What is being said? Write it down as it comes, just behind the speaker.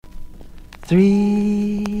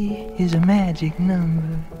Three is a magic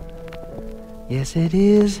number. Yes, it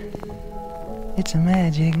is. It's a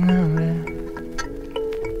magic number.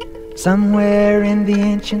 Somewhere in the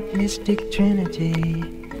ancient mystic trinity,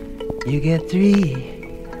 you get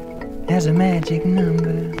three as a magic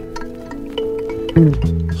number.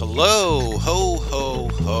 Hello, ho, ho,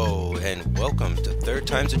 ho, and welcome to Third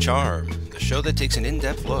Time's a Charm, the show that takes an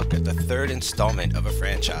in-depth look at the third installment of a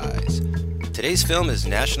franchise. Today's film is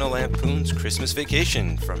National Lampoon's Christmas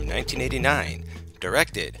Vacation from 1989,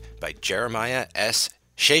 directed by Jeremiah S.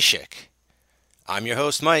 Shashik. I'm your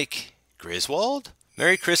host, Mike Griswold.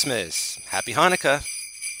 Merry Christmas, Happy Hanukkah,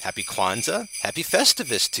 Happy Kwanzaa, Happy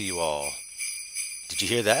Festivus to you all. Did you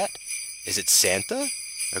hear that? Is it Santa?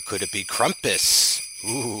 Or could it be Krampus?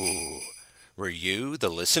 Ooh, were you, the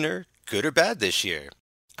listener, good or bad this year?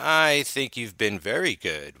 I think you've been very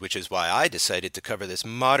good, which is why I decided to cover this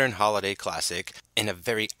modern holiday classic in a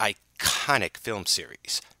very iconic film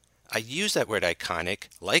series. I use that word iconic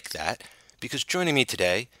like that because joining me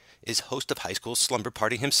today is host of High School Slumber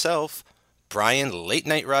Party himself, Brian Late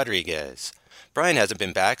Night Rodriguez. Brian hasn't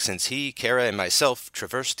been back since he, Kara, and myself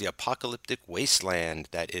traversed the apocalyptic wasteland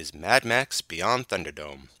that is Mad Max Beyond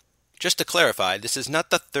Thunderdome. Just to clarify, this is not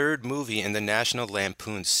the third movie in the National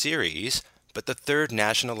Lampoon series, but the third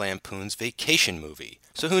National Lampoon's Vacation movie.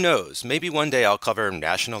 So who knows, maybe one day I'll cover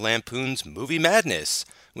National Lampoon's Movie Madness,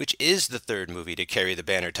 which is the third movie to carry the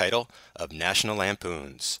banner title of National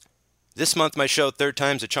Lampoons. This month my show Third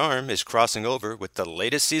Time's a Charm is crossing over with the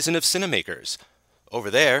latest season of Cinemakers.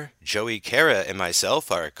 Over there, Joey, Kara, and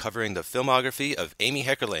myself are covering the filmography of Amy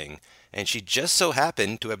Heckerling, and she just so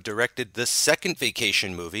happened to have directed the second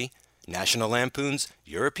vacation movie, National Lampoon's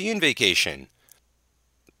European Vacation.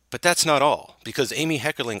 But that's not all, because Amy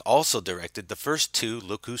Heckerling also directed the first two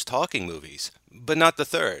Look Who's Talking movies, but not the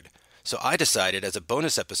third. So I decided as a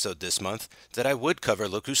bonus episode this month that I would cover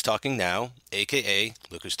Look Who's Talking Now, aka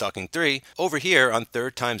Look Who's Talking 3, over here on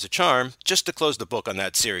Third Time's a Charm, just to close the book on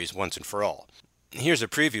that series once and for all. Here's a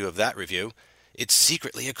preview of that review. It's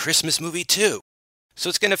secretly a Christmas movie too, so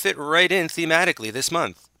it's going to fit right in thematically this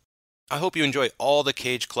month. I hope you enjoy all the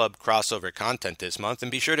Cage Club crossover content this month,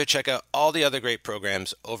 and be sure to check out all the other great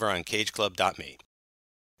programs over on cageclub.me.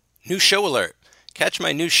 New show alert! Catch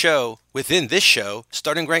my new show within this show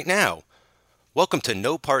starting right now. Welcome to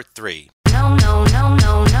No Part 3. No.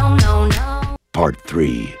 Part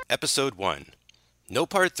 3. Episode 1. No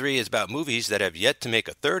Part 3 is about movies that have yet to make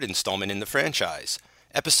a third installment in the franchise.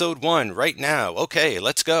 Episode 1, right now. Okay,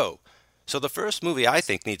 let's go. So the first movie I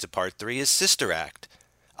think needs a Part 3 is Sister Act.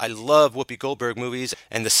 I love Whoopi Goldberg movies,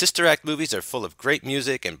 and the Sister Act movies are full of great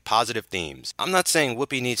music and positive themes. I'm not saying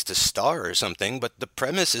Whoopi needs to star or something, but the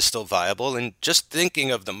premise is still viable, and just thinking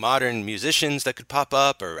of the modern musicians that could pop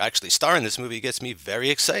up or actually star in this movie gets me very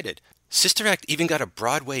excited. Sister Act even got a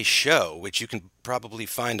Broadway show, which you can probably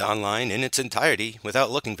find online in its entirety without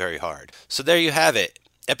looking very hard. So there you have it,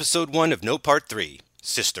 Episode 1 of No Part 3,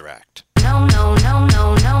 Sister Act. No.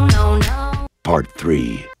 Part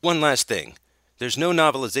 3. One last thing. There's no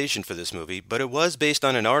novelization for this movie, but it was based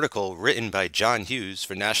on an article written by John Hughes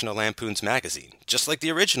for National Lampoon's magazine, just like the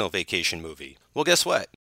original Vacation movie. Well, guess what?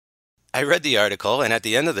 I read the article, and at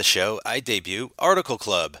the end of the show, I debut Article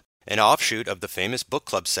Club, an offshoot of the famous book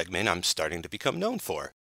club segment I'm starting to become known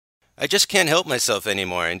for. I just can't help myself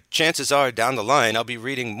anymore, and chances are down the line I'll be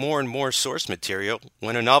reading more and more source material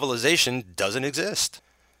when a novelization doesn't exist.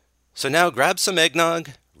 So now grab some eggnog,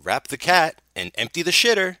 wrap the cat, and empty the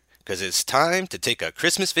shitter, because it's time to take a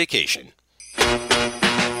Christmas vacation.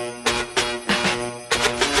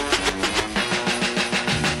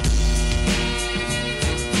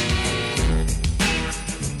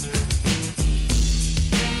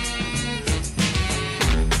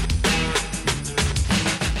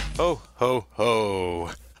 Ho, ho,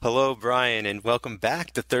 ho. Hello, Brian, and welcome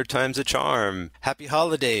back to Third Time's a Charm. Happy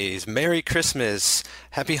holidays, Merry Christmas,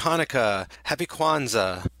 Happy Hanukkah, Happy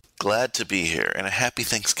Kwanzaa. Glad to be here, and a happy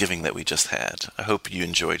Thanksgiving that we just had. I hope you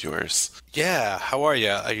enjoyed yours. Yeah, how are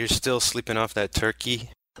you? Are you still sleeping off that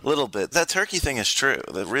turkey? A little bit. That turkey thing is true.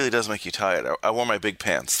 That really does make you tired. I wore my big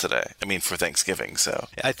pants today. For Thanksgiving, so.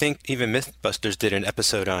 I think even Mythbusters did an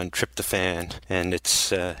episode on tryptophan and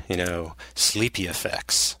its, sleepy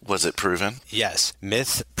effects. Was it proven? Yes,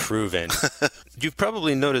 myth proven. You've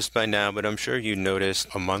probably noticed by now, but I'm sure you noticed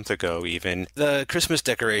a month ago even, the Christmas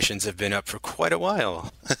decorations have been up for quite a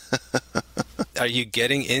while. Are you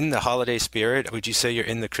getting in the holiday spirit? Would you say you're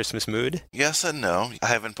in the Christmas mood? Yes and no. I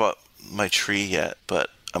haven't bought my tree yet, but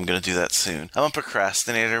I'm going to do that soon. I'm a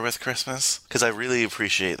procrastinator with Christmas because I really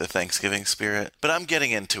appreciate the Thanksgiving spirit, but I'm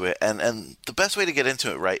getting into it, and the best way to get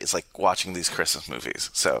into it right is like watching these Christmas movies.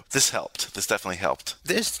 So this helped. This definitely helped.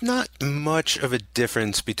 There's not much of a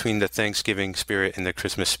difference between the Thanksgiving spirit and the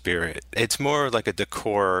Christmas spirit. It's more like a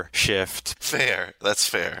decor shift. Fair. That's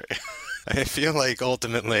fair. I feel like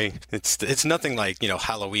ultimately it's nothing like,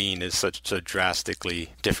 Halloween is so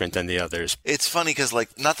drastically different than the others. It's funny because,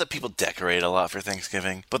 like, not that people decorate a lot for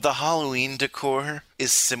Thanksgiving, but the Halloween decor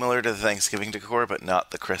is similar to the Thanksgiving decor, but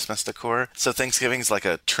not the Christmas decor. So Thanksgiving's like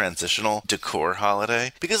a transitional decor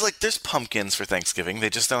holiday because, like, there's pumpkins for Thanksgiving. They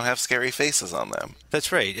just don't have scary faces on them.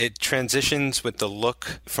 That's right. It transitions with the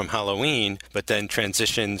look from Halloween, but then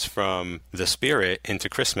transitions from the spirit into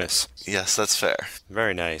Christmas. Yes, that's fair.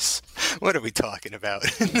 Very nice. What are we talking about?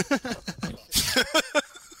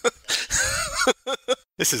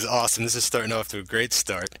 This is awesome. This is starting off to a great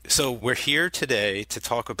start. So we're here today to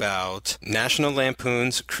talk about National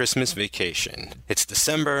Lampoon's Christmas Vacation. It's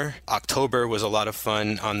December. October was a lot of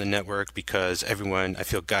fun on the network because everyone, I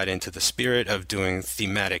feel, got into the spirit of doing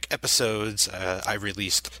thematic episodes. I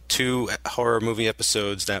released 2 horror movie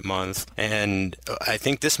episodes that month. And I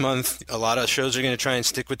think this month, a lot of shows are going to try and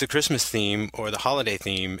stick with the Christmas theme or the holiday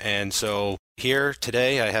theme. And so here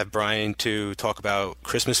today, I have Brian to talk about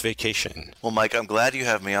Christmas Vacation. Well, Mike, I'm glad you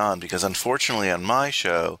have me on because unfortunately on my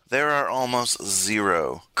show, there are almost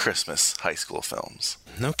 0 Christmas high school films.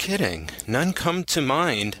 No kidding. None come to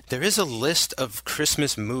mind. There is a list of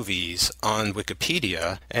Christmas movies on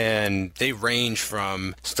Wikipedia, and they range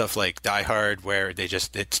from stuff like Die Hard, where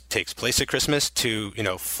it takes place at Christmas, to,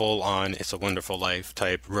 full on It's a Wonderful Life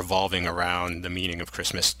type revolving around the meaning of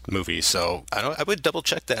Christmas movies. So I would double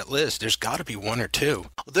check that list. There's got to be 1 or 2.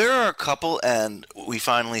 There are a couple, and we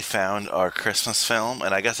finally found our Christmas film,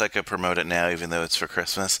 and I guess I could promote it now even though it's for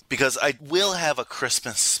Christmas, because I will have a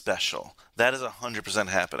Christmas special. That is 100%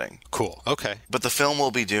 happening. Cool. Okay. But the film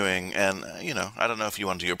we'll be doing, and, I don't know if you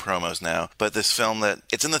want to do your promos now, but this film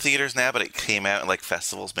it's in the theaters now, but it came out in, like,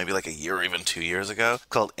 festivals maybe like a year or even 2 years ago,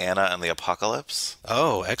 called Anna and the Apocalypse.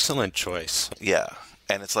 Oh, excellent choice. Yeah.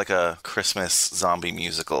 And it's like a Christmas zombie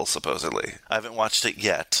musical, supposedly. I haven't watched it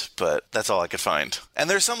yet, but that's all I could find. And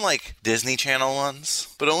there's some, like, Disney Channel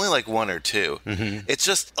ones, but only, like, 1 or 2. Mm-hmm. It's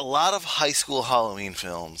just a lot of high school Halloween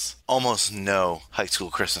films, almost no high school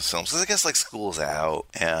Christmas films. Because I guess, like, school's out,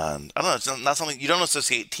 and I don't know, it's not something, you don't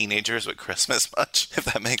associate teenagers with Christmas much, if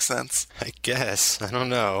that makes sense. I guess. I don't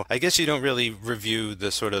know. I guess you don't really review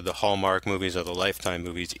the sort of the Hallmark movies or the Lifetime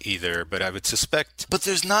movies either, but I would suspect... But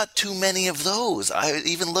there's not too many of those. I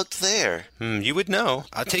even looked there. You would know.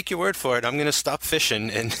 I'll take your word for it. I'm going to stop fishing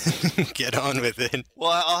and get on with it. Well,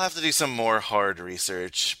 I'll have to do some more hard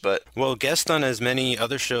research, but... Well, guest on as many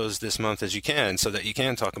other shows this month as you can so that you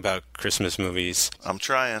can talk about Christmas movies. I'm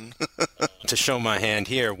trying. To show my hand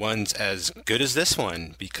here, one's as good as this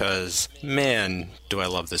one because, man, do I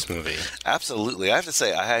love this movie. Absolutely. I have to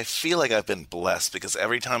say, I feel like I've been blessed because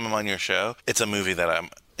every time I'm on your show, it's a movie that I'm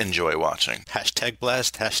enjoy watching. Hashtag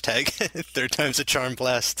blessed, hashtag 3rd time's a charm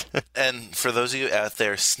blessed. And for those of you out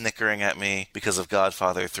there snickering at me because of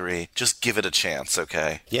Godfather 3, just give it a chance,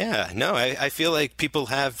 okay? Yeah, no, I feel like people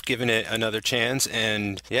have given it another chance,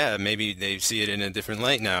 and yeah, maybe they see it in a different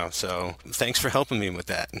light now, so thanks for helping me with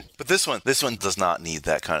that. But this one does not need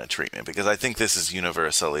that kind of treatment, because I think this is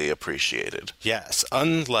universally appreciated. Yes,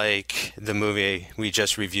 unlike the movie we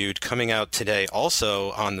just reviewed coming out today,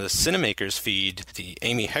 also on the Cinemakers feed, the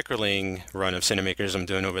Amy Heckerling run of Cinemakers I'm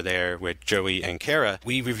doing over there with Joey and Kara,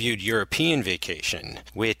 we reviewed European Vacation,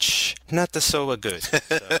 which not so good.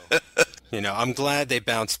 So, I'm glad they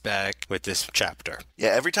bounced back with this chapter. Yeah,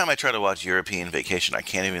 every time I try to watch European Vacation, I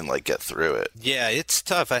can't even get through it. Yeah, it's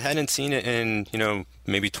tough. I hadn't seen it in,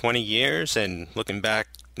 maybe 20 years, and looking back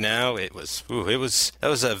now, that was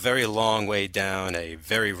a very long way down a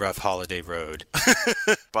very rough holiday road.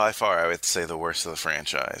 By far, I would say the worst of the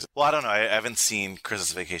franchise. Well, I don't know. I haven't seen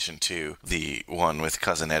Christmas Vacation 2, the one with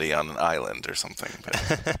Cousin Eddie on an island or something.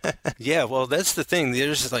 But... Yeah, well, that's the thing.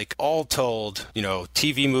 There's all told,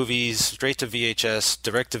 TV movies, straight to VHS,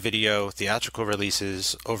 direct to video, theatrical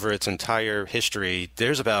releases over its entire history.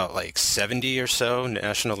 There's about 70 or so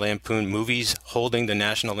National Lampoon movies holding the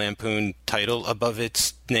National Lampoon title above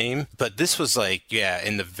its name. But this was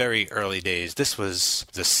in the very early days. This was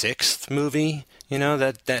the 6th movie,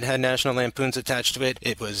 that had National Lampoons attached to it.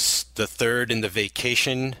 It was the 3rd in the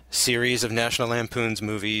Vacation series of National Lampoon's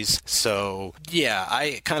movies. So, yeah,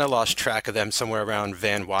 I kind of lost track of them somewhere around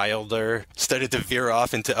Van Wilder. Started to veer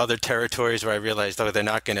off into other territories where I realized, they're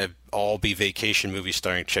not going to all be Vacation movies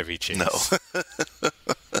starring Chevy Chase. No.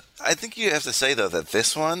 I think you have to say, though, that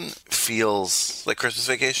this one feels like Christmas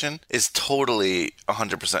Vacation is totally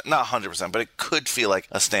 100%, not 100%, but it could feel like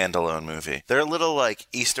a standalone movie. There are little like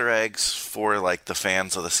Easter eggs for like the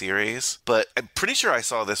fans of the series, but I'm pretty sure I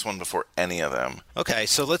saw this one before any of them. Okay,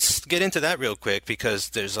 so let's get into that real quick because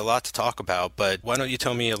there's a lot to talk about, but why don't you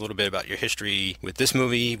tell me a little bit about your history with this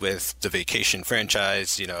movie, with the Vacation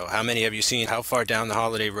franchise? You know, how many have you seen? How far down the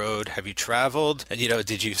holiday road have you traveled? And, you know,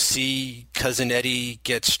 did you see Cousin Eddie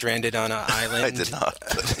get stranded on an island? I did not.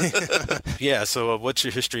 Yeah, so what's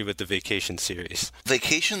your history with the Vacation series?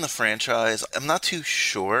 Vacation, the franchise, I'm not too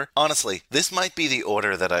sure. Honestly, this might be the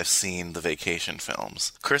order that I've seen the Vacation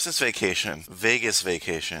films. Christmas Vacation, Vegas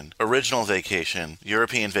Vacation, Original Vacation,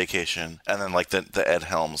 European Vacation, and then like the Ed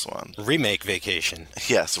Helms one. Remake Vacation.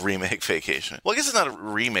 Yes, Remake Vacation. Well, I guess it's not a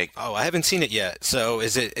remake. Oh, I haven't seen it yet. So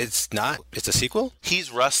it's a sequel?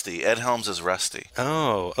 He's Rusty. Ed Helms is Rusty.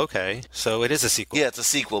 Oh, okay. So it is a sequel. Yeah, it's a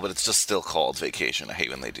sequel, but it's just still called Vacation. I hate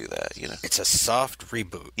when they do that, you know? It's a soft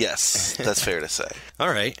reboot. Yes, that's fair to say. All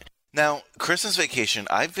right. Now, Christmas Vacation,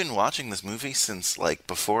 I've been watching this movie since, like,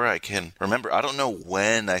 before I can remember. I don't know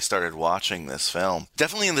when I started watching this film.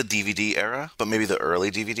 Definitely in the DVD era, but maybe the early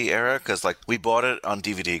DVD era, because, like, we bought it on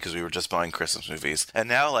DVD because we were just buying Christmas movies. And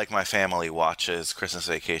now, like, my family watches Christmas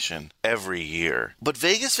Vacation every year. But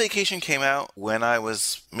Vegas Vacation came out when I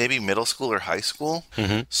was maybe middle school or high school.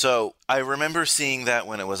 Mm-hmm. So I remember seeing that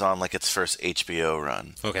when it was on, like, its first HBO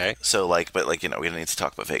run. Okay. So, like, but, like, you know, we don't need to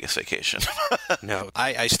talk about Vegas Vacation. No,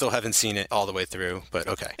 I still haven't seen it all the way through, but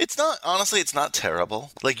okay. It's not, honestly, it's not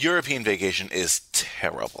terrible. Like, European Vacation is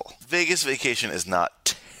terrible. Vegas Vacation is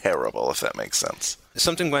not terrible, if that makes sense.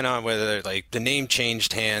 Something went on where, like, the name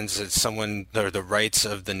changed hands, or the rights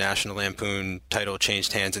of the National Lampoon title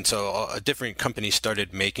changed hands, and so a different company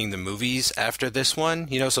started making the movies after this one,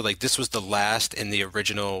 you know, so, like, this was the last in the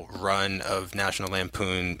original run of National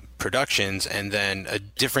Lampoon Productions, and then a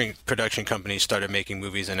different production company started making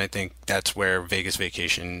movies, and I think that's where Vegas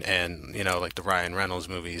Vacation and, you know, like the Ryan Reynolds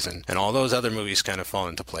movies and all those other movies kind of fall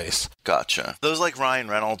into place. Gotcha. Those, like, Ryan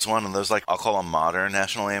Reynolds one and those, like, I'll call them modern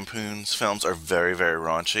National Lampoon's films are very, very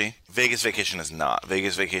raunchy. Vegas Vacation is not.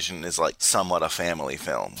 Vegas Vacation is, like, somewhat a family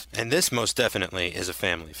film. And this most definitely is a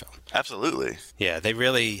family film. Absolutely. Yeah, they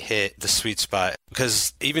really hit the sweet spot.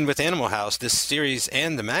 Because even with Animal House, this series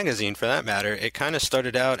and the magazine, for that matter, it kind of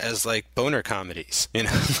started out as, like, boner comedies. You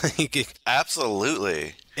know, like...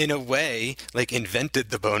 Absolutely. In a way, like, invented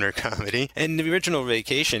the boner comedy. And the original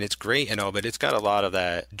Vacation, it's great and all, but it's got a lot of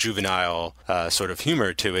that juvenile sort of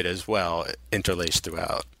humor to it as well, interlaced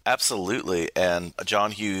throughout. Absolutely. And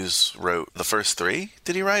John Hughes wrote the first three?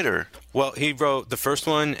 Did he write, or? Well, he wrote the first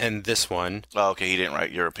one and this one. Oh, okay. He didn't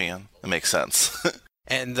write European. That makes sense.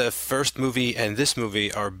 And the first movie and this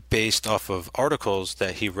movie are based off of articles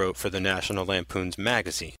that he wrote for the National Lampoon's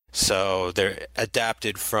magazine. So they're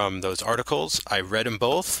adapted from those articles. I read them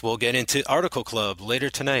both. We'll get into Article Club later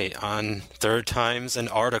tonight on Third Times an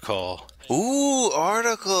Article. Ooh,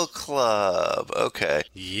 Article Club. Okay.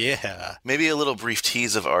 Yeah. Maybe a little brief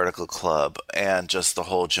tease of Article Club and just the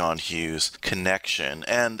whole John Hughes connection.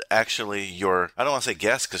 And actually, I don't want to say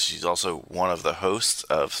guest because she's also one of the hosts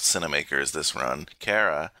of Cinemakers this run.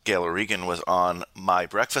 Kara Gaylor Regan was on my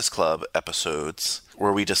Breakfast Club episodes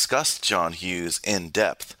where we discussed John Hughes in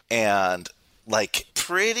depth. And, like,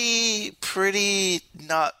 pretty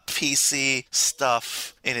not PC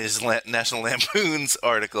stuff in his National Lampoon's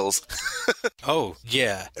articles. Oh,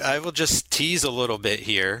 yeah. I will just tease a little bit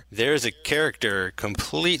here. There's a character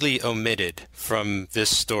completely omitted from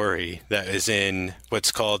this story that is in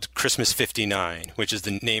what's called Christmas 59, which is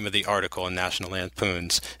the name of the article in National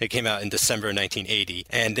Lampoon's. It came out in December 1980.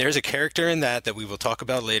 And there's a character in that we will talk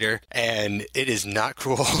about later, and it is not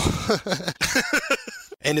cool.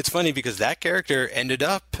 And it's funny because that character ended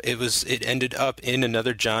up in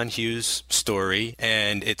another John Hughes story,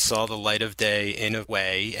 and it saw the light of day in a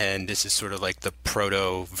way, and this is sort of like the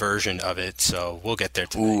proto version of it, so we'll get there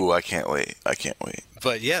tonight. Ooh, I can't wait.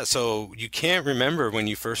 But yeah, so you can't remember when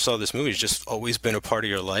you first saw this movie. It's just always been a part of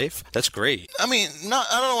your life. That's great. I mean,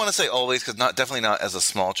 I don't want to say always, because definitely not as a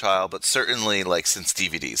small child, but certainly, like, since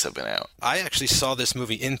DVDs have been out. I actually saw this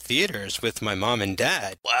movie in theaters with my mom and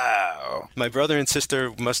dad. Wow. My brother and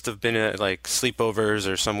sister must have been at, like,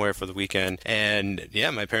 sleepovers or somewhere for the weekend. And yeah,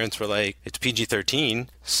 my parents were like, it's PG-13,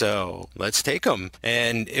 so let's take them.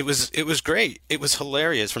 And it was great. It was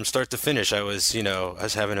hilarious from start to finish. I was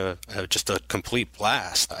having just a complete blast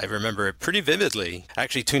blast. I remember it pretty vividly. I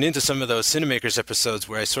actually tuned into some of those Cinemakers episodes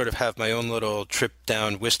where I sort of have my own little trip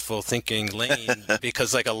down wistful thinking lane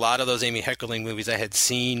because like a lot of those Amy Heckerling movies I had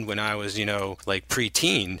seen when I was, like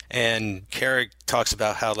preteen. And Carrick talks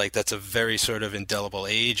about how like that's a very sort of indelible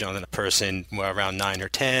age on a person around 9 or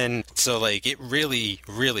 10. So like it really,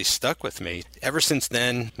 really stuck with me. Ever since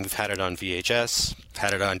then, we've had it on VHS,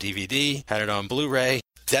 had it on DVD, had it on Blu-ray.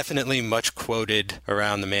 Definitely much quoted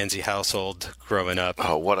around the Manzi household growing up.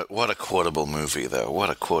 Oh, what a quotable movie, though. What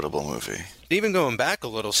a quotable movie. Even going back a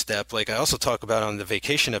little step, like I also talk about on the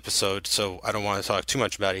vacation episode, so I don't want to talk too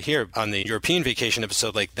much about it here. On the European vacation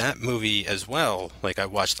episode, like that movie as well, like I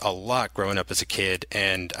watched a lot growing up as a kid,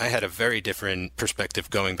 and I had a very different perspective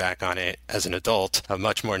going back on it as an adult, a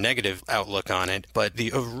much more negative outlook on it. But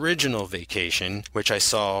the original Vacation, which I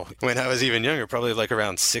saw when I was even younger, probably like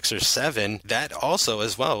around 6 or 7, that also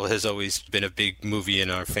as well has always been a big movie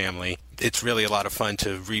in our family. It's really a lot of fun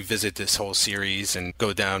to revisit this whole series and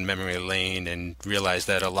go down memory lane and realize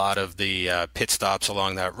that a lot of the pit stops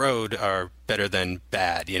along that road are better than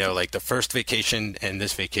bad. Like the first Vacation and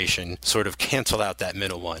this Vacation sort of cancel out that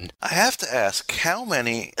middle one. I have to ask, how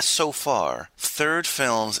many, so far, third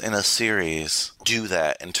films in a series do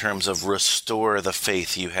that in terms of restore the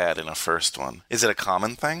faith you had in a first one? Is it a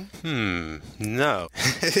common thing? No,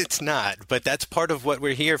 it's not. But that's part of what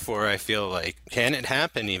we're here for, I feel like. Can it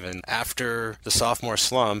happen even after the sophomore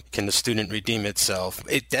slump? Can the student redeem itself?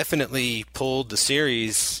 It definitely pulled the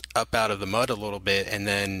series up out of the mud a little bit. And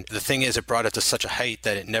then the thing is, it brought it to such a height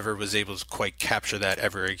that it never was able to quite capture that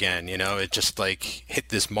ever again. It just like hit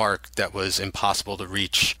this mark that was impossible to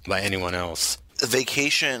reach by anyone else.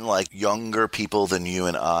 Vacation, like younger people than you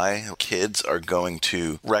and I, kids are going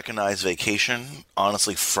to recognize Vacation,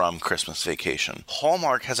 honestly, from Christmas Vacation.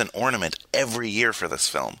 Hallmark has an ornament every year for this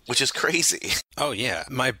film, which is crazy. Oh, yeah.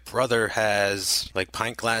 My brother has like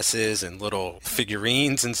pint glasses and little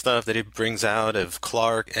figurines and stuff that he brings out of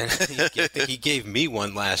Clark. And he gave me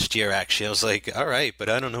one last year, actually. I was like, all right, but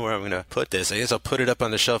I don't know where I'm going to put this. I guess I'll put it up on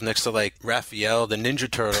the shelf next to like Raphael, the Ninja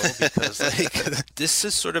Turtle, because like this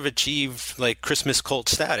has sort of achieved like Christmas cult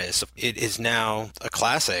status. It is now a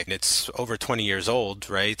classic. It's over 20 years old,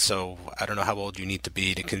 right? So I don't know how old you need to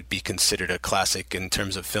be be considered a classic in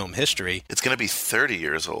terms of film history. It's going to be 30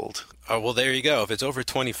 years old. Oh, well, there you go. If it's over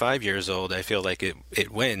 25 years old, I feel like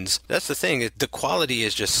it wins. That's the thing. The quality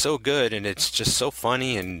is just so good, and it's just so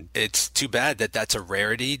funny, and it's too bad that that's a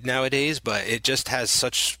rarity nowadays, but it just has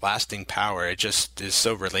such lasting power. It just is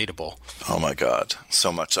so relatable. Oh, my God.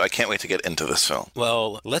 So much. I can't wait to get into this film.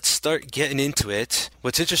 Well, let's start getting into it.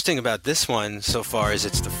 What's interesting about this one so far is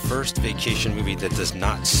it's the first Vacation movie that does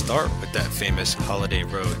not start with that famous Holiday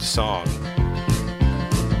Road song.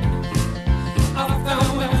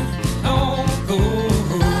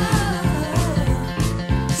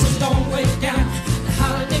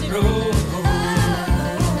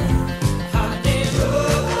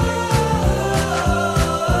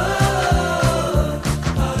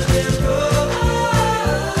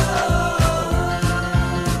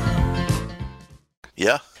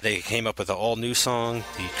 Yeah. They came up with an all-new song,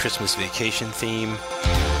 the Christmas Vacation theme.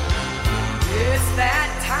 It's that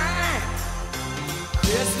time.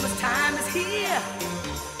 Christmas time is here.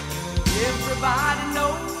 Everybody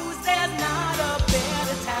knows there's not a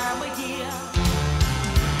better time of year.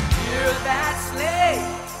 Hear that sleigh.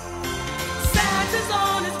 Santa's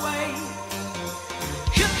on his way.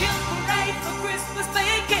 Hip hip hooray for Christmas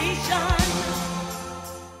Vacation.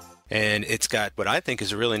 And it's got what I think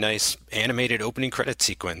is a really nice animated opening credit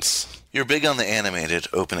sequence. You're big on the animated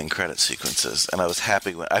opening credit sequences, and I was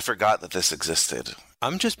happy when I forgot that this existed.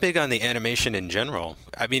 I'm just big on the animation in general.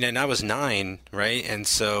 I mean, and I was 9, right? And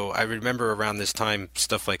so I remember around this time,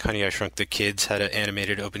 stuff like Honey, I Shrunk the Kids had an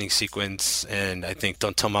animated opening sequence. And I think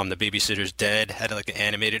Don't Tell Mom the Babysitter's Dead had like an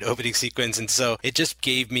animated opening sequence. And so it just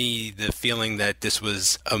gave me the feeling that this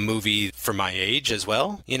was a movie for my age as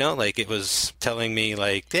well. Like it was telling me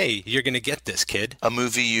like, hey, you're going to get this, kid. A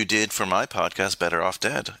movie you did for my podcast, Better Off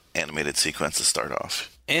Dead. Animated sequence to start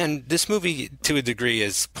off. And this movie, to a degree,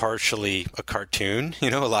 is partially a cartoon, a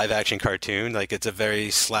live-action cartoon. Like, it's a very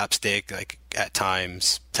slapstick, like, at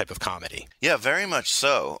times, type of comedy. Yeah, very much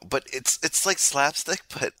so. But it's like slapstick,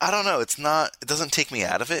 but I don't know. It doesn't take me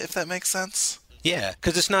out of it, if that makes sense. Yeah,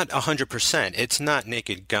 because it's not 100%. It's not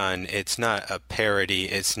Naked Gun. It's not a parody.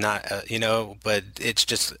 It's not, but it's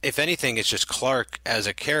just, if anything, it's just Clark as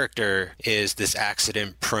a character is this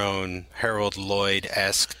accident-prone Harold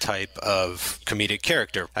Lloyd-esque type of comedic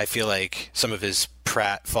character. I feel like some of his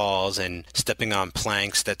pratfalls and stepping on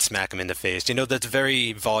planks that smack him in the face. That's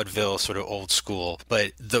very vaudeville, sort of old school.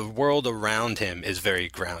 But the world around him is very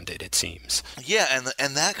grounded, it seems. Yeah,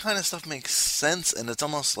 and that kind of stuff makes sense, and it's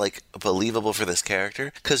almost like believable for this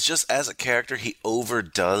character, because just as a character, he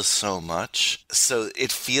overdoes so much, so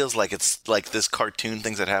it feels like it's like this cartoon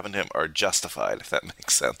things that happen to him are justified, if that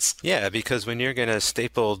makes sense. Yeah, because when you're going to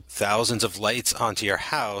staple thousands of lights onto your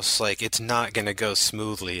house, like, it's not going to go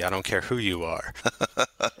smoothly. I don't care who you are.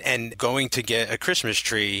 And going to get a Christmas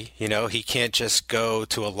tree, he can't just go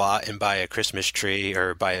to a lot and buy a Christmas tree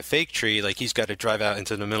or buy a fake tree. Like, he's got to drive out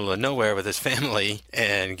into the middle of nowhere with his family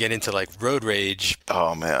and get into, like, road rage.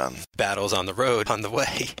 Oh, man. Battles on the road on the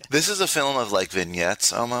way. This is a film of, like,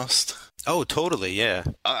 vignettes, almost. Oh, totally, yeah.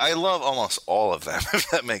 I love almost all of them,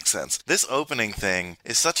 if that makes sense. This opening thing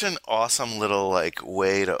is such an awesome little, like,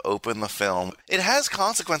 way to open the film. It has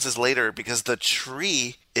consequences later because the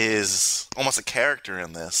tree is almost a character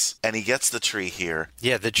in this, and he gets the tree here.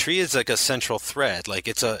 Yeah, the tree is like a central thread. Like,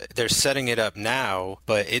 they're setting it up now,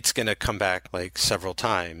 but it's going to come back, like, several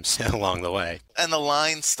times along the way. And the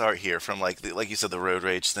lines start here from, like you said, the road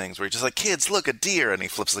rage things, where he's just like, kids, look, a deer, and he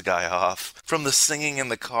flips the guy off. From the singing in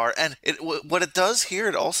the car. And what it does here,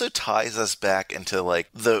 it also ties us back into, like,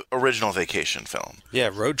 the original Vacation film. Yeah,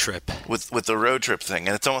 Road Trip. With the road trip thing.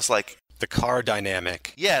 And it's almost like, the car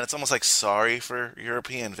dynamic. Yeah, and it's almost like, sorry for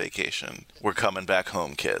European Vacation. We're coming back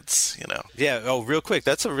home, kids, Yeah, oh, real quick,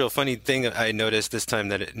 that's a real funny thing I noticed this time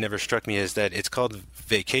that it never struck me, is that it's called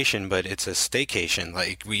Vacation, but it's a staycation.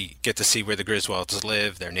 Like, we get to see where the Griswolds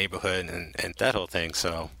live, their neighborhood, and that whole thing,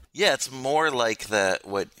 so... Yeah, it's more like that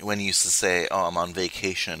when you used to say, oh, I'm on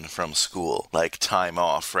vacation from school, like time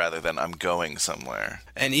off, rather than I'm going somewhere.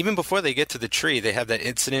 And even before they get to the tree, they have that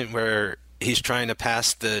incident where he's trying to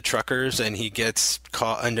pass the truckers and he gets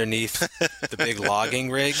caught underneath the big logging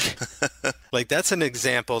rig. Like, that's an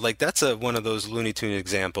example, like, that's one of those Looney Tunes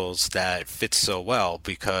examples that fits so well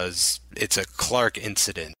because it's a Clark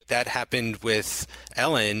incident. That happened with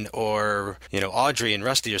Ellen or, Audrey and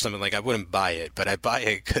Rusty or something. Like, I wouldn't buy it, but I buy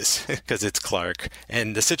it because it's Clark.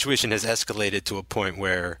 And the situation has escalated to a point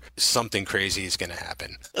where something crazy is going to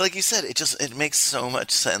happen. Like you said, it makes so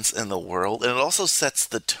much sense in the world, and it also sets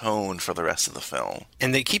the tone for the rest of the film.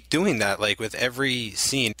 And they keep doing that, like, with every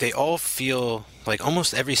scene. They all feel... like,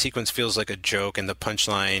 almost every sequence feels like a joke, and the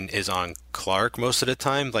punchline is on Clark most of the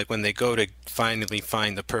time. Like, when they go to finally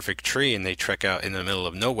find the perfect tree and they trek out in the middle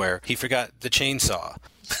of nowhere, he forgot the chainsaw.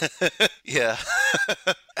 Yeah.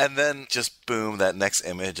 And then just boom, that next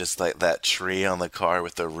image is like that tree on the car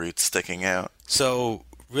with the roots sticking out. So,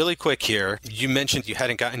 really quick here, you mentioned you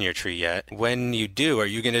hadn't gotten your tree yet. When you do, are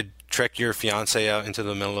you going to trek your fiance out into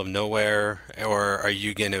the middle of nowhere, or are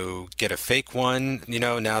you going to get a fake one?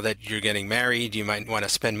 Now that you're getting married, you might want to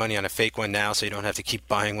spend money on a fake one now so you don't have to keep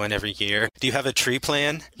buying one every year. Do you have a tree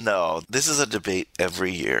plan? No, this is a debate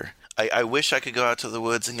every year. I wish I could go out to the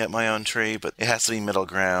woods and get my own tree, but it has to be middle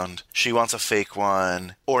ground. She wants a fake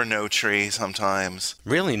one, or no tree sometimes.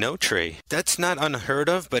 Really, no tree? That's not unheard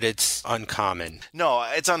of, but it's uncommon. No,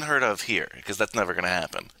 it's unheard of here, because that's never going to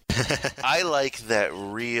happen. I like that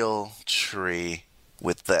real tree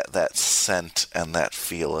with that scent and that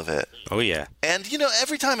feel of it. Oh, yeah. And,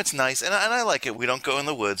 every time it's nice, and I like it. We don't go in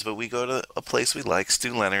the woods, but we go to a place we like,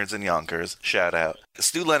 Stu Leonard's in Yonkers. Shout out.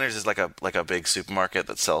 Stu Leonard's is like a big supermarket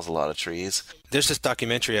that sells a lot of trees. There's this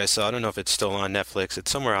documentary I saw. I don't know if it's still on Netflix. It's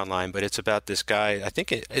somewhere online, but it's about this guy. I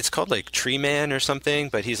think it's called like Tree Man or something,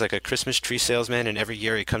 but he's like a Christmas tree salesman, and every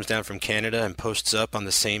year he comes down from Canada and posts up on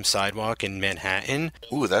the same sidewalk in Manhattan.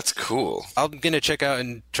 Ooh, that's cool. I'm going to check out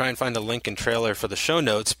and try and find the link and trailer for the show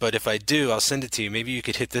notes, but if I do, I'll send it to you. Maybe you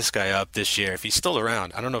could hit this guy up this year if he's still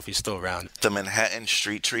around. I don't know if he's still around. The Manhattan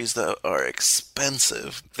street trees, though, are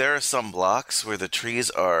expensive. There are some blocks where the trees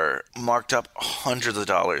are marked up hundreds of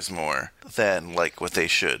dollars more than like what they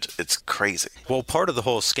should. It's crazy. Well, part of the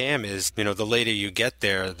whole scam is, the later you get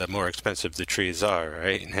there, the more expensive the trees are,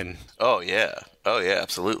 right? And oh yeah,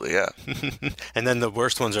 absolutely, yeah. And then the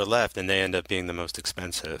worst ones are left, and they end up being the most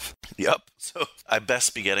expensive. Yep. So I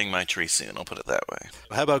best be getting my tree soon. I'll put it that way.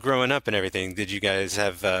 How about growing up and everything? Did you guys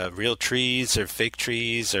have real trees or fake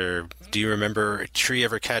trees, or do you remember a tree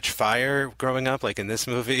ever catch fire growing up, like in this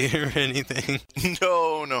movie or anything?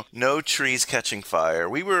 No trees catching fire.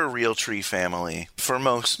 We were a real tree family for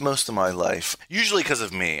most of my life. Usually because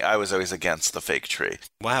of me. I was always against the fake tree.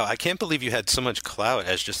 Wow, I can't believe you had so much clout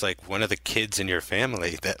as just like one of the kids in your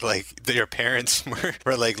family that like your parents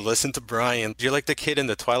were like, listen to Brian. You're like the kid in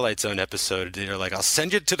the Twilight Zone episode. You're like, I'll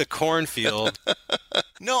send you to the cornfield.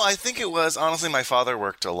 No, I think it was, honestly, my father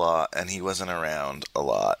worked a lot and he wasn't around a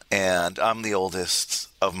lot. And I'm the oldest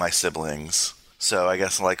of my siblings. So I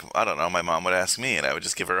guess, like, I don't know, my mom would ask me and I would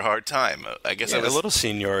just give her a hard time. I guess Yeah, I was, a little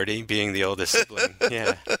seniority, being the oldest sibling.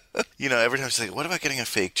 Yeah. you know, every time she's like, what about getting a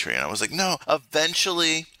fake tree? And I was like, no.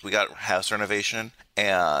 Eventually, we got house renovation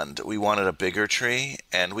and we wanted a bigger tree,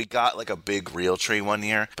 and we got like a big real tree one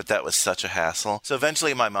year, but that was such a hassle. So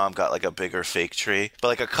eventually my mom got like a bigger fake tree, but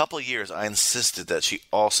like a couple years I insisted that she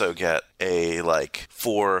also get a like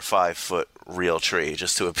 4 or 5 foot real tree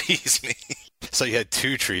just to appease me. So you had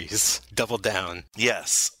 2 trees, double down.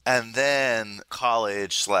 Yes. And then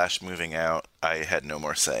college/moving out, I had no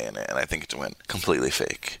more say in it, and I think it went completely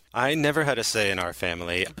fake. I never had a say in our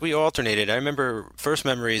family. We alternated. I remember first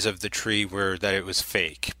memories of the tree were that it was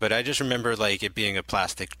fake, but I just remember like it being a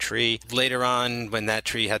plastic tree. Later on, when that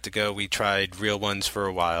tree had to go, we tried real ones for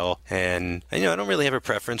a while, and you know, I don't really have a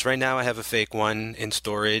preference. Right now I have a fake one in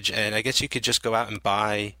storage, and I guess you could just go out and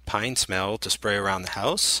buy pine smell to spray around the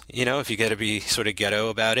house, you know, if you got to be sort of ghetto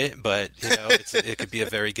about it, but you know, it could be a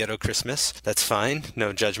very ghetto Christmas. That's fine.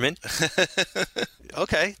 No judgment.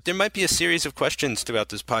 Okay. There might be a series of questions throughout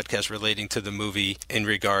this podcast relating to the movie in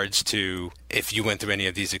regards to if you went through any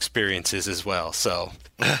of these experiences as well. So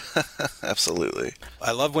Absolutely.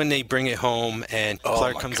 I love when they bring it home and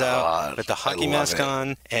Clark comes out with the hockey mask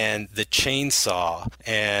on and the chainsaw.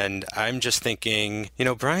 And I'm just thinking, you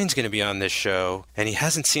know, Brian's going to be on this show and he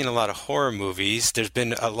hasn't seen a lot of horror movies. There's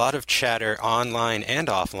been a lot of chatter online and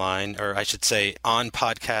offline, or I should say on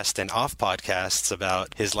podcast and off podcasts,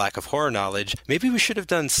 about his lack of horror knowledge. Maybe we should have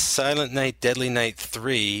done Silent Night, Deadly Night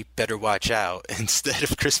 3, Better Watch Out, instead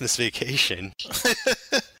of Christmas Vacation.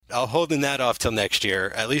 I'll hold that off till next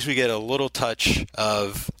year. At least we get a little touch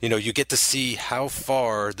of, you know, you get to see how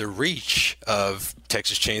far the reach of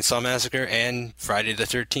Texas Chainsaw Massacre and Friday the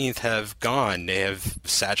 13th have gone. They have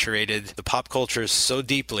saturated the pop culture so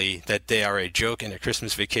deeply that they are a joke in a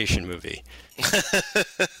Christmas Vacation movie.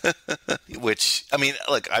 Which, I mean,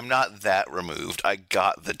 look, I'm not that removed. I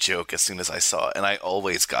got the joke as soon as I saw it, and I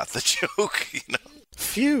always got the joke, you know?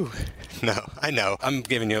 Phew. No, I know. I'm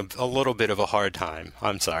giving you a little bit of a hard time.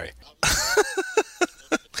 I'm sorry.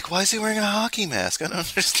 Like, why is he wearing a hockey mask? I don't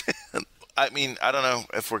understand. I mean, I don't know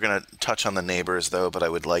if we're going to touch on the neighbors, though, but I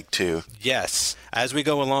would like to. Yes. As we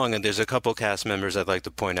go along, and there's a couple cast members I'd like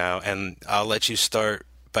to point out, and I'll let you start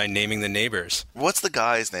by naming the neighbors. What's the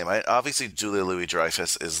guy's name? Obviously, Julia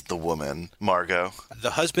Louis-Dreyfus is the woman, Margot.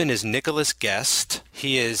 The husband is Nicholas Guest.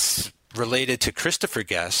 He is related to Christopher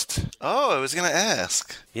Guest. Oh, I was going to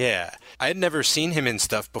ask. Yeah. I had never seen him in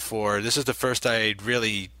stuff before. This is the first I'd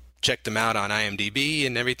really checked him out on IMDb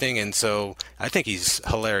and everything, and so I think he's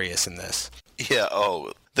hilarious in this. Yeah,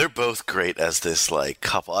 they're both great as this, like,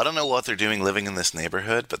 couple. I don't know what they're doing living in this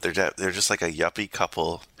neighborhood, but they're just like a yuppie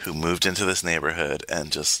couple who moved into this neighborhood,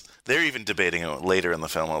 and just, they're even debating later in the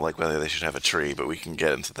film, like, whether they should have a tree, but we can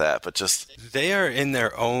get into that, but just... They are in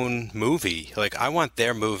their own movie. Like, I want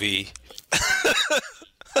their movie...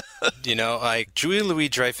 You know, like, Julia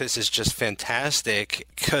Louis-Dreyfus is just fantastic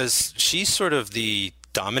because she's sort of the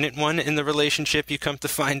dominant one in the relationship. You come to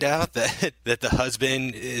find out that the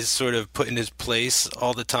husband is sort of put in his place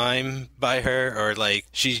all the time by her, or like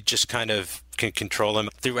she just kind of can control him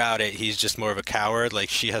throughout it. He's just more of a coward. Like,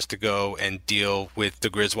 she has to go and deal with the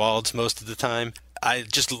Griswolds most of the time. I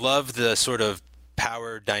just love the sort of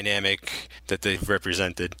power dynamic that they've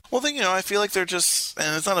represented. Well, then, you know, I feel like they're just,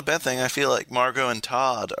 and it's not a bad thing, I feel like Margot and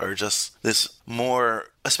Todd are just this more,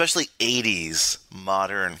 especially 80s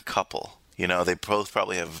modern couple. You know, they both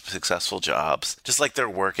probably have successful jobs. Just like their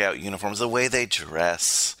workout uniforms, the way they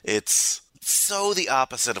dress. It's so the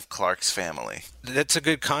opposite of Clark's family. That's a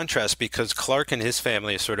good contrast because Clark and his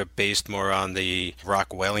family is sort of based more on the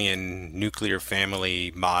Rockwellian nuclear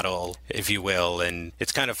family model, if you will. And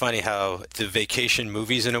it's kind of funny how the Vacation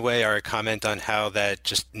movies, in a way, are a comment on how that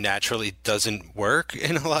just naturally doesn't work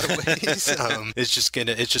in a lot of ways. It's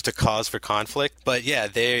just a cause for conflict. But yeah,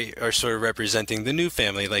 they are sort of representing the new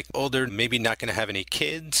family, like older, maybe not going to have any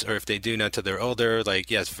kids, or if they do, not until they're older. Like,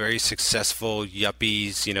 yes, very successful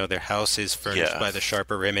yuppies. You know, their house is furnished by the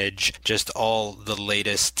Sharper Image. Just all the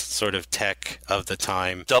latest sort of tech of the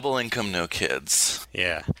time. Double income, no kids.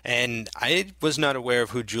 Yeah. And I was not aware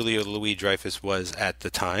of who Julia Louis-Dreyfus was at the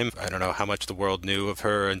time. I don't know how much the world knew of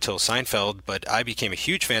her until Seinfeld, but I became a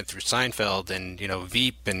huge fan through Seinfeld and, you know,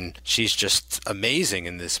 Veep, and she's just amazing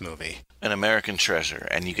in this movie. An American treasure,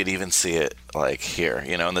 and you could even see it, like, here,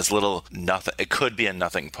 you know, in this little nothing, it could be a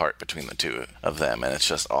nothing part between the two of them, and it's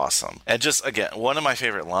just awesome. And just, again, one of my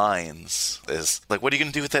favorite lines is, like, what are you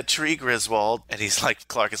going to do with that tree, Griswold? And he's like,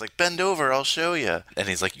 Clark is like, bend over, I'll show you. And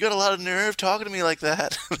he's like, you got a lot of nerve talking to me like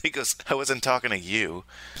that. He goes, I wasn't talking to you.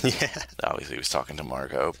 Yeah. Obviously, he was talking to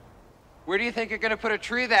Margot. Where do you think you're going to put a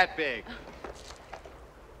tree that big?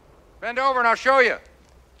 Bend over and I'll show you.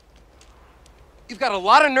 You've got a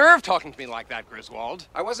lot of nerve talking to me like that, Griswold.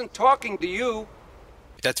 I wasn't talking to you.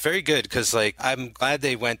 That's very good because, like, I'm glad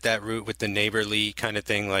they went that route with the neighborly kind of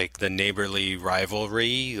thing, like the neighborly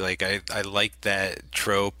rivalry. Like, I like that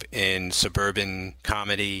trope in suburban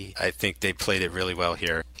comedy. I think they played it really well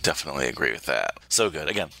here. Definitely agree with that. So good.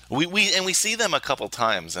 Again, we see them a couple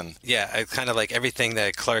times, and yeah, I kind of like everything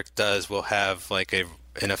that Clark does will have like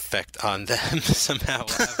an effect on them somehow,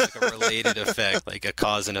 will have like a related effect, like a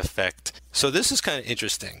cause and effect. So this is kind of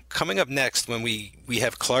interesting. Coming up next, when we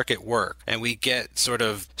have Clark at work, and we get sort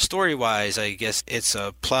of story-wise, I guess it's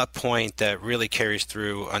a plot point that really carries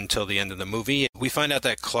through until the end of the movie. We find out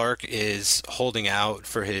that Clark is holding out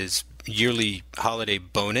for his yearly holiday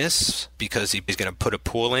bonus because he's going to put a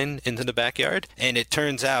pool into the backyard. And it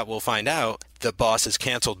turns out, we'll find out, the boss has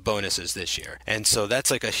canceled bonuses this year. And so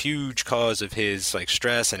that's like a huge cause of his like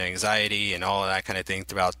stress and anxiety and all of that kind of thing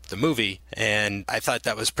throughout the movie. And I thought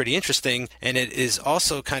that was pretty interesting. And it is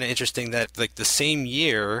also kind of interesting that like the same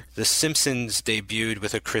year, The Simpsons debuted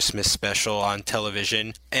with a Christmas special on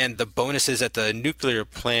television, and the bonuses at the nuclear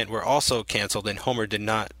plant were also canceled, and Homer did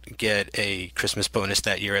not get a Christmas bonus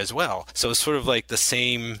that year as well. So it's sort of like the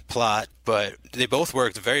same plot, but they both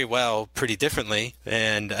worked very well, pretty differently,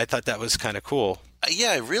 and I thought that was kind of cool.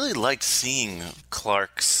 Yeah, I really liked seeing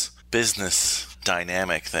Clark's business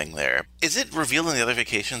dynamic thing there. Is it revealed in the other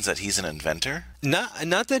vacations that he's an inventor?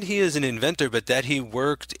 Not that he is an inventor, but that he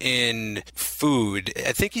worked in food.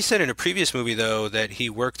 I think he said in a previous movie, though, that he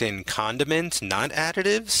worked in condiments, not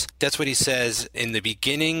additives. That's what he says in the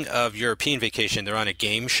beginning of European Vacation. They're on a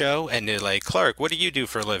game show, and they're like, Clark, what do you do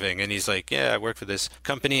for a living? And he's like, yeah, I work for this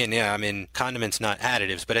company, and yeah, I'm in condiments, not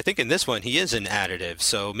additives. But I think in this one, he is an additive,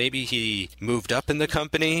 so maybe he moved up in the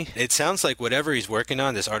company. It sounds like whatever he's working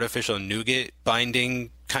on, this artificial nougat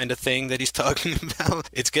binding kind of thing that he's talking about,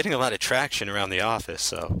 it's getting a lot of traction around the office.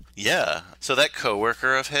 So yeah, so that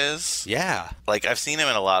coworker of his, yeah, like I've seen him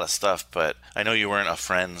in a lot of stuff, but I know you weren't a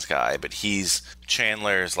Friends guy, but he's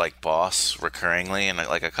Chandler's like boss recurringly in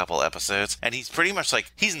like a couple episodes, and he's pretty much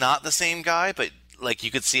like, he's not the same guy, but like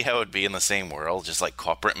you could see how it would be in the same world, just like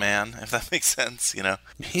corporate man, if that makes sense, you know?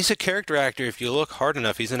 He's a character actor. If you look hard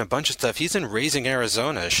enough, he's in a bunch of stuff. He's in Raising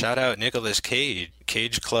Arizona. Shout out Nicolas Cage.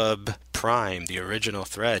 Cage Club Prime, the original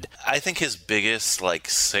Thread. I think his biggest like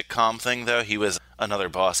sitcom thing, though, he was another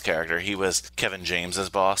boss character. He was Kevin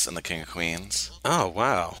James's boss in The King of Queens. Oh,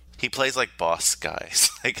 wow. He plays like boss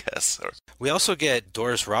guys, I guess. We also get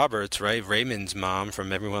Doris Roberts, right? Raymond's mom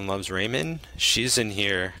from Everyone Loves Raymond. She's in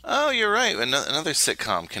here. Oh, you're right. Another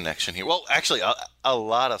sitcom connection here. Well, actually, a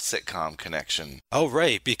lot of sitcom connection. Oh,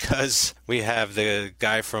 right, because we have the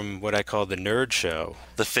guy from what I call the Nerd Show.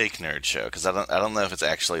 The fake Nerd Show, because I don't know if it's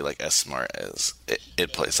actually like as smart as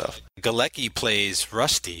it plays off. Galecki plays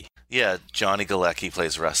Rusty. Yeah, Johnny Galecki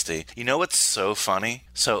plays Rusty. You know what's so funny?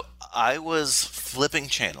 So I was flipping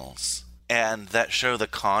channels, and that show, The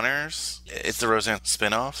Connors, it's the Roseanne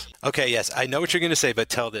spinoff. Okay, yes, I know what you're going to say, but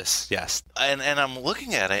tell this, yes. And I'm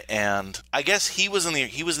looking at it, and I guess he was in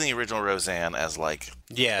the original Roseanne as like,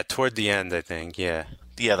 yeah, toward the end, I think, yeah.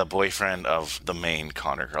 Yeah, the boyfriend of the main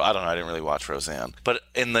Connor girl. I don't know, I didn't really watch Roseanne. But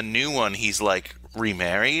in the new one, he's like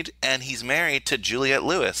remarried, and he's married to Juliette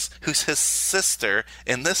Lewis, who's his sister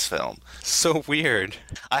in this film. So weird.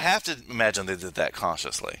 I have to imagine they did that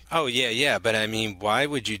consciously. Oh, yeah, but I mean, why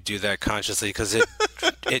would you do that consciously? Because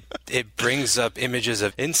it brings up images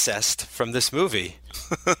of incest from this movie.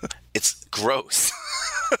 It's gross.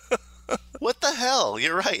 What the hell?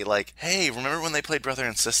 You're right. Like, hey, remember when they played brother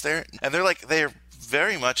and sister? And they're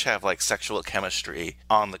very much have like sexual chemistry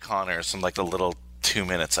on the Connors from like the little 2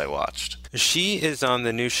 minutes I watched. She is on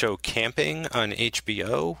the new show Camping on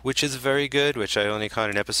HBO, which is very good, which I only caught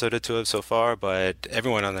an episode or two of so far, but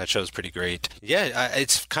everyone on that show is pretty great. Yeah,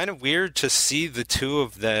 it's kind of weird to see the two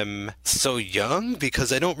of them so young,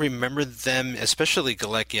 because I don't remember them, especially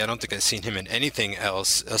Galecki. I don't think I've seen him in anything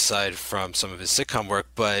else aside from some of his sitcom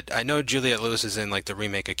work, but I know Juliette Lewis is in like the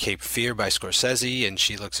remake of Cape Fear by Scorsese, and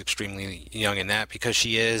she looks extremely young in that because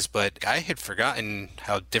she is, but I had forgotten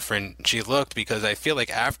how different she looked, because I feel like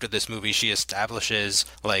after this movie, she establishes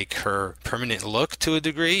like her permanent look to a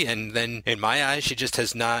degree, and then in my eyes she just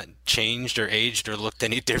has not changed or aged or looked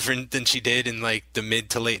any different than she did in like the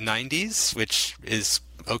mid to late 90s, which is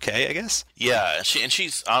okay, I guess. Yeah,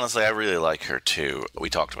 she's honestly, I really like her too.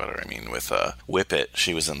 We talked about her, I mean, with Whip It,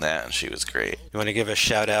 she was in that and she was great. You want to give a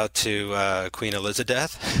shout out to Queen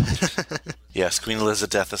Elizabeth? Yes, Queen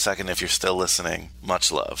Elizabeth II, if you're still listening,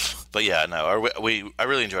 much love. But yeah, no, I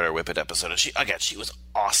really enjoyed our Whip It episode. She was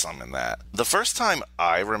awesome in that. The first time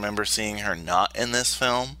I remember seeing her not in this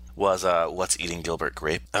film, was What's Eating Gilbert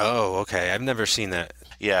Grape. Oh, okay. I've never seen that.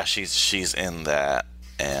 Yeah, she's in that.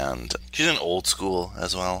 And she's in Old School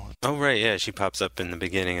as well. Oh, right, yeah, she pops up in the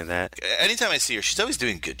beginning of that. Anytime I see her, she's always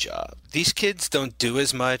doing a good job. These kids don't do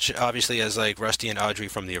as much, obviously, as like Rusty and Audrey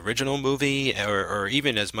from the original movie, or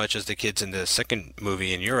even as much as the kids in the second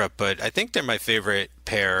movie in Europe, but I think they're my favorite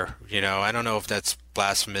pair. You know, I don't know if that's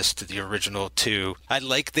blasphemous to the original too. I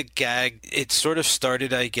like the gag. It sort of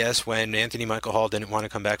started, I guess, when Anthony Michael Hall didn't want to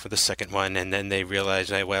come back for the second one, and then they realized,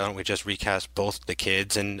 hey, why don't we just recast both the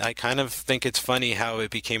kids? And I kind of think it's funny how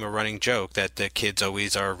it became a running joke that the kids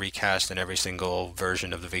always are recast in every single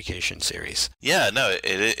version of the Vacation series. Yeah, no,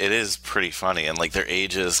 it is pretty funny, and like their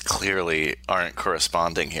ages clearly aren't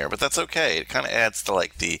corresponding here, but that's okay. It kind of adds to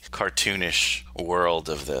like the cartoonish world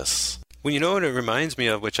of this. Well, you know what it reminds me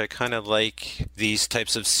of, which I kind of like these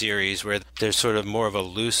types of series where there's sort of more of a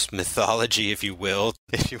loose mythology, if you will,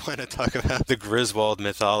 if you want to talk about the Griswold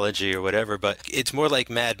mythology or whatever, but it's more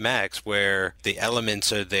like Mad Max where the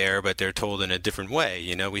elements are there, but they're told in a different way.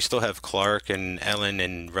 You know, we still have Clark and Ellen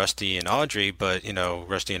and Rusty and Audrey, but, you know,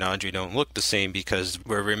 Rusty and Audrey don't look the same because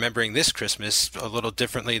we're remembering this Christmas a little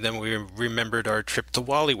differently than we remembered our trip to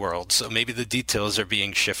Wally World. So maybe the details are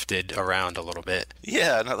being shifted around a little bit.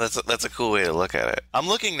 Yeah, no, that's a cool way to look at it. I'm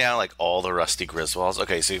looking now like all the Rusty Griswolds.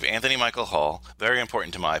 Okay, so you have Anthony Michael Hall, very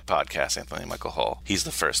important to my podcast, Anthony Michael Hall. He's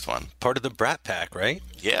the first one. Part of the Brat Pack, right?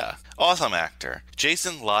 Yeah. Awesome actor.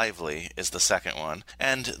 Jason Lively is the second one.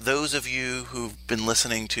 And those of you who've been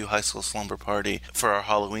listening to High School Slumber Party for our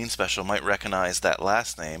Halloween special might recognize that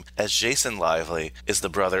last name, as Jason Lively is the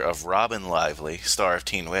brother of Robin Lively, star of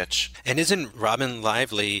Teen Witch. And isn't Robin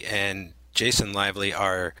Lively and Jason Lively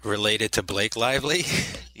are related to Blake Lively?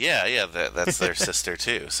 Yeah, that's their sister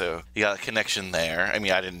too. So you got a connection there. I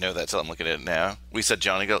mean, I didn't know that till I'm looking at it now. We said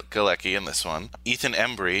Johnny Galecki in this one. Ethan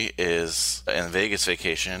Embry is in Vegas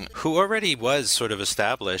Vacation. Who already was sort of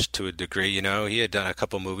established to a degree, you know. He had done a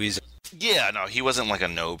couple movies. Yeah, no, he wasn't like a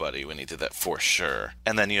nobody when he did that for sure.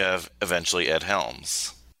 And then you have eventually Ed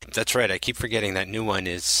Helms. That's right. I keep forgetting that new one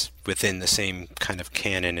is within the same kind of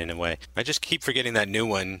canon in a way. I just keep forgetting that new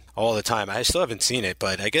one all the time. I still haven't seen it,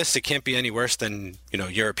 but I guess it can't be any worse than, you know,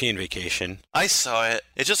 European Vacation. I saw it.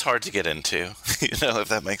 It's just hard to get into, you know, if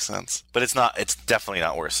that makes sense. But it's definitely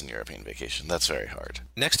not worse than European Vacation. That's very hard.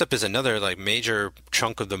 Next up is another like major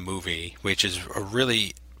chunk of the movie, which is a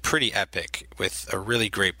really pretty epic with a really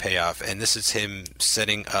great payoff. And this is him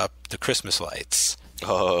setting up the Christmas lights.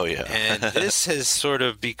 Oh, yeah. And this has sort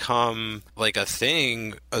of become like a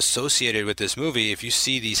thing associated with this movie. If you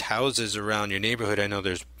see these houses around your neighborhood, I know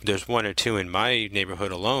there's one or two in my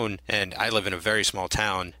neighborhood alone, and I live in a very small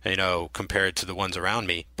town, you know, compared to the ones around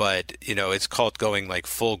me. But, you know, it's called going like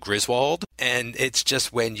full Griswold, and it's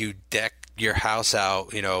just when you deck your house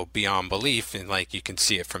out, you know, beyond belief, and like you can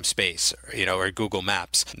see it from space, you know, or Google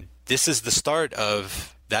Maps. This is the start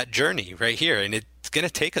of that journey right here, and it's going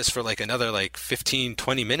to take us for like another like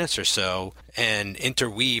 15-20 minutes or so and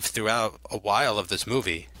interweave throughout a while of this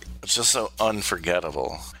movie. It's just so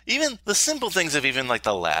unforgettable. Even the simple things of even like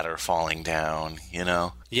the ladder falling down, you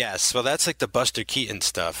know? Yes, well, that's like the Buster Keaton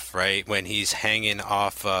stuff, right? When he's hanging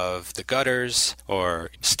off of the gutters or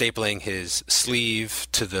stapling his sleeve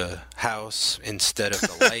to the house instead of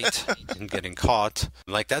the light and getting caught.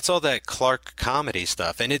 Like, that's all that Clark comedy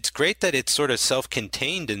stuff. And it's great that it's sort of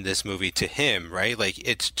self-contained in this movie to him, right? Like,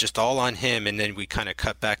 it's just all on him, and then we kind of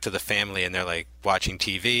cut back to the family, and they're like watching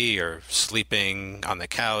TV or sleeping on the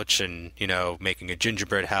couch and, you know, making a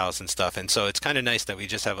gingerbread house and stuff. And so it's kind of nice that we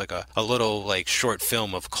just have like a little like short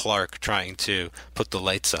film of Clark trying to put the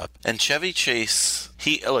lights up. And Chevy Chase,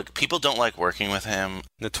 look, people don't like working with him.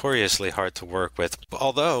 Notoriously hard to work with.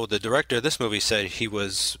 Although the director of this movie said he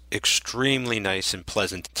was extremely nice and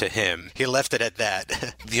pleasant to him. He left it at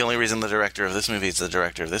that. The only reason the director of this movie is the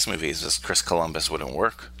director of this movie is just Chris Columbus wouldn't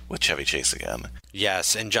work with Chevy Chase again.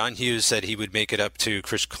 Yes, and John Hughes said he would make it up to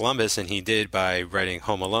Chris Columbus, and he did by writing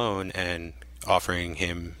Home Alone and offering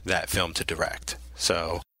him that film to direct.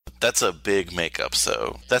 So that's a big makeup,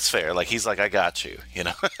 so that's fair. Like, he's like, I got you, you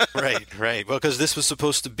know? Right. Well, because this was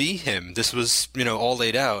supposed to be him. This was, you know, all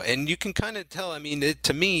laid out. And you can kind of tell, I mean,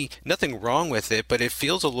 to me, nothing wrong with it, but it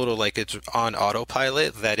feels a little like it's on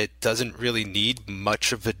autopilot, that it doesn't really need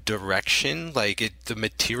much of a direction. Like, the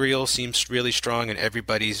material seems really strong, and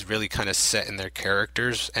everybody's really kind of set in their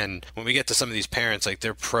characters. And when we get to some of these parents, like,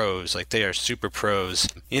 they're pros. Like, they are super pros,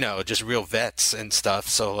 you know, just real vets and stuff.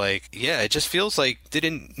 So, like, yeah, it just feels like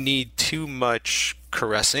didn't need too much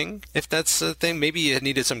caressing, if that's the thing. Maybe it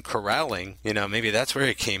needed some corralling, you know, maybe that's where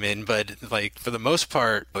it came in, but like for the most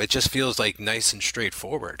part it just feels like nice and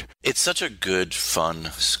straightforward. It's such a good,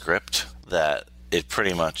 fun script that it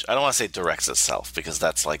pretty much, I don't want to say directs itself, because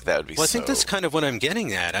that's like, that would be Well, I think so... that's kind of what I'm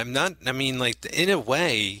getting at. In a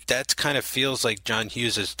way, that kind of feels like John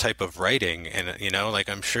Hughes' type of writing. And, like,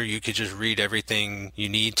 I'm sure you could just read everything you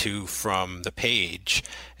need to from the page.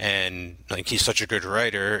 And, like, he's such a good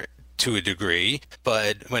writer to a degree.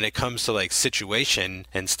 But when it comes to, like, situation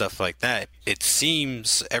and stuff like that, it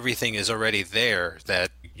seems everything is already there,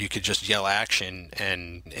 that you could just yell action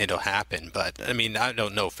and it'll happen. But, I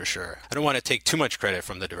don't know for sure. I don't want to take too much credit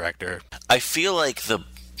from the director. I feel like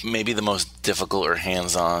maybe the most difficult or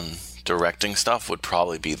hands-on directing stuff would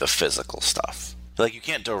probably be the physical stuff. Like, you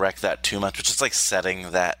can't direct that too much, which is like setting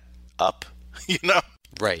that up,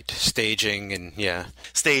 Right. Staging and, yeah.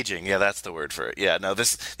 Staging, yeah, that's the word for it. Yeah, no,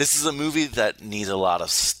 this is a movie that needs a lot of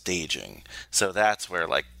staging. So that's where,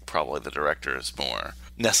 like, probably the director is more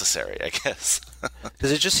necessary, I guess.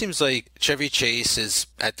 Because it just seems like Chevy Chase is,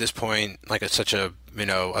 at this point, like such a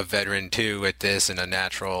veteran too at this and a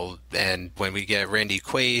natural. And when we get Randy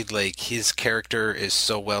Quaid, like, his character is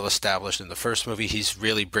so well established in the first movie, he's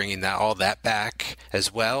really bringing all that back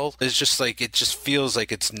as well. It's just like, it just feels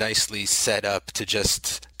like it's nicely set up to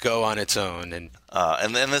just go on its own. And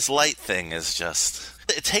then this light thing is just...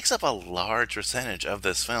 It takes up a large percentage of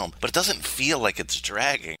this film, but it doesn't feel like it's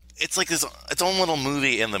dragging. It's like its own little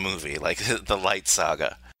movie in the movie, like the Light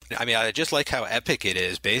Saga. I just like how epic it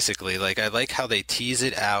is, basically. Like, I like how they tease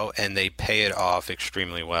it out and they pay it off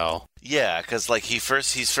extremely well. Yeah, because, like, he's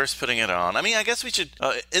first putting it on. I guess we should...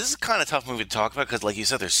 this is a kind of tough movie to talk about, because, like you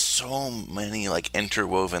said, there's so many, like,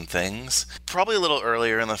 interwoven things. Probably a little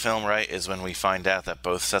earlier in the film, right, is when we find out that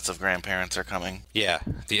both sets of grandparents are coming. Yeah,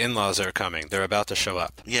 the in-laws are coming. They're about to show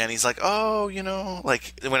up. Yeah, and he's like, oh,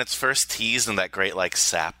 like, when it's first teased in that great, like,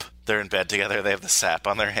 sap... They're in bed together, they have the sap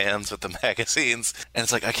on their hands with the magazines, and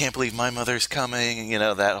it's like, I can't believe my mother's coming,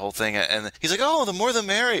 that whole thing. And he's like, oh, the more the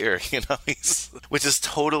merrier, which is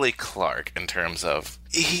totally Clark in terms of,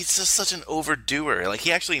 he's just such an overdoer. Like,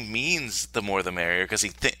 he actually means the more the merrier, because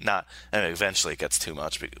eventually it gets too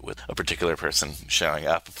much with a particular person showing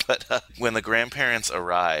up. But when the grandparents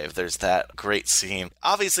arrive, there's that great scene.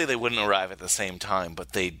 Obviously, they wouldn't arrive at the same time,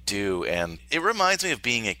 but they do, and it reminds me of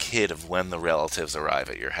being a kid, of when the relatives arrive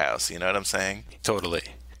at your house. You know what I'm saying? Totally.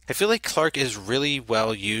 I feel like Clark is really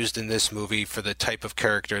well used in this movie for the type of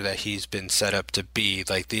character that he's been set up to be.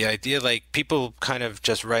 Like, the idea, like, people kind of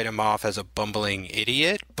just write him off as a bumbling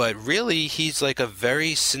idiot, but really he's like a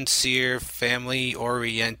very sincere,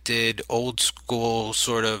 family-oriented, old-school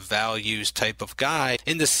sort of values type of guy,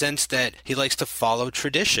 in the sense that he likes to follow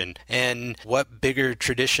tradition. And what bigger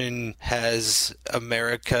tradition has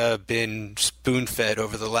America been spoon-fed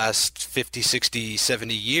over the last 50, 60,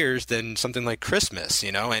 70 years than something like Christmas,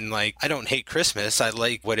 And, like, I don't hate Christmas. I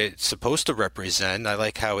like what it's supposed to represent. I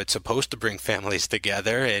like how it's supposed to bring families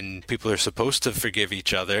together and people are supposed to forgive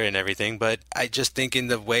each other and everything. But I just think in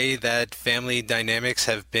the way that family dynamics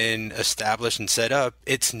have been established and set up,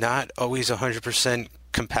 it's not always 100%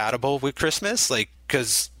 compatible with Christmas. Like,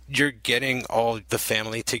 because you're getting all the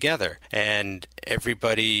family together and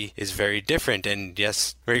everybody is very different. And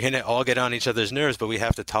yes, we're going to all get on each other's nerves, but we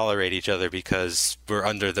have to tolerate each other because we're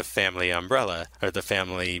under the family umbrella or the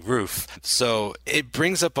family roof. So it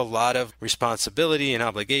brings up a lot of responsibility and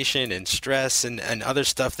obligation and stress and other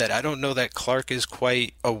stuff that I don't know that Clark is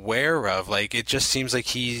quite aware of. Like, it just seems like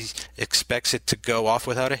he expects it to go off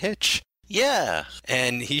without a hitch. Yeah.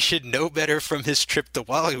 And he should know better from his trip to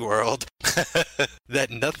Wally World that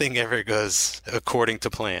nothing ever goes according to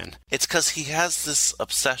plan. It's because he has this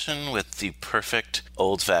obsession with the perfect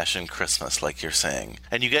old-fashioned Christmas, like you're saying.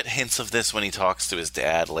 And you get hints of this when he talks to his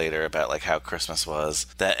dad later about, like, how Christmas was.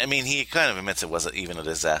 He kind of admits it wasn't even a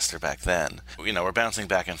disaster back then. We're bouncing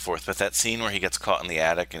back and forth, but that scene where he gets caught in the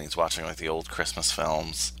attic and he's watching, like, the old Christmas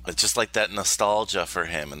films, it's just like that nostalgia for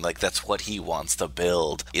him, and, like, that's what he wants to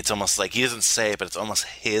build. It's almost like, he doesn't say it, but it's almost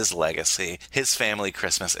his legacy. His family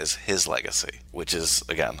Christmas is his legacy, which is,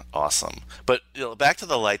 again, awesome. But back to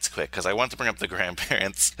the lights quick, because I want to bring up the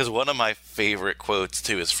grandparents, because one of my favorite quotes,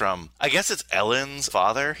 too, is from, I guess it's Ellen's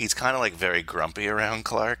father. He's kind of, like, very grumpy around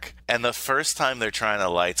Clark. And the first time they're trying the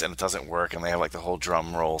lights and it doesn't work and they have, like, the whole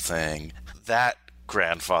drum roll thing, that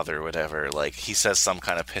grandfather or whatever, like, he says some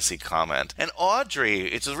kind of pissy comment. And Audrey,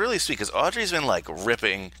 it's really sweet, because Audrey's been, like,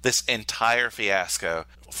 ripping this entire fiasco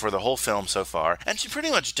for the whole film so far, and she pretty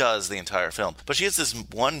much does the entire film, but she has this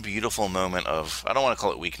one beautiful moment of, I don't want to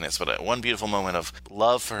call it weakness, but one beautiful moment of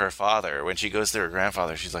love for her father. When she goes to her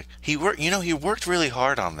grandfather, she's like, he worked really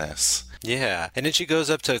hard on this. Yeah, and then she goes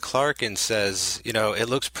up to Clark and says, it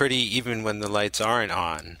looks pretty even when the lights aren't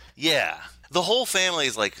on. Yeah. The whole family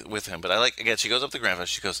is like with him, but I like, again, she goes up to the grandfather.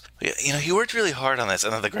 She goes, "Yeah, you know, he worked really hard on this."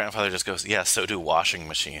 And then the grandfather just goes, "Yeah, so do washing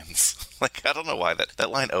machines." Like, I don't know why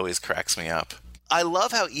that line always cracks me up. I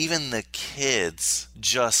love how even the kids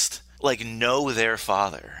just like know their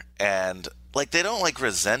father, and like they don't like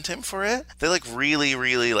resent him for it. They like really,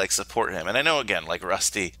 really like support him. And I know, again, like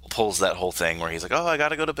Rusty pulls that whole thing where he's like, "Oh, I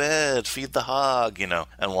gotta go to bed, feed the hog," you know,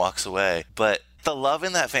 and walks away. But the love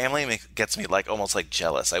in that family gets me like almost like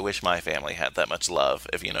jealous. I wish my family had that much love,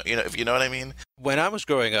 if you know what I mean. When I was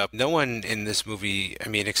growing up, no one in this movie, I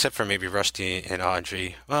mean, except for maybe Rusty and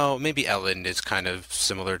Audrey, well, maybe Ellen is kind of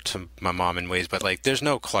similar to my mom in ways, but like there's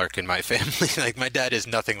no Clark in my family. Like my dad is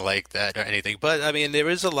nothing like that or anything. But I mean, there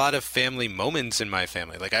is a lot of family moments in my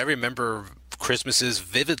family. Like I remember Christmases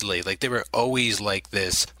vividly. Like they were always like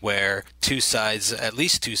this, where at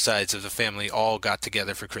least two sides of the family all got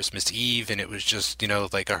together for Christmas Eve, and it was just, you know,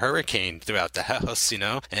 like a hurricane throughout the house, you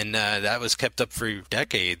know, and that was kept up for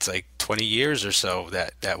decades, like 20 years or so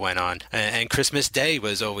that went on. And Christmas Day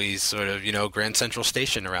was always sort of, you know, Grand Central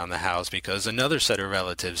Station around the house, because another set of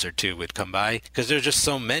relatives or two would come by, because there's just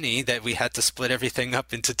so many that we had to split everything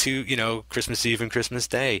up into two, you know, Christmas Eve and Christmas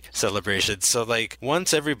Day celebrations. So like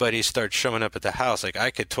once everybody starts showing up at the house, like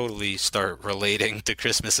I could totally start relating to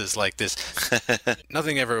Christmases like this.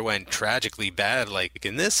 Nothing ever went tragically bad like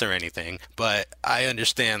in this or anything, but I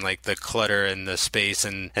understand like the clutter and the space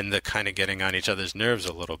and the kind of getting on each other's nerves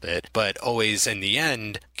a little bit, but always in the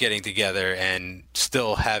end getting together and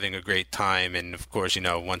still having a great time. And of course, you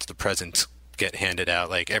know, once the presents get handed out,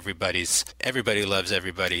 like everybody loves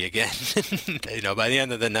everybody again. You know, by the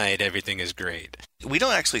end of the night, everything is great. We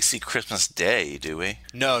don't actually see Christmas Day, do we?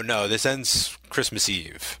 No, this ends Christmas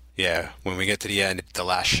Eve. Yeah, when we get to the end, the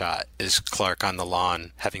last shot is Clark on the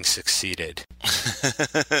lawn having succeeded.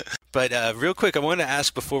 But real quick, I want to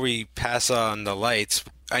ask before we pass on the lights,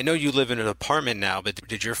 I know you live in an apartment now, but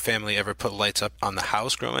did your family ever put lights up on the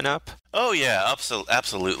house growing up? Oh, yeah,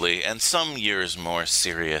 absolutely. And some years more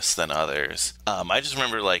serious than others. I just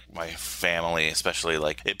remember, like, my family, especially,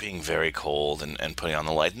 like, it being very cold and putting on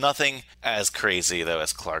the light. Nothing as crazy, though,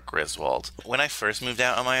 as Clark Griswold. When I first moved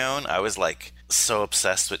out on my own, I was, like, so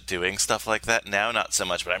obsessed with doing stuff like that. Now, not so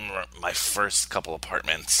much, but I remember my first couple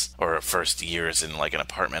apartments, or first years in, like, an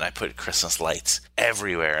apartment, I put Christmas lights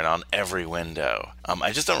everywhere and on every window.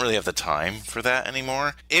 I just don't really have the time for that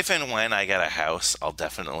anymore. If and when I get a house, I'll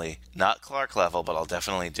definitely, not Clark level, but I'll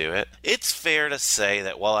definitely do it. It's fair to say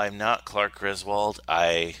that while I'm not Clark Griswold,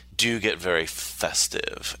 I do get very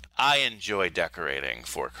festive. I enjoy decorating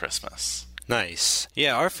for Christmas. Nice.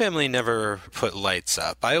 Yeah, our family never put lights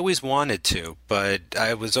up. I always wanted to, but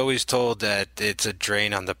I was always told that it's a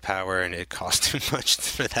drain on the power and it costs too much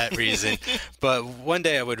for that reason. But one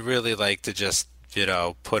day I would really like to just, you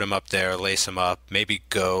know, put them up there, lace them up, maybe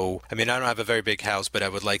go. I mean, I don't have a very big house, but I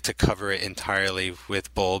would like to cover it entirely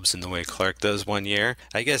with bulbs in the way Clark does one year.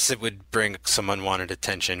 I guess it would bring some unwanted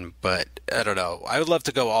attention, but I don't know. I would love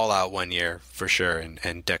to go all out one year for sure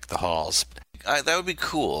and deck the halls. That would be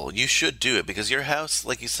cool. You should do it, because your house,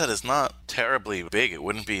 like you said, is not terribly big. It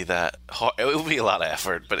wouldn't be that hard. It would be a lot of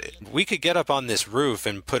effort, but we could get up on this roof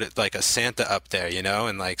and put it like a Santa up there, you know,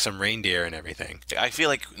 and like some reindeer and everything. I feel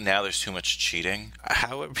like now there's too much cheating.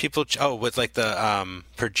 How are people? With like the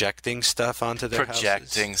projecting stuff onto their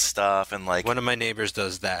projecting houses? Stuff, and like one of my neighbors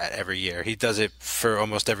does that every year. He does it for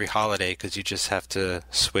almost every holiday, because you just have to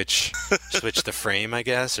switch the frame, I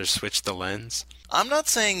guess, or switch the lens. I'm not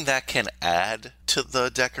saying that can add to the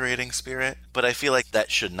decorating spirit, but I feel like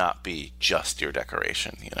that should not be just your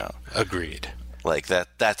decoration, you know? Agreed. Like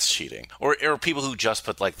that's cheating. Or people who just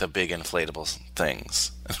put like the big inflatable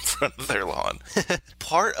things in front of their lawn.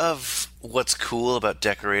 Part of what's cool about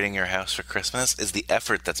decorating your house for Christmas is the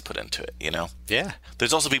effort that's put into it, you know? Yeah.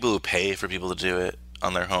 There's also people who pay for people to do it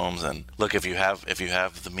on their homes, and look, if you have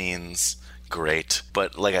the means, great.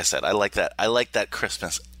 But like I said, I like that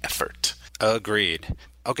Christmas effort. Agreed.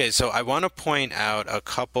 Okay, so I want to point out a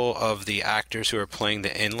couple of the actors who are playing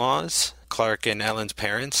the in-laws, Clark and Ellen's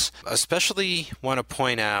parents. Especially want to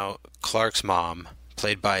point out Clark's mom,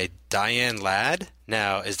 played by Diane Ladd.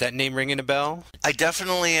 Now, is that name ringing a bell? I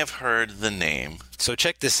definitely have heard the name. So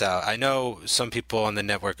check this out. I know some people on the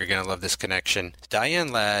network are going to love this connection.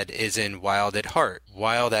 Diane Ladd is in Wild at Heart.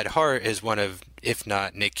 Wild at Heart is one of, if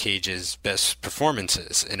not Nick Cage's best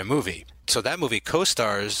performances in a movie. So that movie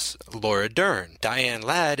co-stars Laura Dern. Diane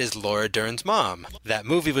Ladd is Laura Dern's mom. That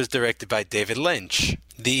movie was directed by David Lynch.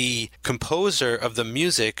 The composer of the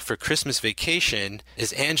music for Christmas Vacation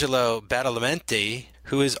is Angelo Badalamenti,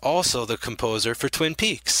 who is also the composer for Twin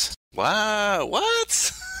Peaks. Wow,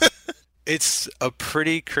 what? it's a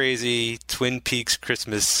pretty crazy Twin Peaks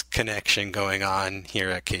Christmas connection going on here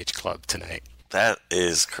at Cage Club tonight. That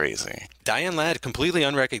is crazy. Diane Ladd, completely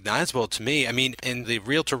unrecognizable to me. I mean, in the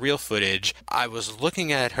reel-to-reel footage, I was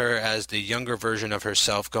looking at her as the younger version of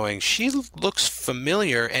herself going, she looks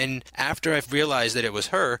familiar. And after I realized that it was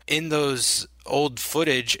her, in those old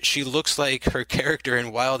footage, she looks like her character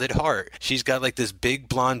in Wild at Heart. She's got like this big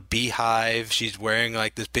blonde beehive. She's wearing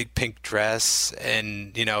like this big pink dress.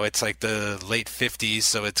 And, you know, it's like the late 50s,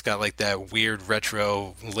 so it's got like that weird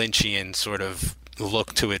retro Lynchian sort of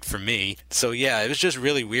look to it for me. So yeah, it was just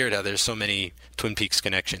really weird how there's so many Twin Peaks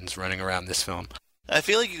connections running around this film. I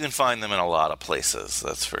feel like you can find them in a lot of places,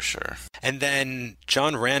 that's for sure. And then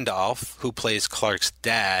John Randolph, who plays Clark's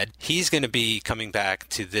dad, he's going to be coming back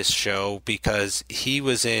to this show because he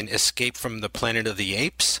was in Escape from the Planet of the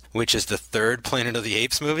Apes, which is the third Planet of the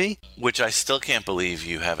Apes movie. Which I still can't believe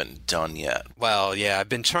you haven't done yet. Well, yeah, I've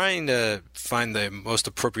been trying to find the most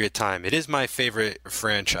appropriate time. It is my favorite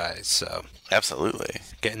franchise, so... Absolutely.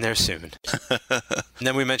 Getting there soon. And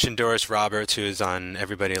then we mentioned Doris Roberts, who is on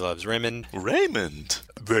Everybody Loves Raymond. Raymond.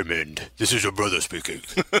 Raymond, this is your brother speaking.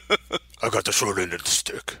 I got the short end of the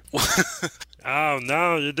stick. Oh,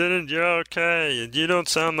 no, you didn't. You're okay. You don't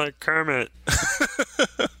sound like Kermit.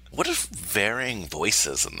 What if varying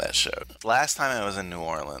voices in that show? Last time I was in New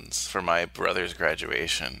Orleans for my brother's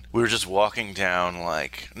graduation, we were just walking down,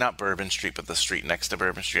 like, not Bourbon Street, but the street next to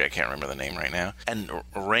Bourbon Street. I can't remember the name right now. And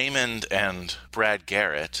Raymond and Brad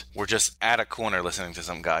Garrett were just at a corner listening to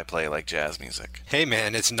some guy play, like, jazz music. Hey,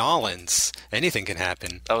 man, it's Nolans. Anything can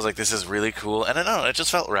happen. I was like, this is really cool. And I don't know, it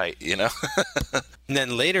just felt right, you know? And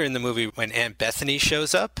then later in the movie, when Aunt Bethany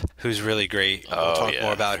shows up, who's really great, we'll talk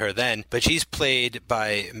more about her then, but she's played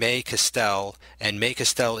by Mae Castell, and Mae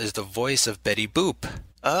Castell is the voice of Betty Boop.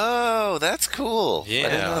 Oh, that's cool. Yeah, I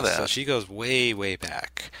didn't know that. So she goes way, way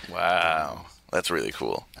back. Wow. That's really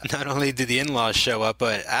cool. Not only do the in-laws show up,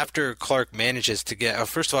 but after Clark manages to get...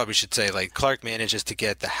 first of all, we should say, like, Clark manages to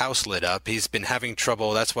get the house lit up. He's been having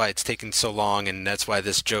trouble. That's why it's taken so long, and that's why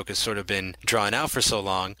this joke has sort of been drawn out for so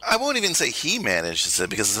long. I won't even say he manages it,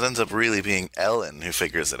 because it ends up really being Ellen who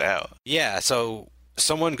figures it out. Yeah, so...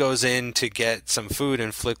 someone goes in to get some food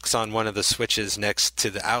and flicks on one of the switches next to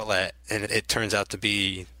the outlet, and it turns out to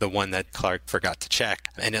be the one that Clark forgot to check.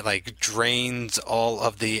 And it, like, drains all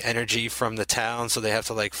of the energy from the town, so they have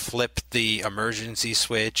to, like, flip the emergency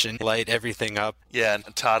switch and light everything up. Yeah,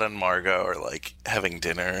 and Todd and Margot are, like, having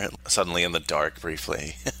dinner suddenly in the dark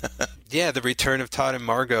briefly. Yeah, the return of Todd and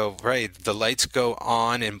Margot, right. The lights go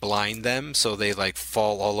on and blind them, so they, like,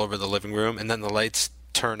 fall all over the living room, and then the lights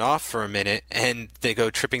turn off for a minute and they go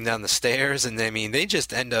tripping down the stairs, and I mean they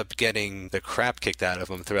just end up getting the crap kicked out of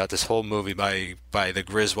them throughout this whole movie by the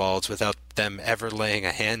Griswolds without them ever laying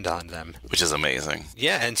a hand on them, which is amazing.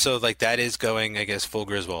 Yeah, and so like that is going, I guess full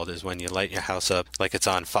Griswold is when you light your house up like it's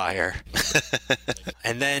on fire.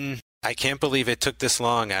 And then I can't believe it took this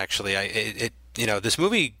long, actually. You know, this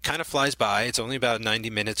movie kind of flies by. It's only about 90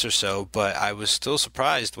 minutes or so, but I was still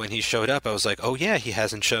surprised when he showed up. I was like, oh yeah, he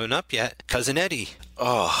hasn't shown up yet. Cousin Eddie.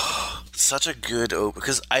 Oh, such a good open,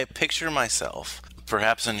 because I picture myself,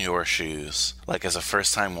 perhaps in your shoes, like as a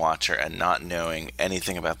first-time watcher and not knowing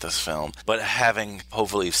anything about this film, but having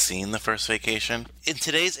hopefully seen The First Vacation. In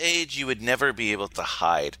today's age, you would never be able to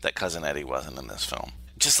hide that Cousin Eddie wasn't in this film.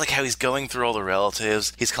 Just like how he's going through all the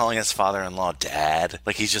relatives, he's calling his father-in-law Dad.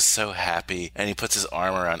 Like he's just so happy, and he puts his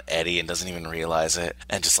arm around Eddie and doesn't even realize it.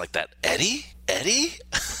 And just like that, Eddie? Eddie?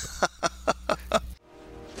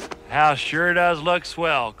 House sure does look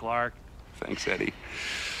swell, Clark. Thanks, Eddie.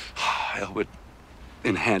 I hope it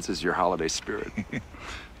enhances your holiday spirit.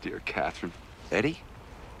 Dear Catherine. Eddie?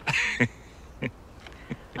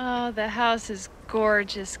 Oh, the house is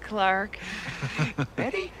gorgeous, Clark.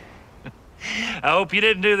 Eddie? I hope you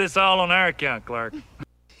didn't do this all on our account, Clark.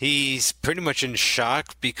 He's pretty much in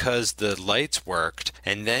shock because the lights worked,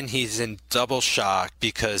 and then he's in double shock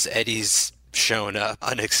because Eddie's shown up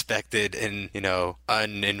unexpected and, you know,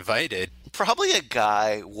 uninvited. Probably a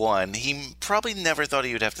guy, one, he probably never thought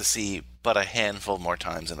he would have to see but a handful more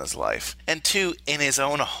times in his life. And two, in his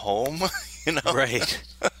own home, you know? Right.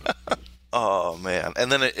 Oh, man. And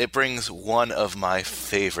then it brings one of my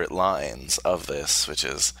favorite lines of this, which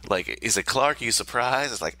is, like, is it Clark, are you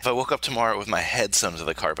surprised? It's like, if I woke up tomorrow with my head sewn to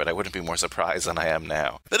the carpet, I wouldn't be more surprised than I am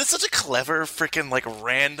now. That is such a clever freaking like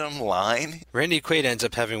random line. Randy Quaid ends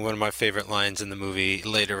up having one of my favorite lines in the movie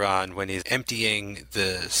later on when he's emptying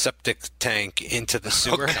the septic tank into the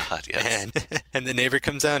sewer. Oh God, yes. And the neighbor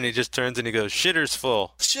comes out and he just turns and he goes, "Shitter's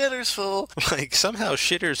full." Shitter's full. Like somehow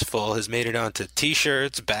Shitter's full has made it onto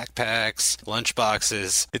t-shirts, backpacks,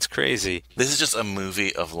 lunchboxes. It's crazy. This is just a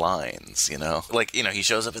movie of lines, you know? Like, you know, he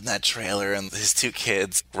shows up in that trailer and his two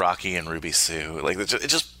kids, Rocky and Ruby Sue. Like, it's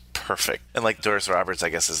just perfect. And like Doris Roberts, I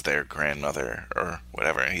guess, is their grandmother or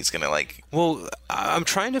whatever. And he's going to like... Well, I'm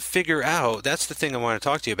trying to figure out, that's the thing I want to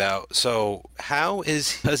talk to you about. So how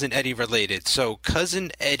is Cousin Eddie related? So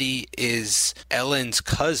Cousin Eddie is Ellen's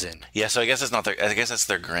cousin. Yeah, so I guess it's not their... I guess that's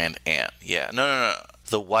their grand aunt. Yeah. No.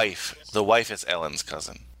 The wife is Ellen's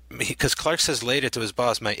cousin. Because Clark says later to his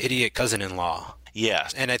boss, "My idiot cousin-in-law." Yeah.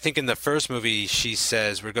 And I think in the first movie, she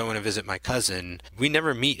says, "We're going to visit my cousin." We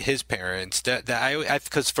never meet his parents.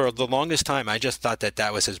 Because for the longest time, I just thought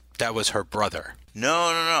that was her brother.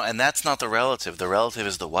 No. And that's not the relative. The relative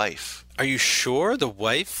is the wife. Are you sure the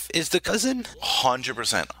wife is the cousin?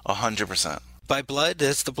 100%. 100%. By blood?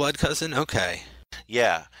 That's the blood cousin? Okay.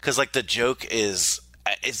 Yeah. Because like the joke is...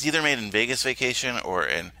 It's either made in Vegas Vacation or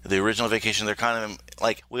in the original Vacation. They're kind of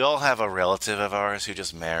like, we all have a relative of ours who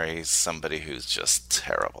just marries somebody who's just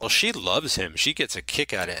terrible. Well, she loves him. She gets a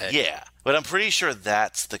kick out of it. Yeah. But I'm pretty sure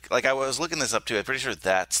that's the... Like, I was looking this up, too. I'm pretty sure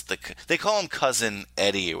that's the... They call him Cousin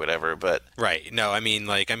Eddie or whatever, but... Right. No, I mean,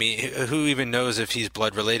 who even knows if he's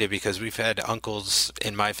blood related? Because we've had uncles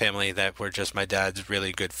in my family that were just my dad's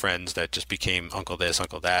really good friends that just became uncle this,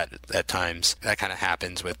 uncle that at times. That kind of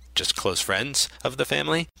happens with just close friends of the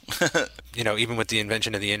family. You know, even with the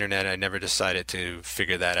invention of the internet, I never decided to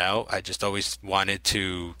figure that out. I just always wanted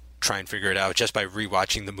to try and figure it out just by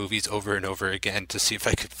rewatching the movies over and over again to see if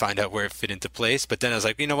I could find out where it fit into place. But then I was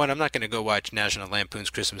like, you know what? I'm not going to go watch National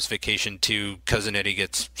Lampoon's Christmas Vacation 2. Cousin Eddie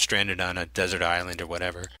gets stranded on a desert island or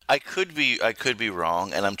whatever. I could be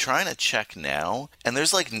wrong, and I'm trying to check now, and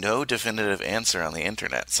there's like no definitive answer on the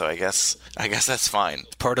internet. So I guess that's fine.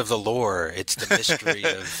 Part of the lore. It's the mystery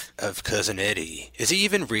of Cousin Eddie. Is he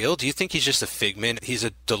even real? Do you think he's just a figment? He's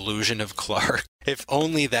a delusion of Clark? If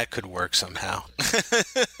only that could work somehow.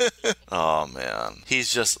 Oh, man.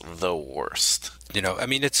 He's just the worst. You know, I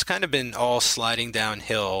mean, it's kind of been all sliding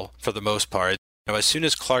downhill for the most part. You know, as soon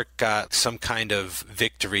as Clark got some kind of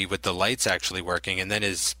victory with the lights actually working, and then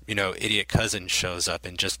his, idiot cousin shows up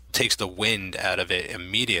and just takes the wind out of it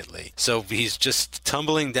immediately. So he's just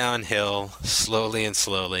tumbling downhill slowly and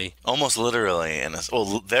slowly. Almost literally,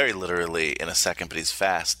 very literally in a second, but he's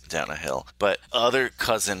fast down a hill. But other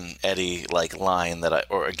Cousin Eddie line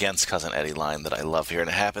against Cousin Eddie line that I love here, and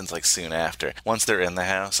it happens soon after. Once they're in the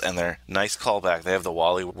house, and they're nice callback, they have the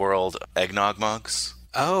Wally World eggnog mugs.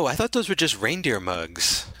 Oh, I thought those were just reindeer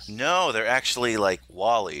mugs. No, they're actually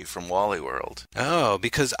Wally from Wally World. Oh,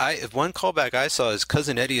 because one callback I saw is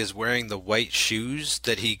Cousin Eddie is wearing the white shoes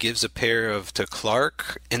that he gives a pair of to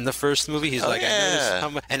Clark in the first movie. He's I noticed how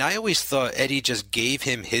much, and I always thought Eddie just gave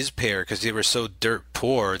him his pair because they were so dirt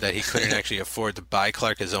poor that he couldn't actually afford to buy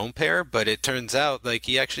Clark his own pair. But it turns out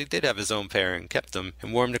he actually did have his own pair and kept them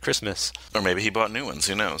and wore them to Christmas. Or maybe he bought new ones.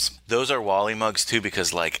 Who knows? Those are Wally mugs too,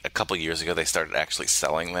 because a couple years ago they started actually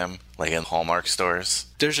selling them in Hallmark stores.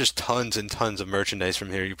 There's just tons and tons of merchandise from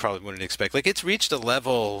here you probably wouldn't expect. It's reached a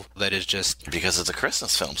level that is just... Because it's a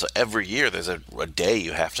Christmas film, so every year there's a day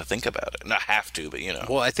you have to think about it. Not have to, but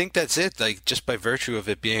Well, I think that's it. Just by virtue of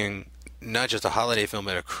it being not just a holiday film,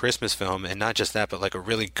 but a Christmas film, and not just that, but a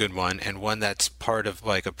really good one, and one that's part of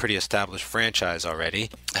a pretty established franchise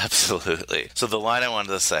already. Absolutely. So the line I wanted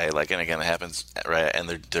to say, and again, it happens, right, and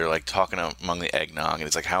they're talking among the eggnog, and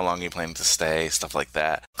it's how long are you planning to stay, stuff like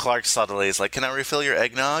that. Clark subtly is can I refill your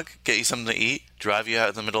eggnog, get you something to eat, drive you out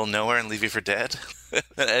in the middle of nowhere and leave you for dead?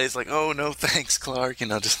 And Eddie's oh, no thanks, Clark,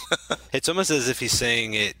 just... It's almost as if he's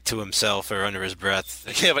saying it to himself or under his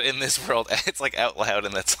breath. Yeah, but in this world, it's out loud,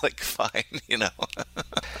 and that's fine,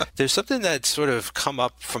 There's something that's sort of come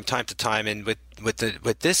up from time to time, and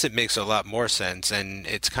with this, it makes a lot more sense, and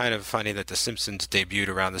it's kind of funny that The Simpsons debuted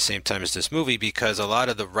around the same time as this movie, because a lot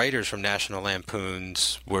of the writers from National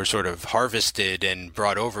Lampoons were sort of harvested and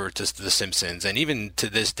brought over to The Simpsons, and even to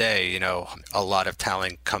this day, a lot of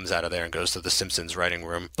talent comes out of there and goes to The Simpsons writing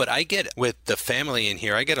room. But I get, with the family in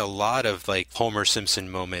here, I get a lot of Homer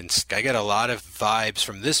Simpson moments. I get a lot of vibes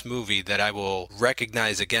from this movie that I will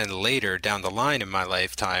recognize again later down the line in my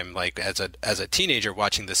lifetime, as a teenager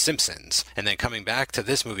watching The Simpsons, and then coming coming back to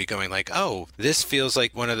this movie going like, oh, this feels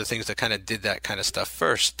like one of the things that kind of did that kind of stuff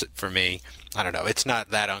first for me. I don't know. It's not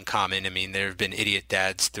that uncommon. I mean, there have been idiot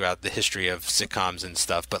dads throughout the history of sitcoms and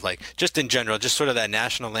stuff, but like just in general, just sort of that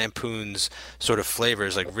National Lampoon's sort of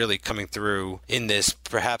flavors like really coming through in this,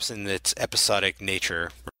 perhaps in its episodic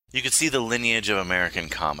nature. You could see the lineage of American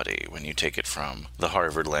comedy when you take it from the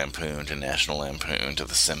Harvard Lampoon to National Lampoon to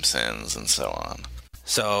The Simpsons and so on.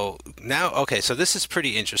 So now, okay, so this is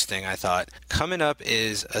pretty interesting, I thought. Coming up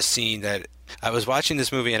is a scene that I was watching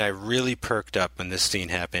this movie and I really perked up when this scene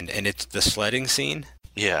happened, and it's the sledding scene.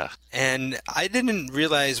 Yeah. And I didn't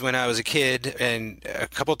realize when I was a kid, and a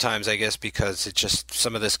couple times, I guess, because it just,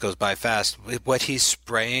 some of this goes by fast, what he's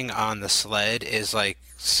spraying on the sled is like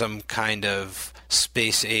some kind of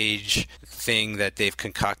space age thing that they've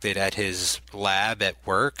concocted at his lab at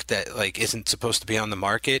work that like isn't supposed to be on the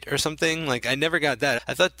market or something. Like I never got that.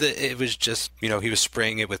 I thought that it was just, you know, he was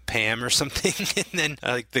spraying it with Pam or something, and then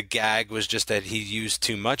like the gag was just that he used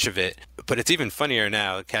too much of it. But it's even funnier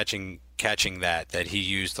now catching that he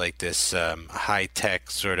used like this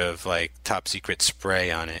high-tech sort of like top secret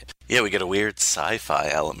spray on it. Yeah, we get a weird sci-fi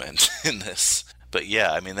element in this. But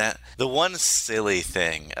yeah, I mean, that the one silly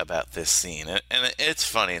thing about this scene, and it's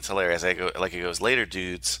funny, it's hilarious. It goes, later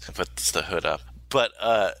dudes, and puts the hood up. But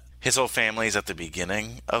his whole family's at the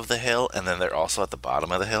beginning of the hill, and then they're also at the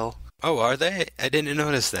bottom of the hill. Oh, are they? I didn't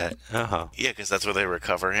notice that. Uh-huh. Yeah, because that's where they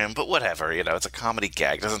recover him. But whatever, you know, it's a comedy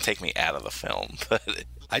gag. It doesn't take me out of the film. But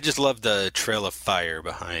I just love the trail of fire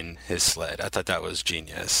behind his sled. I thought that was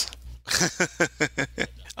genius.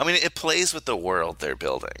 I mean, it plays with the world they're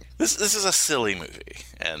building. This is a silly movie,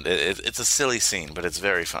 and it's a silly scene, but it's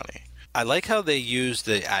very funny. I like how they use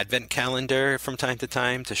the advent calendar from time to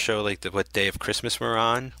time to show like what day of Christmas we're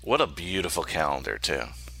on. What a beautiful calendar, too.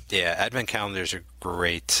 Yeah, advent calendars are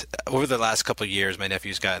great. Over the last couple of years, my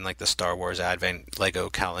nephew's gotten like the Star Wars advent Lego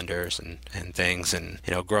calendars and things. And,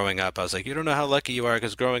 you know, growing up, I was like, you don't know how lucky you are,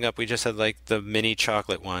 because growing up, we just had like the mini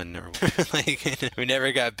chocolate one. Or like, we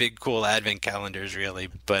never got big, cool advent calendars, really.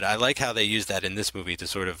 But I like how they use that in this movie to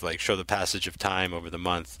sort of like show the passage of time over the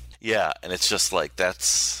month. Yeah, and it's just like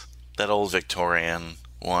that old Victorian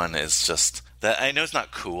one is just... That I know it's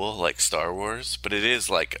not cool like Star Wars, but it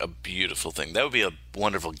is like a beautiful thing. That would be a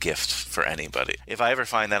wonderful gift for anybody. If I ever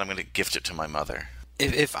find that, I'm going to gift it to my mother.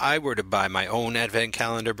 If I were to buy my own advent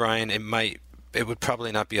calendar, Brian, it would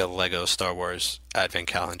probably not be a Lego Star Wars advent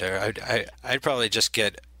calendar. I'd probably just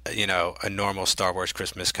get, you know, a normal Star Wars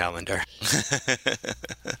Christmas calendar.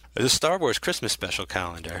 The Star Wars Christmas special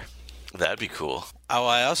calendar. That'd be cool. Oh,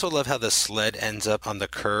 I also love how the sled ends up on the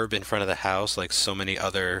curb in front of the house, like so many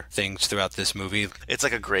other things throughout this movie. It's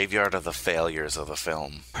like a graveyard of the failures of the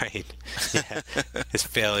film. Right. Yeah. His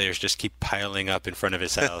failures just keep piling up in front of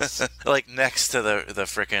his house. Like next to the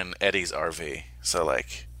frickin' Eddie's RV. So,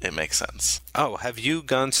 like, it makes sense. Oh, have you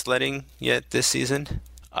gone sledding yet this season?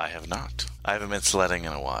 I have not. I haven't been sledding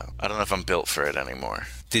in a while. I don't know if I'm built for it anymore.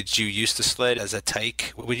 Did you used to sled as a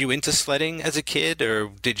tyke? Were you into sledding as a kid, or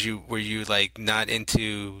were you like not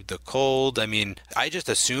into the cold? I mean, I just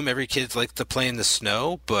assume every kid likes to play in the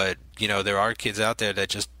snow, but you know, there are kids out there that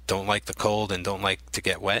just don't like the cold and don't like to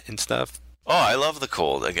get wet and stuff. Oh, I love the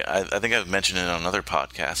cold. I think I've mentioned it on another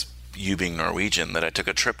podcast, you being Norwegian, that I took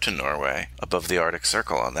a trip to Norway above the Arctic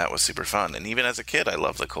Circle, and that was super fun. And even as a kid, I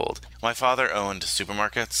loved the cold. My father owned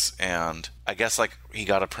supermarkets, and I guess like he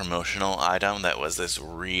got a promotional item that was this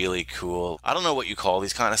really cool, I don't know what you call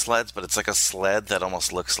these kind of sleds, but it's like a sled that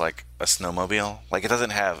almost looks like a snowmobile. Like it doesn't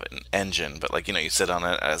have an engine, but like, you know, you sit on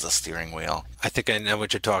it as a steering wheel. I think I know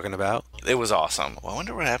what you're talking about. It was awesome. Well, I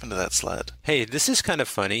wonder what happened to that sled. Hey, this is kind of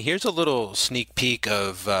funny. Here's a little sneak peek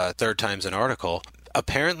of Third Time's an Article.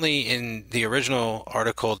 Apparently, in the original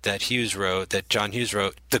article that John Hughes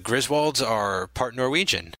wrote, the Griswolds are part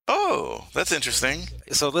Norwegian. Oh, that's interesting.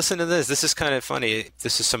 So listen to this. This is kind of funny.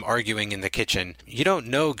 This is some arguing in the kitchen. You don't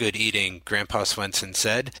know good eating, Grandpa Swenson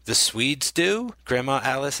said. The Swedes do? Grandma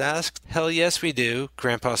Alice asked. Hell yes, we do,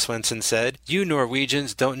 Grandpa Swenson said. You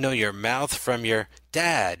Norwegians don't know your mouth from your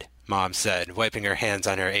dad, Mom said, wiping her hands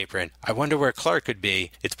on her apron. I wonder where Clark could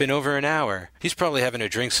be. It's been over an hour. He's probably having a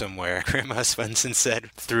drink somewhere, Grandma Swenson said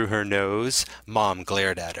through her nose. Mom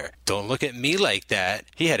glared at her. Don't look at me like that.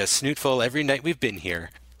 He had a snootful every night we've been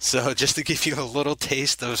here. So just to give you a little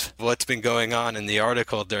taste of what's been going on in the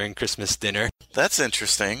article during Christmas dinner. That's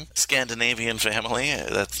interesting. Scandinavian family.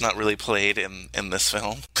 That's not really played in this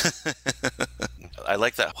film. I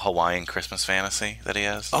like that Hawaiian Christmas fantasy that he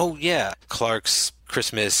has. Oh, yeah. Clark's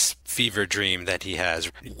Christmas fever dream that he has.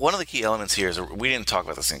 One of the key elements here is, we didn't talk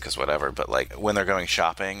about this scene because whatever, but like when they're going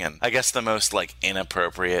shopping, and I guess the most like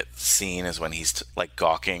inappropriate scene is when he's like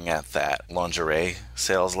gawking at that lingerie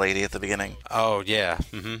sales lady at the beginning. Oh yeah,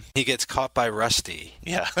 he gets caught by Rusty.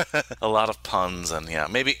 Yeah, a lot of puns, and yeah,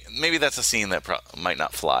 maybe that's a scene that might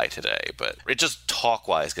not fly today, but it just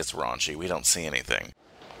talk-wise gets raunchy. We don't see anything.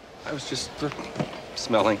 I was just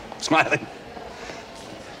smiling.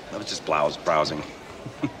 I was just browsing.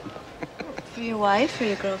 For your wife or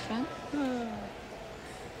your girlfriend?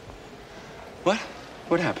 What?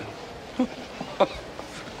 What happened?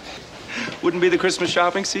 Wouldn't be the Christmas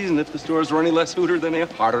shopping season if the stores were any less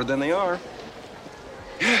harder than they are.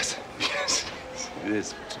 Yes. It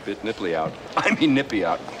is. It's a bit nipply out. I mean nippy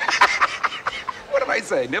out. What did I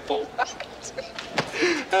say? Nipple?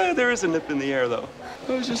 There is a nip in the air, though.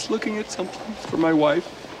 I was just looking at something for my wife.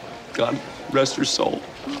 God rest her soul.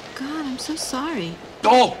 Oh, God, I'm so sorry.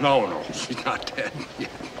 Oh, no. She's not dead. Yeah,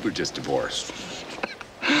 we're just divorced.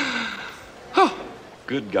 Oh,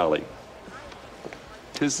 good golly.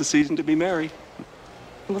 'Tis the season to be merry.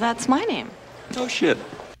 Well, that's my name. Oh, shit.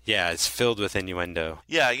 Yeah, it's filled with innuendo.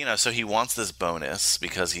 Yeah, so he wants this bonus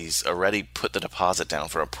because he's already put the deposit down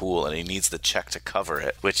for a pool and he needs the check to cover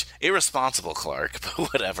it, which, irresponsible Clark,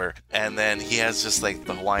 but whatever. And then he has just like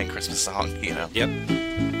the Hawaiian Christmas song, Yep.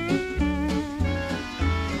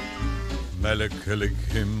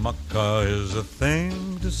 Melikilikimaka is a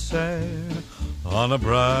thing to say on a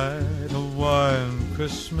bright Hawaiian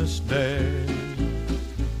Christmas day.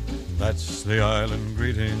 That's the island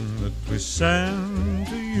greeting that we send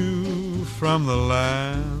to you from the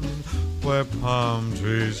land where palm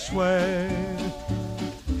trees sway.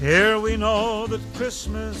 Here we know that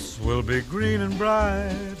Christmas will be green and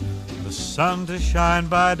bright, the sun to shine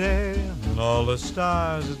by day and all the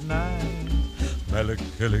stars at night.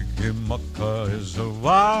 Melikilikimaka is a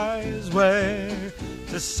wise way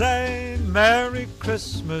to say Merry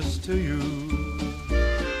Christmas to you.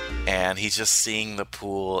 And he's just seeing the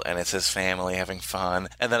pool, and it's his family having fun.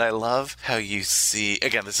 And then I love how you see,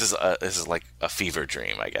 again, this is like a fever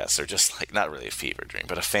dream, I guess, or just like, not really a fever dream,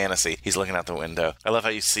 but a fantasy. He's looking out the window. I love how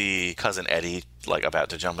you see Cousin Eddie like about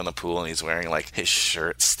to jump in the pool, and he's wearing like his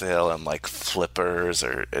shirt still and like flippers,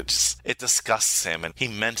 or it disgusts him, and he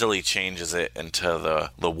mentally changes it into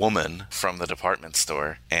the woman from the department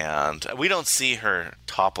store. And we don't see her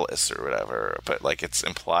topless or whatever, but like it's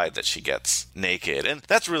implied that she gets naked, and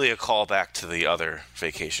that's really a callback to the other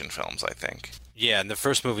vacation films, I think. Yeah, in the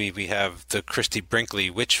first movie we have the Christy Brinkley,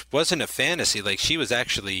 which wasn't a fantasy, like she was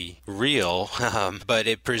actually real, but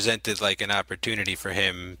it presented like an opportunity for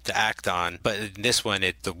him to act on. But in this one,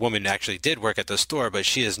 the woman actually did work at the store, but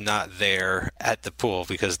she is not there at the pool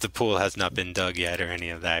because the pool has not been dug yet or any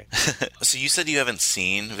of that. So you said you haven't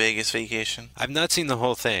seen Vegas Vacation? I've not seen the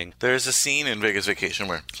whole thing. There's a scene in Vegas Vacation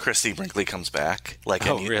where Christy Brinkley comes back. Like,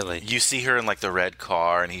 really? You see her in like the red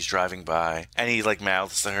car, and he's driving by, and he like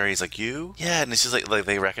mouths to her, he's like, "You?" Yeah, and it's just like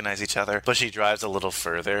they recognize each other, but she drives a little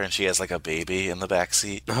further, and she has like a baby in the back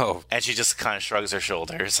seat. Oh, and she just kind of shrugs her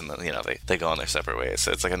shoulders, and then, they go on their separate ways.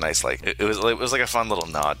 So it's like a nice it was like a fun little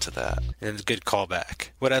nod to that. And a good callback.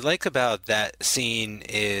 What I like about that scene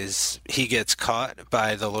is he gets caught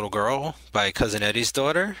by the little girl, by Cousin Eddie's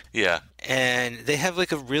daughter. Yeah. And they have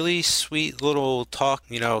like a really sweet little talk,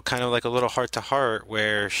 kind of like a little heart to heart,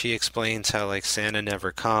 where she explains how like Santa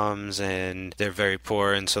never comes and they're very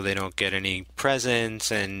poor, and so they don't get any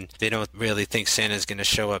presents, and they don't really think Santa's going to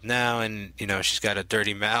show up now, and she's got a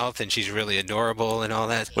dirty mouth and she's really adorable and all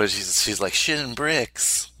that. Well, she's like, shit and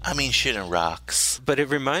bricks. I mean, shit and rocks. But it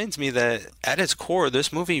reminds me that at its core,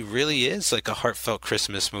 this movie really is like a heartfelt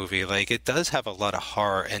Christmas movie. Like, it does have a lot of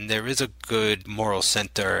heart, and there is a good moral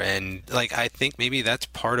center. And like, I think maybe that's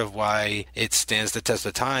part of why it stands the test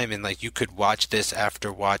of time. And like, you could watch this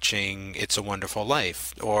after watching It's a Wonderful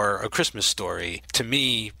Life or A Christmas Story. To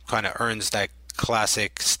me, kind of earns that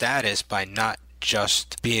classic status by not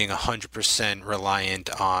just being 100% reliant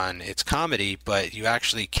on its comedy, but you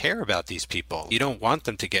actually care about these people. You don't want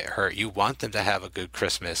them to get hurt. You want them to have a good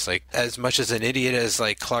Christmas. Like, as much as an idiot as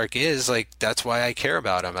like Clark is, like, that's why I care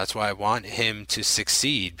about him. That's why I want him to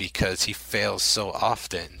succeed, because he fails so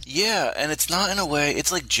often. Yeah, and it's not in a way,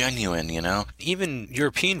 it's like genuine, Even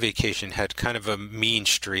European Vacation had kind of a mean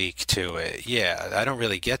streak to it. Yeah, I don't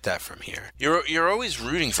really get that from here. You're always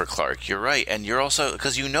rooting for Clark, you're right, and you're also,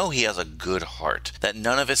 because he has a good heart. That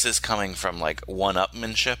none of this is coming from like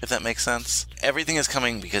one-upmanship, if that makes sense. Everything is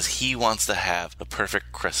coming because he wants to have the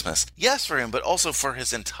perfect Christmas. Yes, for him, but also for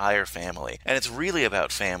his entire family. And it's really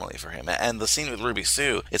about family for him. And the scene with Ruby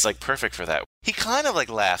Sue, it's like perfect for that. He kind of like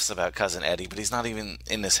laughs about Cousin Eddie, but he's not even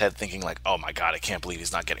in his head thinking like, oh my God, I can't believe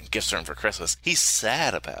he's not getting gifts for him for Christmas. He's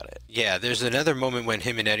sad about it. Yeah, there's another moment when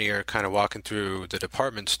him and Eddie are kind of walking through the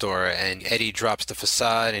department store, and Eddie drops the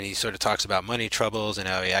facade and he sort of talks about money troubles and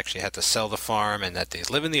how he actually had to sell the farm and that they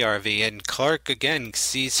live in the RV. And Clark, again,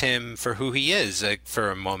 sees him for who he is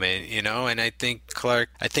for a moment, you know, and I think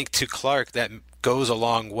to Clark that goes a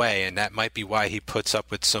long way, and that might be why he puts up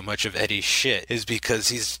with so much of Eddie's shit, is because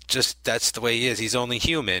he's just, that's the way he is. He's only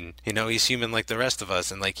human, you know, he's human like the rest of us,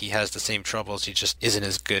 and like he has the same troubles. He just isn't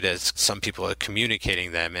as good as some people at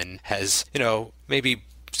communicating them, and has, you know, maybe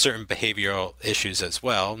certain behavioral issues as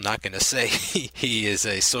well. I'm not going to say he is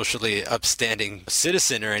a socially upstanding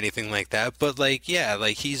citizen or anything like that, but like, yeah,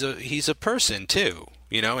 like he's a person too,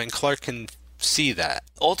 you know, and Clark can see that.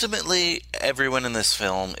 Ultimately, everyone in this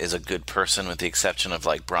film is a good person with the exception of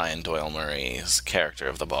like Brian Doyle Murray's character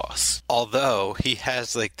of the boss. Although he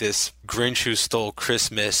has like this Grinch Who Stole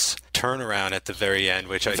Christmas turnaround at the very end,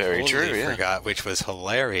 which I totally forgot, which was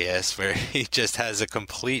hilarious, where he just has a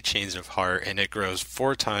complete change of heart and it grows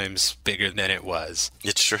 4 times bigger than it was.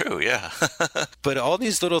 It's true, yeah. But all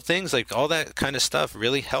these little things, like all that kind of stuff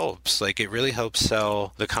really helps. Like it really helps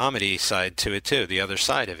sell the comedy side to it too, the other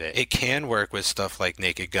side of it. It can work with stuff like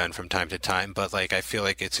Naked Gun from time to time, but like I feel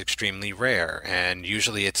like it's extremely rare, and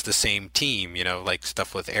usually it's the same team, you know, like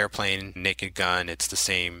stuff with Airplane, Naked Gun, it's the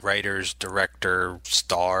same writers, director,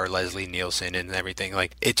 star, Leslie Nielsen, and everything.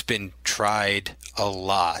 Like it's been tried a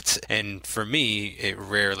lot, and for me it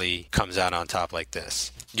rarely comes out on top like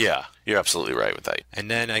this. Yeah, you're absolutely right with that.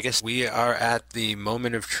 And then I guess we are at the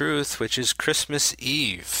moment of truth, which is Christmas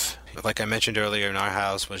Eve. Like I mentioned earlier, in our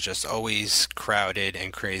house was just always crowded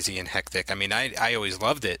and crazy and hectic. I mean, I always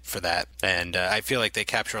loved it for that, and I feel like they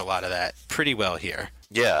capture a lot of that pretty well here.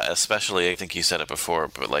 Yeah, especially, I think you said it before,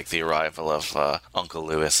 but like the arrival of Uncle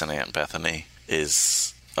Lewis and Aunt Bethany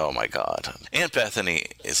is, oh my God. Aunt Bethany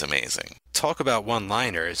is amazing. Talk about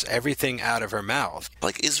one-liners, everything out of her mouth.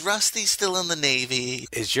 Like, is Rusty still in the Navy?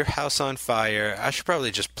 Is your house on fire? I should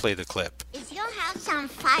probably just play the clip. Is your house on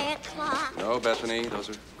fire, Clark? No, Bethany, those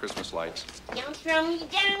are Christmas lights. Don't throw me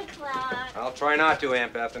down, Clark. I'll try not to,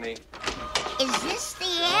 Aunt Bethany. Is this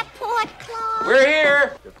the airport, Clark? We're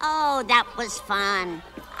here! Oh, that was fun.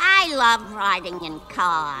 I love riding in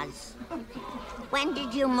cars. When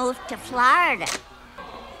did you move to Florida?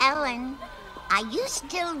 Ellen, are you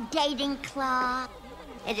still dating Clark?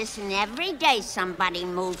 It isn't every day somebody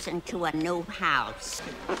moves into a new house.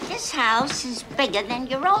 This house is bigger than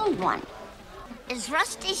your old one. Is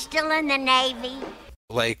Rusty still in the Navy?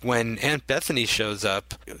 Like when Aunt Bethany shows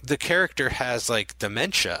up, the character has like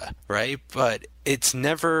dementia, right? But it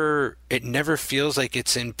never feels like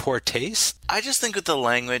it's in poor taste. I just think with the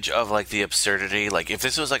language of like the absurdity, like if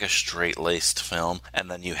this was like a straight-laced film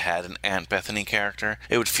and then you had an Aunt Bethany character,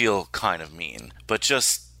 it would feel kind of mean. But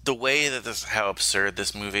just the way that how absurd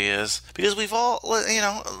this movie is, because we've all, you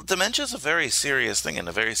know, dementia is a very serious thing and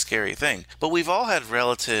a very scary thing, but we've all had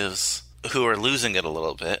relatives who are losing it a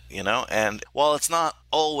little bit, you know? And while it's not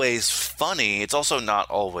always funny, it's also not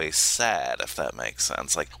always sad, if that makes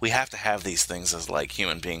sense. Like, we have to have these things as, like,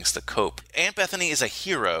 human beings to cope. Aunt Bethany is a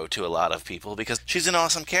hero to a lot of people because she's an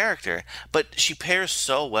awesome character, but she pairs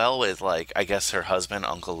so well with, like, I guess her husband,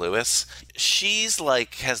 Uncle Lewis. She's,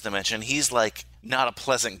 like, has dementia, and he's, like, not a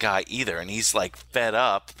pleasant guy either, and he's like fed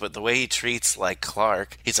up, but the way he treats like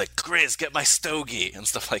Clark, he's like, Grizz, get my stogie, and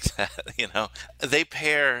stuff like that, you know? They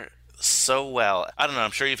pair so well. I don't know, I'm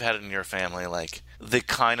sure you've had it in your family, like the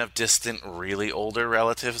kind of distant, really older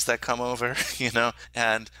relatives that come over, you know?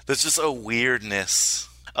 And there's just a weirdness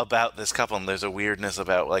about this couple, and there's a weirdness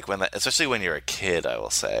about like when that, especially when you're a kid, I will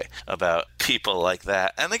say, about people like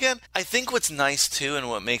that. And again, I think what's nice too, and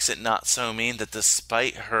what makes it not so mean, that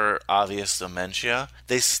despite her obvious dementia,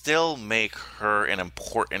 they still make her an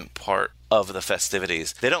important part of the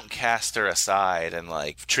festivities. They don't cast her aside and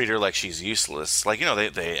like treat her like she's useless. Like, you know,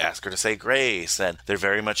 they ask her to say grace, and they're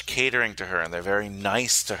very much catering to her, and they're very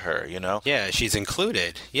nice to her, you know? Yeah, she's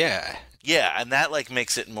included. Yeah. Yeah, and that like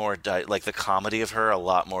makes it more like the comedy of her a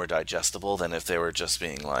lot more digestible than if they were just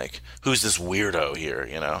being like, who's this weirdo here,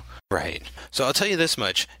 you know? Right. So I'll tell you this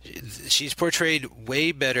much. She's portrayed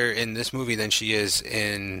way better in this movie than she is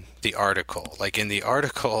in the article. Like in the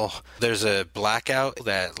article, there's a blackout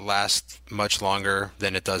that lasts much longer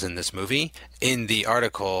than it does in this movie. In the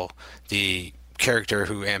article, the character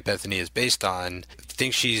who Aunt Bethany is based on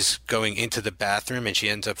thinks she's going into the bathroom, and she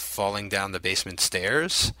ends up falling down the basement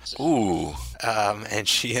stairs. Ooh. And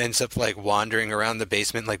she ends up like wandering around the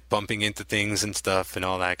basement, like bumping into things and stuff and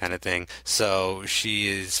all that kind of thing. So she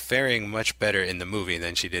is faring much better in the movie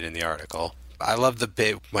than she did in the article. I love the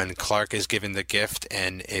bit when Clark is given the gift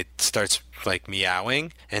and it starts like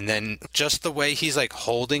meowing, and then just the way he's like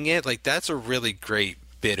holding it, like that's a really great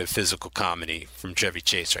bit of physical comedy from Chevy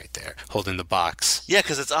Chase right there, holding the box. Yeah,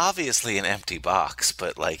 because it's obviously an empty box,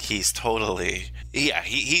 but like he's totally,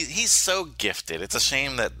 he's so gifted. It's a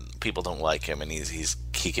shame that people don't like him, and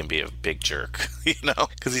he can be a big jerk, you know,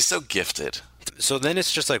 because he's so gifted. So then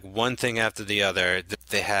it's just like one thing after the other.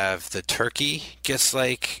 They have the turkey gets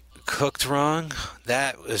like cooked wrong.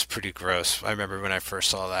 That was pretty gross. I remember when I first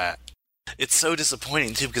saw that. It's so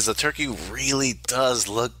disappointing, too, because the turkey really does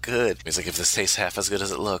look good. It's like, if this tastes half as good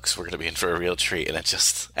as it looks, we're going to be in for a real treat. And it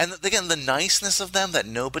just... And again, the niceness of them, that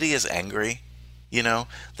nobody is angry, you know?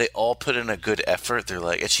 They all put in a good effort. They're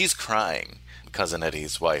like... And she's crying. Cousin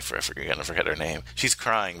Eddie's wife, or I'm going to forget her name. She's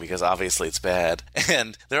crying because obviously it's bad.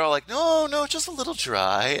 And they're all like, no, just a little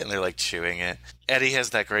dry. And they're like chewing it. Eddie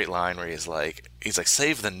has that great line where he's like,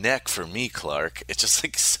 save the neck for me, Clark. It's just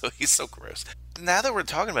like, he's so gross. Now that we're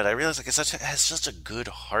talking about it, I realize like it has such a good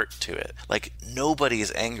heart to it. Like, nobody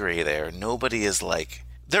is angry there. Nobody is like...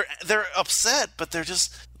 They're upset, but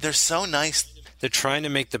they're so nice. They're trying to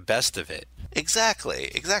make the best of it.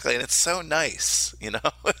 Exactly. And it's so nice, you know?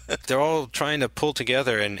 They're all trying to pull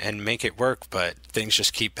together and make it work, but things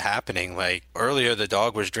just keep happening. Like, earlier the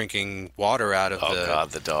dog was drinking water out of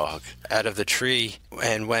the dog. Out of the tree.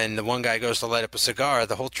 And when the one guy goes to light up a cigar,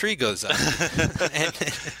 the whole tree goes up.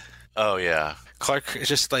 Oh, yeah. Clark is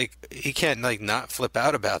just like, he can't like not flip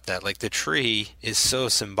out about that. Like, the tree is so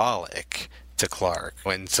symbolic to Clark.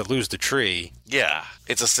 When to lose the tree... Yeah,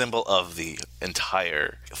 it's a symbol of the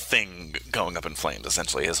entire thing going up in flames,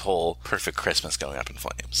 essentially. His whole perfect Christmas going up in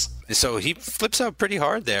flames. So he flips out pretty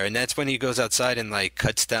hard there, and that's when he goes outside and like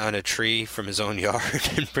cuts down a tree from his own yard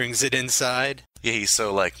and brings it inside. Yeah, he's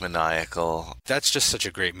so like maniacal. That's just such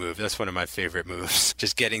a great move. That's one of my favorite moves.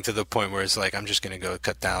 Just getting to the point where it's like, I'm just going to go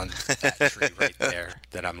cut down that tree right there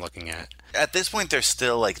that I'm looking at. At this point, they're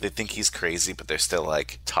still like, they think he's crazy, but they're still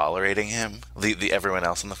like tolerating him. The everyone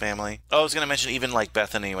else in the family. Oh, I was going to mention even like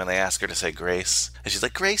Bethany when they ask her to say grace. And she's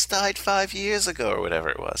like, Grace died 5 years ago or whatever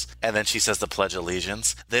it was. And then she says the Pledge of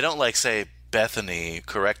Allegiance. They don't like say, Bethany,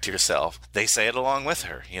 correct yourself. They say it along with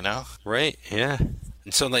her, you know? Right, yeah.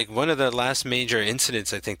 And so, like, one of the last major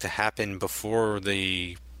incidents, I think, to happen before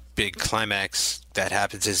the big climax that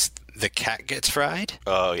happens is the cat gets fried.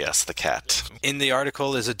 Oh, yes, the cat. In the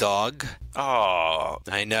article is a dog. Oh.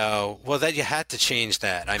 I know. Well, that you had to change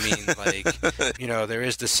that. I mean, like, you know, there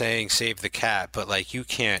is the saying, save the cat, but, like, you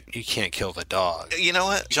can't kill the dog. You know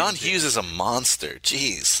what? John Hughes is a monster.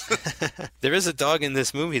 Jeez. There is a dog in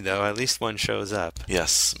this movie, though. At least one shows up.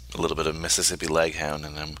 Yes, a little bit of Mississippi Leghound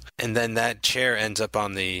in him. And then that chair ends up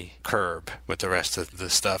on the curb with the rest of the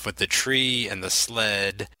stuff, with the tree and the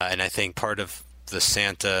sled. And I think part of the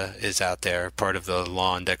Santa is out there. Part of the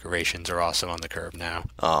lawn decorations are also on the curb now.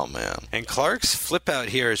 Oh, man. And Clark's flip out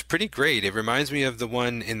here is pretty great. It reminds me of the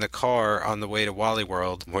one in the car on the way to Wally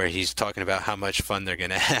World, where he's talking about how much fun they're going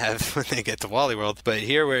to have when they get to Wally World. But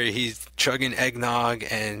here where he's chugging eggnog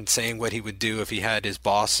and saying what he would do if he had his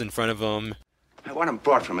boss in front of him. I want him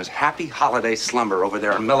brought from his happy holiday slumber over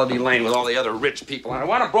there in Melody Lane with all the other rich people. And I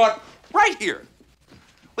want him brought right here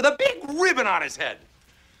with a big ribbon on his head.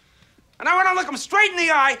 And I want to look him straight in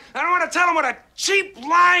the eye, and I want to tell him what a cheap,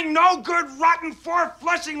 lying, no-good, rotten,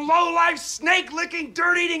 four-flushing, low-life, snake-licking,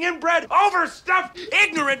 dirt-eating, inbred, overstuffed,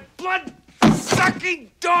 ignorant,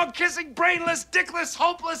 blood-sucking, dog-kissing, brainless, dickless,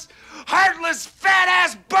 hopeless, heartless,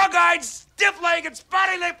 fat-ass, bug-eyed, stiff-legged,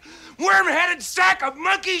 spotty-lipped, worm-headed sack of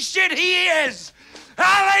monkey shit he is!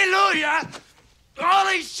 Hallelujah!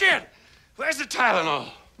 Holy shit! Where's the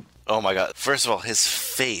Tylenol? Oh, my God. First of all, his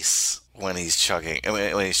face... when he's chugging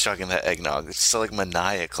that eggnog. It's so, like,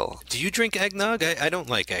 maniacal. Do you drink eggnog? I don't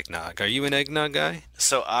like eggnog. Are you an eggnog guy?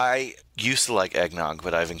 So I used to like eggnog,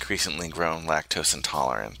 but I've increasingly grown lactose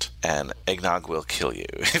intolerant. And eggnog will kill you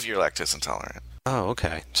if you're lactose intolerant. Oh,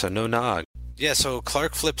 okay. So no nog. Yeah, so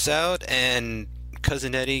Clark flips out, and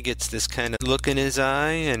Cousin Eddie gets this kind of look in his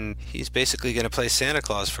eye, and he's basically going to play Santa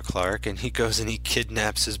Claus for Clark, and he goes and he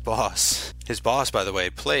kidnaps his boss. His boss, by the way,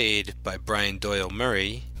 played by Brian Doyle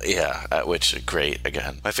Murray. Yeah, which, great,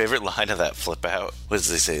 again. My favorite line of that flip out was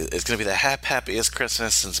they say, it's going to be the happiest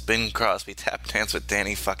Christmas since Bing Crosby tap danced with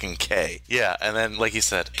Danny fucking Kaye. Yeah, and then, like you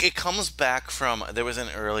said, it comes back from, there was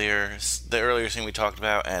the earlier scene we talked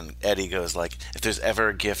about, and Eddie goes like, if there's ever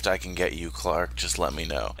a gift I can get you, Clark, just let me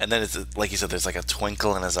know. And then it's, like you said, there's like a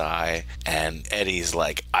twinkle in his eye, and Eddie's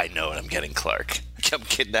like, I know what I'm getting, Clark. I'm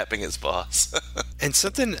kidnapping his boss. And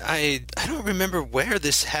something, I don't remember where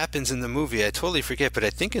this happens in the movie. I totally forget, but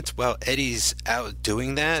I think it's while Eddie's out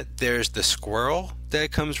doing that, there's the squirrel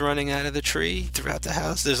that comes running out of the tree throughout the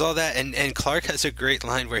house. There's all that. And Clark has a great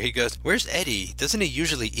line where he goes, "Where's Eddie? Doesn't he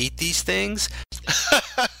usually eat these things?"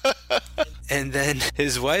 And then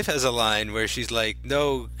his wife has a line where she's like,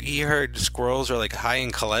 "No, he heard squirrels are like high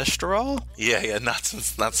in cholesterol." Yeah, not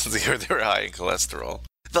since he heard they were high in cholesterol.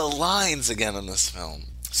 The lines again in this film,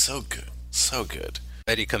 so good, so good.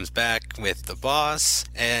 Eddie comes back with the boss,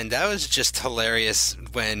 and that was just hilarious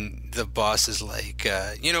when the boss is like,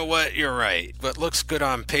 you know what, you're right. What looks good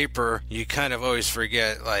on paper, you kind of always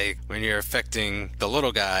forget, like, when you're affecting the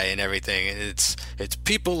little guy and everything. It's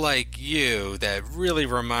people like you that really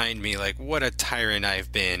remind me, like, what a tyrant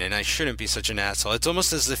I've been, and I shouldn't be such an asshole. It's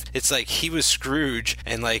almost as if it's like he was Scrooge,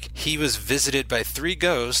 and, like, he was visited by 3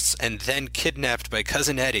 ghosts, and then kidnapped by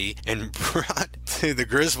Cousin Eddie, and brought to the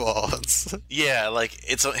Griswolds. Yeah, like,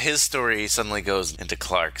 it's his story suddenly goes into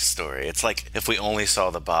Clark's story. It's like if we only saw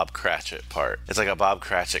the Bob Cratchit part. It's like a Bob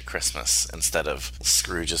Cratchit Christmas instead of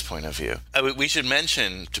Scrooge's point of view. We should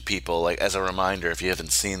mention to people, like, as a reminder, if you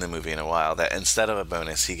haven't seen the movie in a while, that instead of a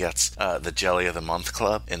bonus, he gets the Jelly of the Month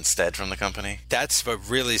Club instead from the company. That's what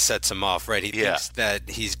really sets him off, right? He thinks that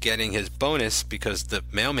he's getting his bonus because the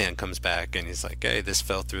mailman comes back and he's like, "Hey, this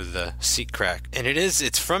fell through the seat crack." And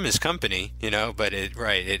it's from his company, you know, but it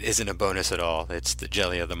isn't a bonus at all. It's the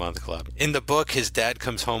Jelly of the Month Club. In the book, his dad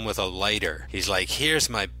comes home with a lighter. He's like, "Here's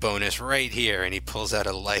my bonus right here," and he pulls out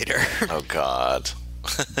a lighter. Oh, God.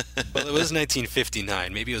 Well, it was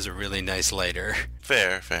 1959. Maybe it was a really nice lighter.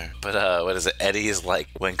 Fair. But what is it? Eddie is like,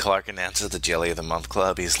 when Clark announces the Jelly of the Month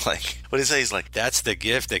Club, he's like, what did he say? He's like, "That's the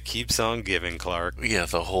gift that keeps on giving, Clark." Yeah,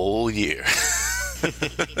 the whole year.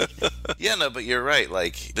 Yeah, no, but you're right.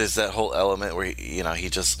 Like, there's that whole element where,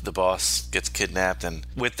 the boss gets kidnapped, and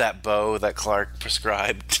with that bow that Clark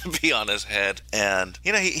prescribed to be on his head, and,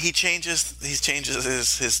 he changes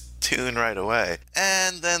his tune right away.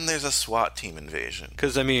 And then there's a SWAT team invasion.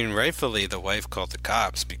 Because, rightfully, the wife called the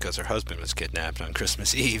cops because her husband was kidnapped on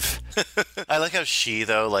Christmas Eve. I like how she,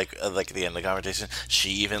 though, like at the end of the conversation,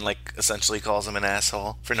 she even, like, essentially calls him an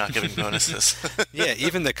asshole for not giving bonuses. Yeah,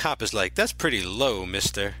 even the cop is like, "That's pretty low,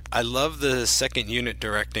 mister." I love the second unit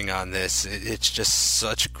directing on this. It's just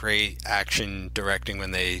such great action directing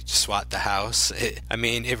when they SWAT the house. It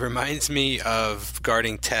reminds me of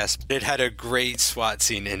Guarding Tess. It had a great SWAT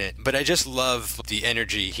scene in it. But I just love the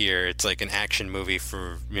energy here. It's like an action movie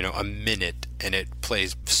for, a minute, and it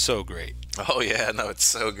plays so great. Oh, yeah, no, it's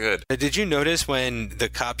so good. Did you notice when the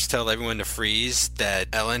cops tell everyone to freeze that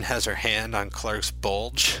Ellen has her hand on Clark's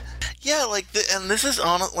bulge? Yeah, and this is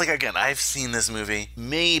again, I've seen this movie.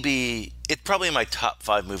 Maybe it's probably in my top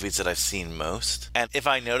 5 movies that I've seen most. And if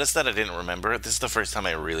I noticed that, I didn't remember it. This is the first time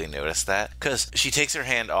I really noticed that. Because she takes her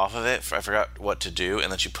hand off of it, I forgot what to do,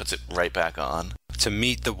 and then she puts it right back on. To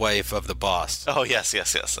meet the wife of the boss. Oh, yes,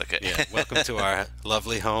 okay. Yeah, welcome to our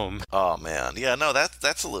lovely home. Oh, man. Yeah, no,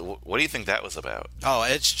 that's a little... What do you think that was about? Oh,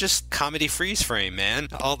 it's just comedy freeze frame, man,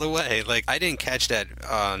 all the way. Like, I didn't catch that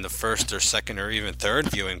on the first or second or even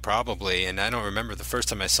third viewing, probably, and I don't remember the first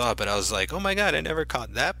time I saw it, but I was like, oh my God, I never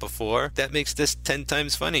caught that before. That makes this 10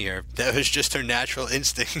 times funnier. That was just her natural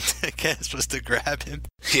instinct, I guess, was to grab him.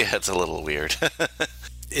 Yeah, it's a little weird.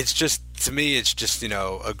 It's just, to me, it's just,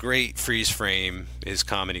 a great freeze frame is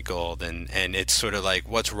comedy gold, and it's sort of like,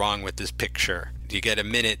 what's wrong with this picture? You get a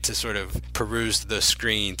minute to sort of peruse the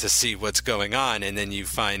screen to see what's going on, and then you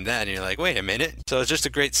find that, and you're like, wait a minute. So it's just a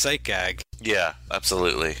great sight gag. Yeah,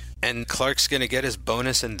 absolutely. And Clark's going to get his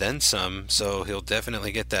bonus and then some, so he'll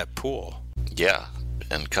definitely get that pool. Yeah,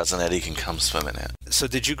 and Cousin Eddie can come swim in it. So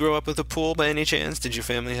did you grow up with a pool by any chance? Did your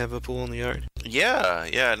family have a pool in the yard?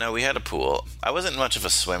 Yeah, no, we had a pool. I wasn't much of a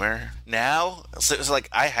swimmer. Now, so it was like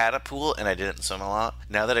I had a pool and I didn't swim a lot.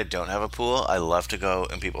 Now that I don't have a pool, I love to go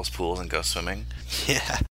in people's pools and go swimming.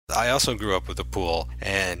 Yeah. I also grew up with a pool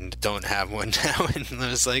and don't have one now, and I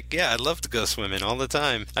was like, yeah, I'd love to go swimming all the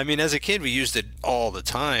time. As a kid, we used it all the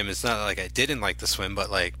time. It's not like I didn't like to swim,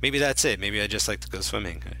 but maybe that's it. Maybe I just like to go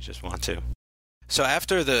swimming. I just want to. So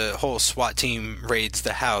after the whole SWAT team raids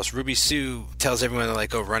the house, Ruby Sue tells everyone to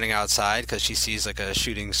go running outside because she sees a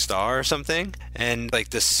shooting star or something. And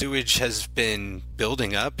the sewage has been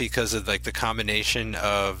building up because of the combination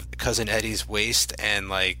of Cousin Eddie's waste and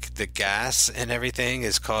the gas and everything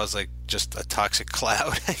has caused just a toxic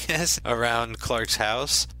cloud, I guess, around Clark's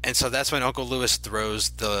house. And so that's when Uncle Lewis throws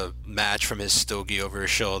the match from his stogie over his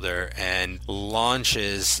shoulder and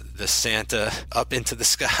launches the Santa up into the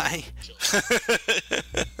sky.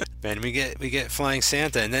 And we get Flying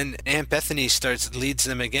Santa, and then Aunt Bethany leads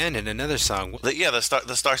them again in another song.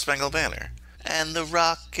 The Star Spangled Banner. And the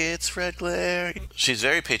rocket's red glare. She's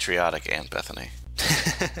very patriotic, Aunt Bethany.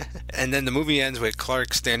 And then the movie ends with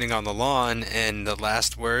Clark standing on the lawn, and the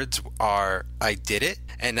last words are, "I did it."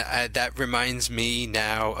 And that reminds me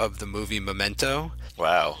now of the movie Memento.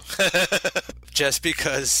 Wow. Just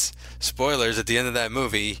because, spoilers, at the end of that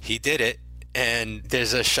movie, he did it. And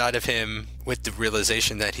there's a shot of him with the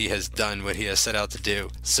realization that he has done what he has set out to do.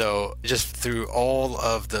 So just through all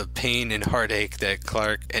of the pain and heartache that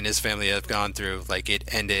Clark and his family have gone through, like, it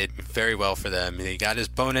ended very well for them. He got his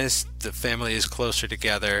bonus, the family is closer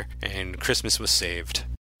together, and Christmas was saved.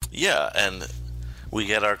 Yeah, and we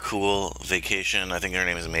get our cool vacation, I think her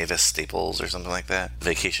name is Mavis Staples or something like that,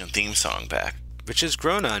 vacation theme song back. Which has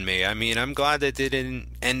grown on me. I mean, I'm glad they didn't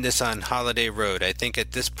end this on Holiday Road. I think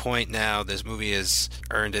at this point now, this movie has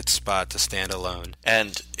earned its spot to stand alone.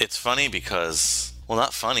 And it's funny because, well,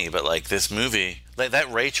 not funny, but like this movie, like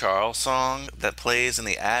that Ray Charles song that plays in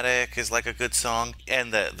the attic is like a good song,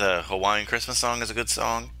 and the Hawaiian Christmas song is a good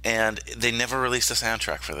song, and they never released a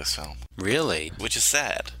soundtrack for this film. Really? Which is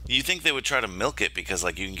sad. You think they would try to milk it because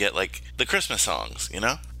like you can get like the Christmas songs, you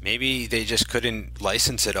know? Maybe they just couldn't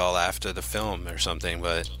license it all after the film or something,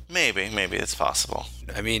 but... Maybe it's possible.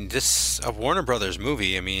 I mean, this a Warner Brothers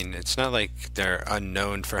movie. I mean, it's not like they're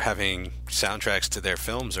unknown for having soundtracks to their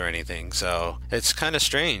films or anything, so it's kind of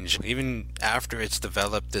strange, even after it's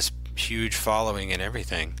developed this huge following and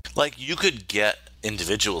everything. Like, you could get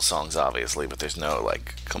individual songs, obviously, but there's no,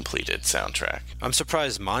 like, completed soundtrack. I'm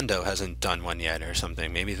surprised Mondo hasn't done one yet or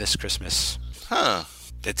something. Maybe this Christmas. Huh.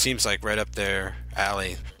 It seems like right up their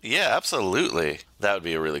alley. Yeah, absolutely. That would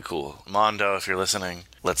be really cool. Mondo, if you're listening,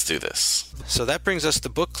 let's do this. So that brings us to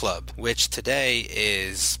Book Club, which today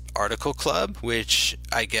is Article Club, which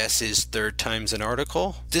I guess is third time's an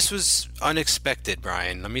article. This was unexpected,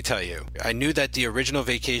 Brian, let me tell you. I knew that the original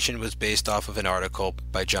Vacation was based off of an article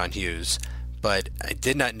by John Hughes, but I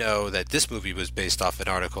did not know that this movie was based off an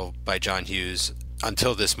article by John Hughes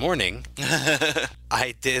until this morning.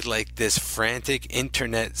 I did like this frantic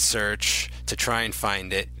internet search to try and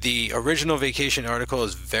find it. The original Vacation article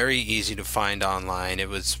is very easy to find online. It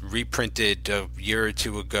was reprinted a year or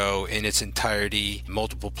two ago in its entirety,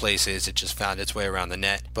 multiple places. It just found its way around the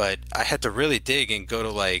net. But I had to really dig and go to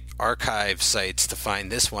like archive sites to find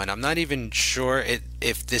this one. I'm not even sure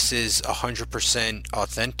if this is 100%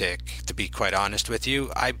 authentic, to be quite honest with you.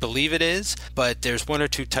 I believe it is, but there's one or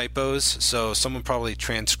two typos, so someone probably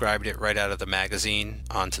transcribed it right out of the magazine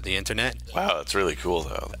onto the internet. Wow, that's really cool,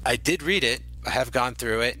 though. I did read it. I have gone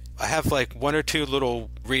through it. I have like one or two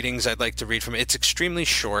little readings I'd like to read from it. It's extremely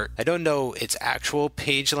short. I don't know its actual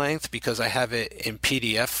page length because I have it in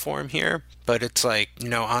PDF form here, but it's like, you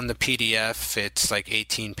know, on the PDF, it's like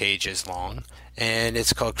 18 pages long. And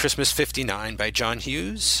it's called Christmas 59 by John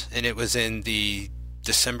Hughes, and it was in the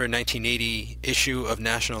December 1980 issue of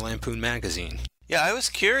National Lampoon magazine. Yeah, I was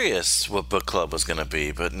curious what book club was going to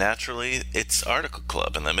be, but naturally it's article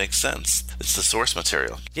club, and that makes sense. It's the source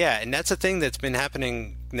material. Yeah, and that's a thing that's been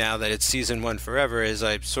happening now that it's season one forever, is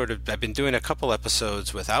I've been doing a couple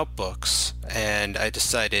episodes without books, and I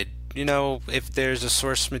decided, you know, if there's a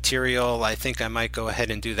source material, I think I might go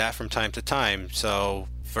ahead and do that from time to time. So,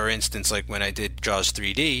 for instance, like when I did Jaws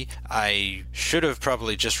 3D, I should have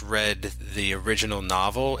probably just read the original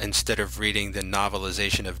novel instead of reading the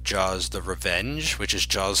novelization of Jaws the Revenge, which is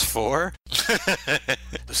Jaws 4.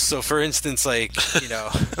 So, for instance, like, you know,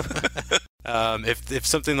 if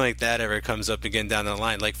something like that ever comes up again down the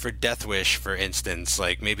line, like for Death Wish, for instance,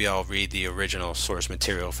 like maybe I'll read the original source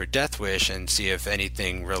material for Death Wish and see if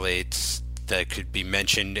anything relates that could be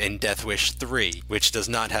mentioned in Death Wish 3, which does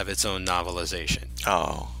not have its own novelization.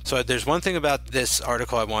 Oh. So there's one thing about this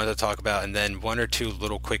article I wanted to talk about, and then one or two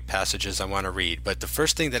little quick passages I want to read. But the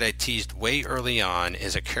first thing that I teased way early on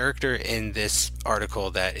is a character in this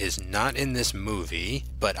article that is not in this movie,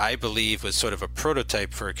 but I believe was sort of a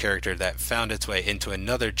prototype for a character that found its way into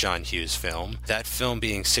another John Hughes film. That film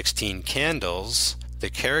being 16 Candles. The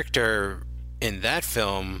character in that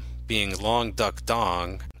film being Long Duck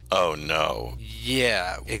Dong. Oh, no.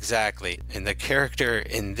 Yeah, exactly. And the character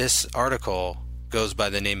in this article goes by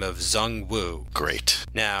the name of Zung Woo. Great.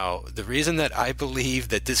 Now, the reason that I believe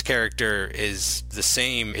that this character is the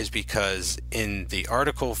same is because in the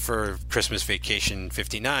article for Christmas Vacation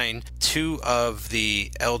 59, two of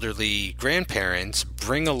the elderly grandparents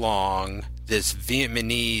bring along this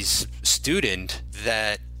Vietnamese student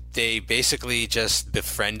that they basically just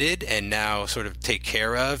befriended and now sort of take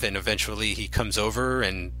care of, and eventually he comes over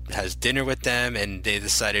and has dinner with them, and they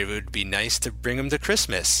decided it would be nice to bring him to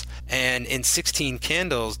Christmas. And in 16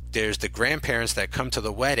 Candles, there's the grandparents that come to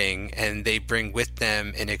the wedding, and they bring with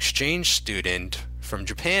them an exchange student from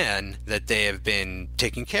Japan that they have been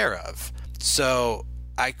taking care of. So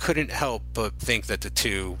I couldn't help but think that the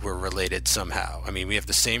two were related somehow. I mean, we have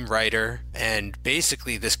the same writer, and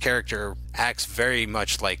basically this character acts very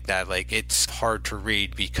much like that. Like, it's hard to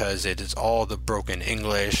read because it is all the broken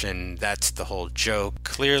English, and that's the whole joke.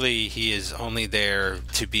 Clearly, he is only there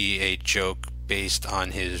to be a joke based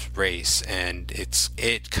on his race, and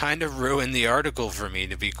it kind of ruined the article for me,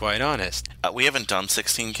 to be quite honest. We haven't done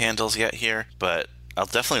 16 Candles yet here, but I'll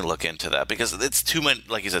definitely look into that because it's too many,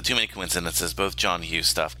 like you said, too many coincidences, both John Hughes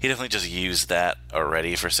stuff. He definitely just used that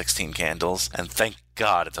already for 16 Candles, and thank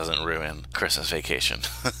God it doesn't ruin Christmas Vacation.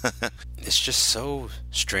 It's just so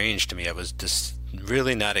strange to me. I was just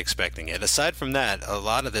really not expecting it. Aside from that, a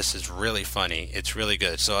lot of this is really funny. It's really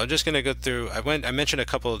good. So I'm just going to go through. I mentioned a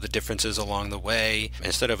couple of the differences along the way.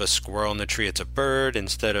 Instead of a squirrel in the tree, it's a bird.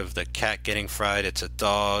 Instead of the cat getting fried, it's a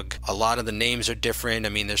dog. A lot of the names are different. I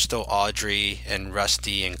mean, there's still Audrey and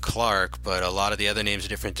Rusty and Clark, but a lot of the other names are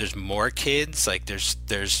different. There's more kids. Like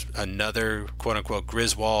there's another quote-unquote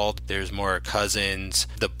Griswold. There's more cousins.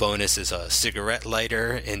 The bonus is a cigarette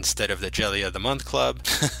lighter instead of the Jelly of the Month Club.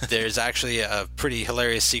 There's actually a pretty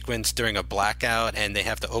hilarious sequence during a blackout, and they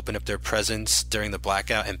have to open up their presents during the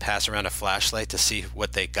blackout and pass around a flashlight to see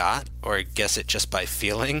what they got, or guess it just by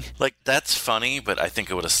feeling. Like, that's funny, but I think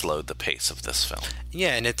it would have slowed the pace of this film.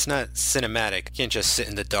 Yeah, and it's not cinematic. You can't just sit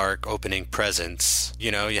in the dark opening presents. You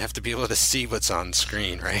know, you have to be able to see what's on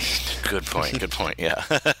screen, right? Good point, yeah.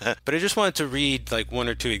 But I just wanted to read like one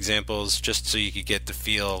or two examples just so you could get the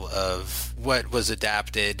feel of what was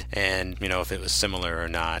adapted and, you know, if it was similar or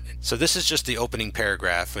not. So this is just the opening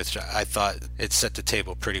paragraph, which I thought it set the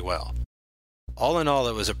table pretty well. All in all,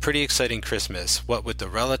 it was a pretty exciting Christmas, what with the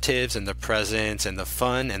relatives and the presents and the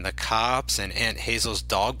fun and the cops and Aunt Hazel's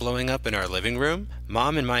dog blowing up in our living room.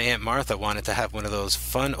 Mom and my Aunt Martha wanted to have one of those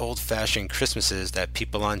fun old-fashioned Christmases that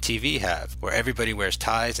people on TV have, where everybody wears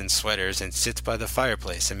ties and sweaters and sits by the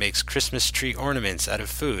fireplace and makes Christmas tree ornaments out of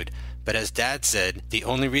food. But as Dad said, the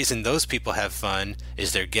only reason those people have fun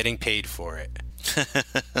is they're getting paid for it.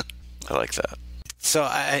 I like that. So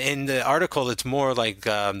in the article, it's more like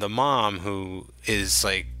the mom who is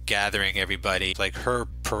like gathering everybody, like her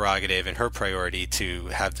prerogative and her priority to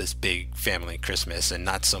have this big family Christmas, and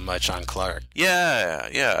not so much on Clark.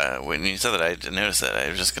 Yeah. When you said that, I didn't notice that. I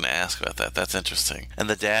was just going to ask about that. That's interesting. And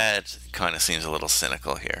the dad kind of seems a little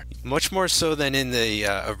cynical here. Much more so than in the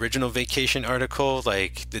original Vacation article.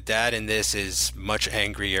 Like, the dad in this is much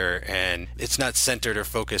angrier, and it's not centered or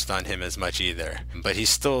focused on him as much either. But he's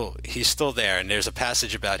still there, and there's a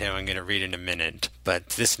passage about him I'm going to read in a minute. But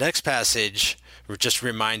this next passage just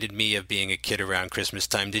reminded me of being a kid around Christmas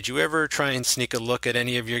time. Did you ever try and sneak a look at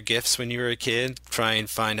any of your gifts when you were a kid? Try and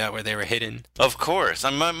find out where they were hidden? Of course.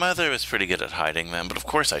 My mother was pretty good at hiding them, but of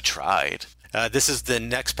course I tried. This is the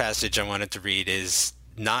next passage I wanted to read. Is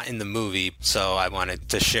not in the movie, so I wanted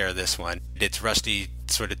to share this one. It's Rusty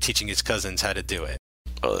sort of teaching his cousins how to do it.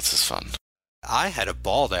 Oh, this is fun. I had a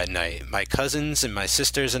ball that night. My cousins and my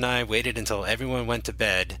sisters and I waited until everyone went to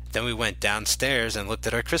bed. Then we went downstairs and looked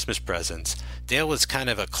at our Christmas presents. Dale was kind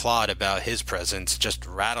of a clod about his presents, just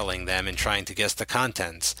rattling them and trying to guess the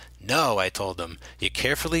contents. No, I told him. You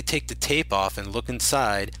carefully take the tape off and look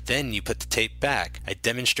inside, then you put the tape back. I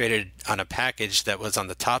demonstrated on a package that was on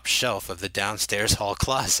the top shelf of the downstairs hall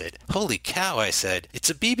closet. Holy cow, I said.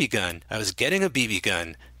 It's a BB gun. I was getting a BB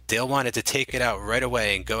gun. Dale wanted to take it out right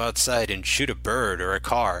away and go outside and shoot a bird or a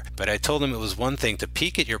car, but I told him it was one thing to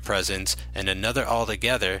peek at your presents and another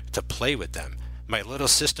altogether to play with them. My little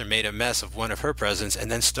sister made a mess of one of her presents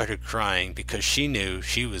and then started crying because she knew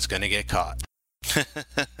she was going to get caught.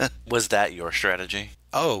 Was that your strategy?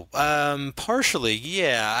 Oh, partially,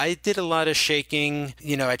 yeah. I did a lot of shaking.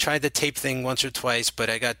 You know, I tried the tape thing once or twice, but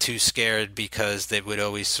I got too scared because they would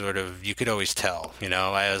always you could always tell. You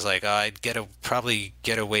know, I was like, oh, I'd probably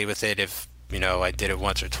get away with it if, you know, I did it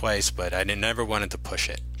once or twice, but I never wanted to push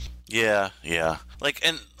it. Yeah. Like,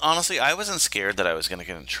 and honestly, I wasn't scared that I was going to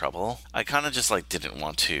get in trouble. I kind of just, like, didn't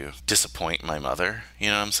want to disappoint my mother. You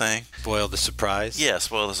know what I'm saying? Spoil the surprise? Yeah,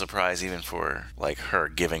 spoil the surprise even for, like, her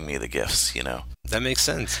giving me the gifts, you know? That makes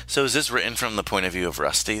sense. So is this written from the point of view of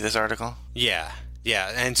Rusty, this article? Yeah,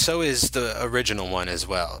 and so is the original one as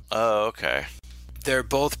well. Oh, okay. They're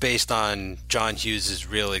both based on John Hughes'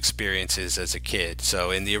 real experiences as a kid.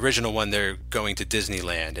 So in the original one, they're going to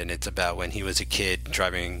Disneyland, and it's about when he was a kid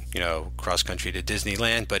driving, you know, cross-country to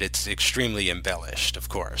Disneyland, but it's extremely embellished, of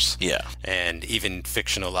course. Yeah. And even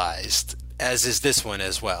fictionalized. as is this one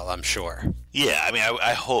as well, I'm sure. Yeah, I mean,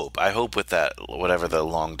 I hope with that, whatever the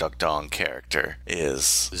Long Duck Dong character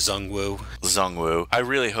is. Zhongwoo. I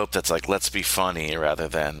really hope that's like, let's be funny, rather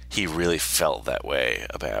than he really felt that way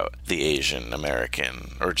about the Asian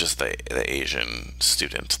American, or just the Asian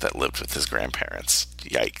student that lived with his grandparents.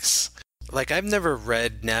 Yikes. Like, I've never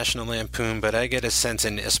read National Lampoon, but I get a sense,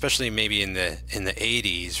 and especially maybe in the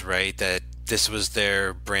 80s, right, that this was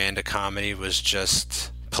their brand of comedy, was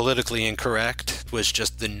just politically incorrect, was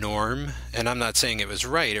just the norm. And I'm not saying it was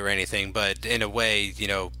right or anything, but in a way, you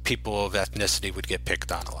know, people of ethnicity would get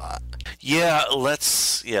picked on a lot. Yeah,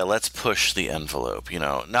 let's push the envelope, you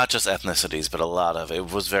know, not just ethnicities, but a lot of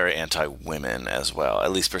it was very anti-women as well,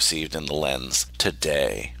 at least perceived in the lens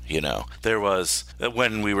today, you know. There was,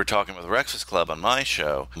 when we were talking with Breakfast Club on my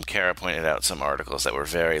show, Kara pointed out some articles that were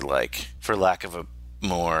very, like, for lack of a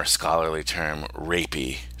more scholarly term,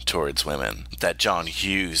 rapey towards women, that John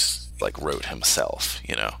Hughes, like, wrote himself,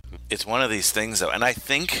 you know. It's one of these things, though, and I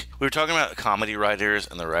think we were talking about comedy writers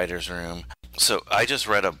in the writer's room. So I just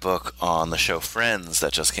read a book on the show Friends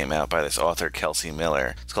that just came out by this author, Kelsey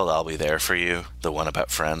Miller. It's called I'll Be There For You, the one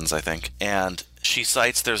about Friends, I think. And she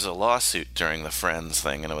cites there's a lawsuit during the Friends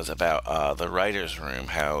thing, and it was about the writer's room,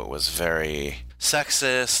 how it was very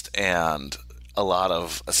sexist and a lot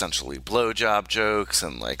of essentially blowjob jokes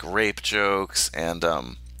and like rape jokes. And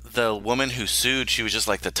the woman who sued, she was just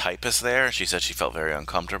like the typist there. She said she felt very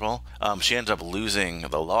uncomfortable. She ended up losing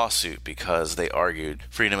the lawsuit because they argued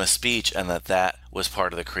freedom of speech and that was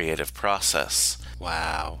part of the creative process.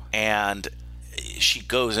 Wow. And she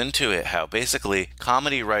goes into it how basically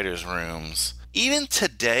comedy writers' rooms, even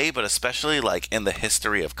today, but especially like in the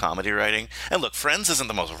history of comedy writing. And look, Friends isn't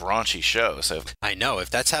the most raunchy show, so I know. If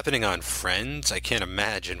that's happening on Friends, I can't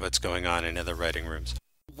imagine what's going on in other writing rooms.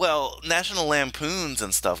 Well, National Lampoons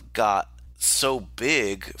and stuff got so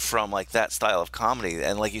big from like that style of comedy,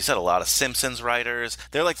 and like you said, a lot of Simpsons writers,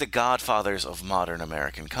 they're like the godfathers of modern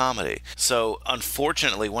American comedy. So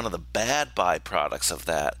unfortunately, one of the bad byproducts of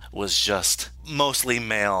that was just mostly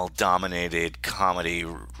male dominated comedy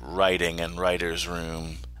writing and writers'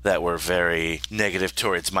 room that were very negative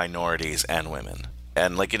towards minorities and women.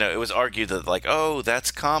 And, like, you know, it was argued that, like, oh,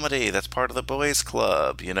 that's comedy, that's part of the boys'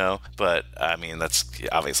 club, you know? But, I mean, that's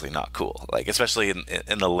obviously not cool, like, especially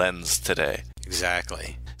in the lens today.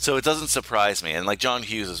 Exactly. So it doesn't surprise me. And, like, John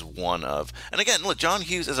Hughes is one of... And, again, look, John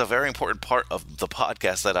Hughes is a very important part of the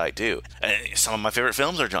podcast that I do. And some of my favorite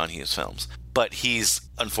films are John Hughes films. But he's,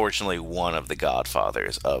 unfortunately, one of the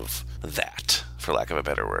godfathers of that, for lack of a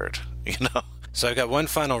better word, you know? So I've got one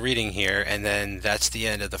final reading here, and then that's the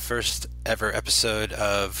end of the first ever episode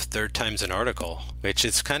of Third Time's an Article, which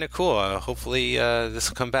is kind of cool. Hopefully this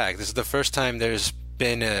will come back. This is the first time there's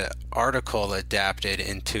been an article adapted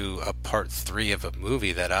into a part 3 of a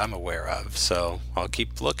movie that I'm aware of, so I'll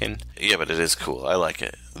keep looking. Yeah, but it is cool. I like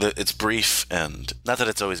it. It's brief, and not that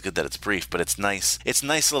it's always good that it's brief, but it's nice. It's a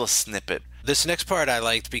nice little snippet. This next part I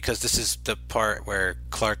liked because this is the part where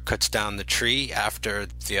Clark cuts down the tree after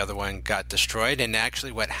the other one got destroyed. And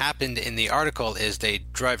actually what happened in the article is they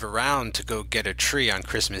drive around to go get a tree on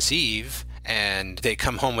Christmas Eve, and they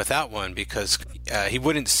come home without one because he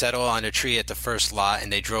wouldn't settle on a tree at the first lot,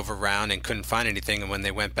 and they drove around and couldn't find anything. And when they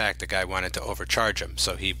went back, the guy wanted to overcharge him.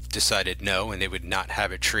 So he decided no, and they would not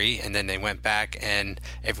have a tree. And then they went back, and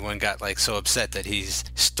everyone got like so upset that he's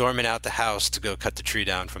storming out the house to go cut the tree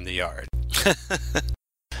down from the yard.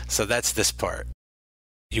 So that's this part.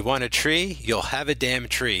 You want a tree? You'll have a damn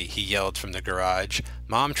tree, he yelled from the garage.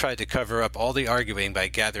 Mom tried to cover up all the arguing by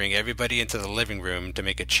gathering everybody into the living room to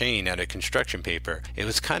make a chain out of construction paper. It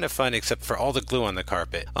was kind of fun except for all the glue on the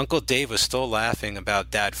carpet. Uncle Dave was still laughing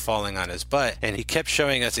about Dad falling on his butt, and he kept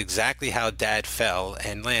showing us exactly how Dad fell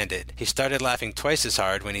and landed. He started laughing twice as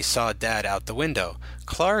hard when he saw Dad out the window.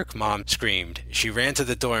 Clark, Mom screamed. She ran to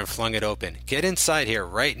the door and flung it open. Get inside here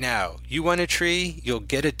right now. You want a tree? You'll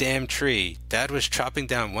get a damn tree. Dad was chopping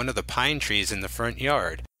down one of the pine trees in the front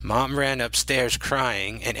yard. Mom ran upstairs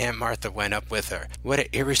crying, and Aunt Martha went up with her. What an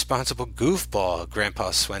irresponsible goofball,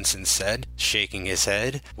 Grandpa Swenson said, shaking his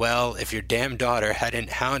head. Well, if your damn daughter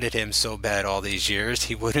hadn't hounded him so bad all these years,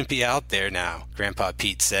 he wouldn't be out there now, Grandpa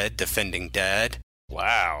Pete said, defending Dad.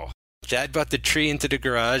 Wow. Dad brought the tree into the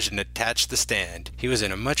garage and attached the stand. He was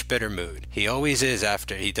in a much better mood. He always is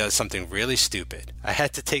after he does something really stupid. I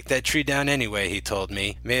had to take that tree down anyway, he told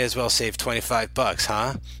me. May as well save $25,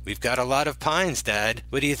 huh? We've got a lot of pines, Dad.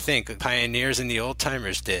 What do you think the pioneers and the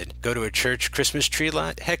old-timers did? Go to a church Christmas tree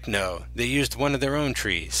lot? Heck no. They used one of their own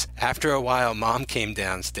trees. After a while, Mom came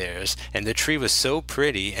downstairs, and the tree was so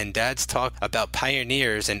pretty, and Dad's talk about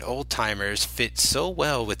pioneers and old-timers fit so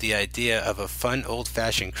well with the idea of a fun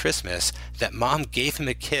old-fashioned Christmas Christmas that Mom gave him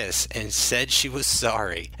a kiss and said she was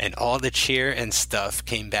sorry, and all the cheer and stuff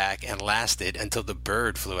came back and lasted until the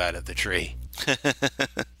bird flew out of the tree.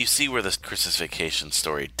 You see where this Christmas Vacation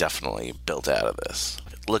story definitely built out of this.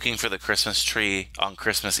 Looking for the Christmas tree on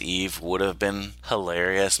Christmas Eve would have been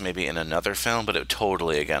hilarious maybe in another film, but it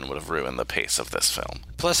totally, again, would have ruined the pace of this film.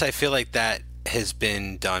 Plus, I feel like that has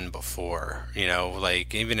been done before, you know,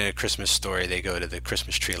 like even in A Christmas Story, they go to the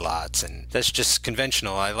Christmas tree lots, and that's just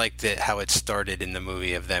conventional. I liked it, how it started in the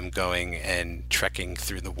movie of them going and trekking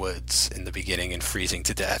through the woods in the beginning and freezing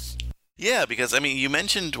to death. Yeah, because, I mean, you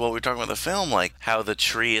mentioned while we were talking about the film, like, how the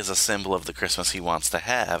tree is a symbol of the Christmas he wants to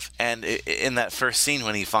have. And in that first scene,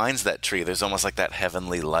 when he finds that tree, there's almost like that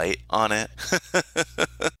heavenly light on it.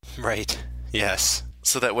 Right. Yes.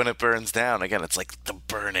 So that when it burns down, again, it's like the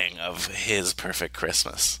burning of his perfect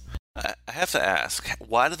Christmas. I have to ask,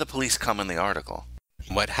 why did the police come in the article?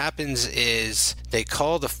 What happens is they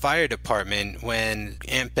call the fire department when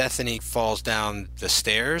Aunt Bethany falls down the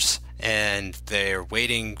stairs, and they're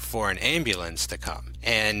waiting for an ambulance to come.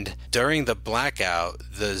 And during the blackout,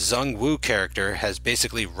 the Zung Woo character has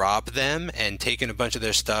basically robbed them and taken a bunch of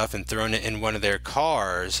their stuff and thrown it in one of their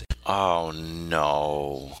cars. Oh,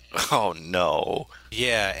 no. Oh, no.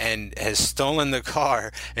 Yeah, and has stolen the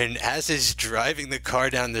car. And as he's driving the car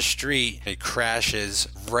down the street, it crashes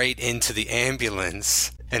right into the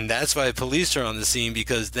ambulance. And that's why the police are on the scene,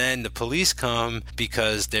 because then the police come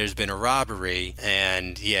because there's been a robbery.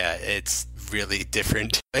 And yeah, it's really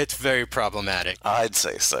different. It's very problematic. I'd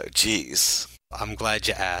say so. Jeez. I'm glad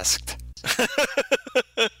you asked.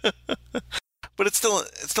 But it's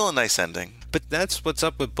still a nice ending. But that's what's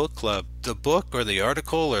up with book club. The book or the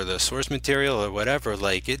article or the source material or whatever,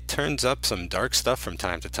 like, it turns up some dark stuff from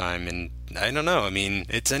time to time. And I don't know. I mean,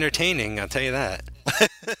 it's entertaining, I'll tell you that.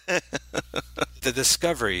 The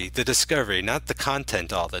discovery, not the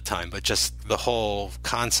content all the time, but just the whole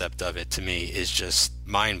concept of it, to me, is just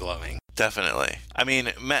mind-blowing. Definitely. I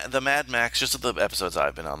mean, the Mad Max, just the episodes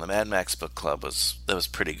I've been on, the Mad Max book club was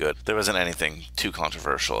pretty good. There wasn't anything too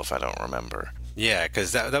controversial, if I don't remember. Yeah,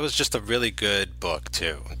 because that was just a really good book,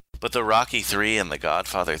 too. But the Rocky 3 and the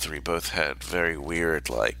Godfather 3 both had very weird,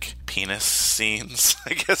 like, penis scenes,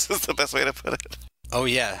 I guess is the best way to put it. Oh,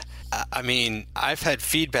 yeah. I mean, I've had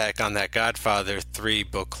feedback on that Godfather 3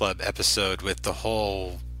 book club episode with the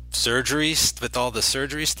whole surgery, with all the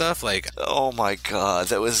surgery stuff. Like, oh my God,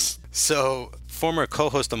 that was... So, former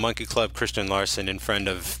co-host of Monkey Club, Christian Larson, and friend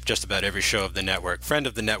of just about every show of the network,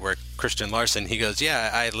 Christian Larson, he goes, yeah,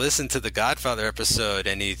 I listened to the Godfather episode,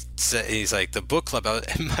 and he's like, the book club,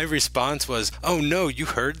 and my response was, oh no, you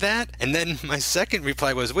heard that? And then my second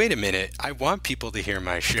reply was, wait a minute, I want people to hear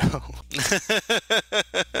my show.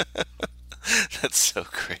 That's so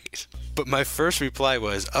great. But my first reply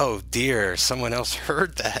was, oh dear, someone else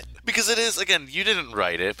heard that. Because it is, again, you didn't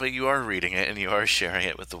write it, but you are reading it and you are sharing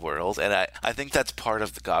it with the world. And I think that's part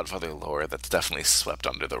of the Godfather lore that's definitely swept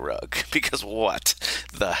under the rug. Because what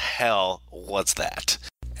the hell was that?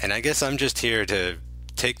 And I guess I'm just here to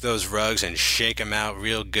take those rugs and shake them out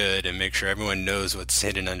real good and make sure everyone knows what's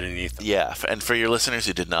hidden underneath them. Yeah, and for your listeners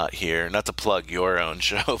who did not hear, not to plug your own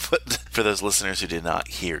show, but for those listeners who did not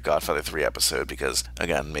hear Godfather 3 episode, because,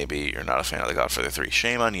 again, maybe you're not a fan of the Godfather 3,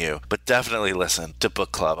 shame on you, but definitely listen to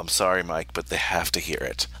Book Club. I'm sorry, Mike, but they have to hear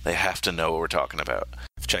it. They have to know what we're talking about.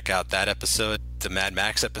 Check out that episode, the Mad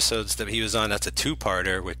Max episodes that he was on. That's a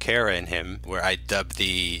two-parter with Kara and him, where I dubbed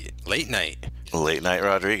the Late Night. Late Night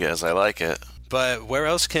Rodriguez, I like it. But where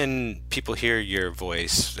else can people hear your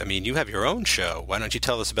voice? I mean, you have your own show. Why don't you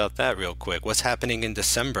tell us about that real quick? What's happening in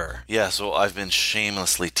December? Yeah, so I've been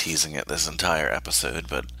shamelessly teasing it this entire episode,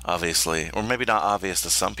 but obviously, or maybe not obvious to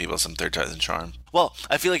some people, some Third Time's a Charm. Well,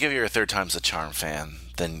 I feel like if you're a Third Time's a Charm fan,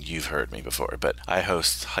 then you've heard me before, but I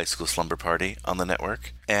host High School Slumber Party on the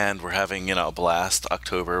network, and we're having, a blast.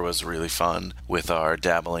 October was really fun with our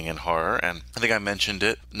dabbling in horror, and I think I mentioned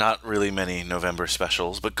it, not really many November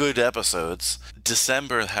specials, but good episodes.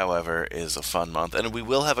 December, however, is a fun month, and we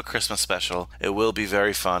will have a Christmas special. It will be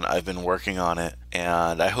very fun. I've been working on it,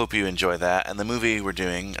 and I hope you enjoy that. And the movie we're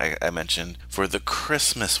doing, I mentioned, for the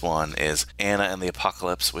Christmas one is Anna and the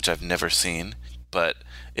Apocalypse, which I've never seen, but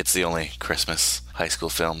it's the only Christmas high school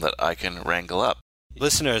film that I can wrangle up.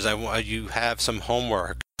 Listeners, you have some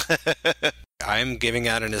homework. I'm giving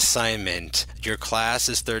out an assignment. Your class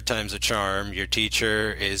is Third Time's a Charm, your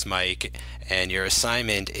teacher is Mike, and your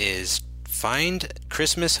assignment is find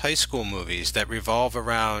Christmas high school movies that revolve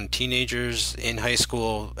around teenagers in high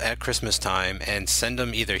school at Christmas time and send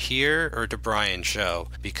them either here or to Brian's show,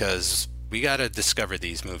 because We got to discover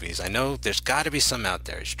these movies. I know there's got to be some out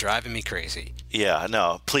there. It's driving me crazy. Yeah,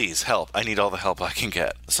 no, please help. I need all the help I can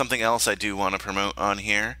get. Something else I do want to promote on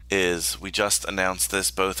here is we just announced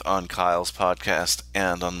this both on Kyle's podcast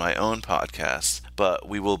and on my own podcast, but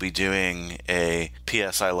we will be doing a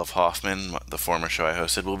P.S. I Love Hoffman, the former show I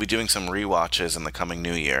hosted. We'll be doing some rewatches in the coming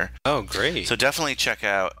new year. Oh, great. So definitely check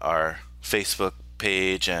out our Facebook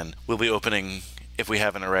page, and we'll be opening, if we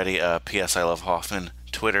haven't already, a P.S. I Love Hoffman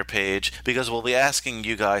Twitter page, because we'll be asking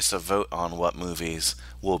you guys to vote on what movies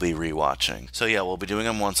we'll be rewatching. So yeah, we'll be doing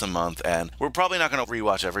them once a month, and we're probably not going to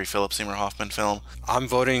rewatch every Philip Seymour Hoffman film. I'm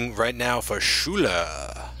voting right now for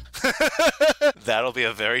Shula. That'll be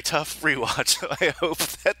a very tough rewatch. I hope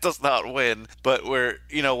that does not win. But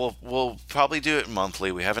we'll probably do it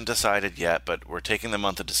monthly. We haven't decided yet, but we're taking the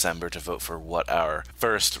month of December to vote for what our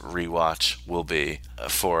first rewatch will be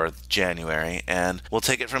for January, and we'll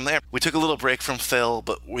take it from there. We took a little break from Phil,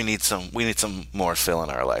 but we need some more Phil in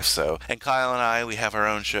our life. So, and Kyle and I, we have our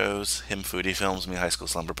own shows, him Foodie Films, me High School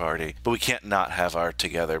Slumber Party, but we can't not have our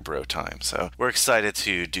together bro time. So we're excited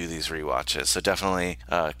to do these rewatches. So definitely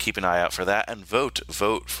keep an eye out for that, and vote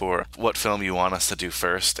for what film you want us to do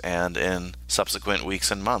first and in subsequent weeks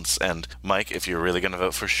and months. And Mike, if you're really going to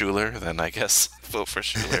vote for Schuler, then I guess vote for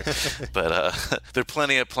Schuler. But there are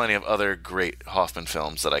plenty of other great Hoffman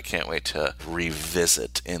films that I can't wait to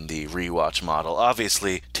revisit in the rewatch model.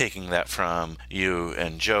 Obviously, taking that from you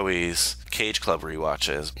and Joey's Cage Club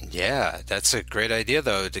rewatches. Yeah, that's a great idea,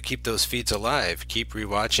 though, to keep those feeds alive. Keep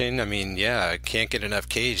rewatching. I mean, yeah, I can't get enough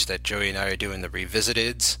Cage that Joey and I are doing the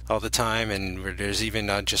revisiteds all the time, and there's even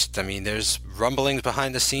there's rumblings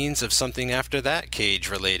behind the scenes of something after that Cage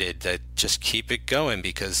related that just keep it going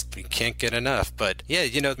because we can't get enough. But yeah,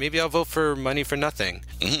 maybe I'll vote for Money for Nothing.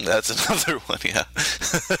 That's another one, yeah.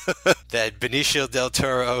 That Benicio del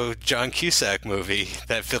Toro, John Cusack movie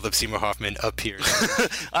that Philip Seymour Hoffman appeared in.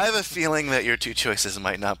 I have a feeling that your two choices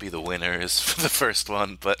might not be the winners for the first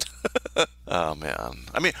one, but oh man.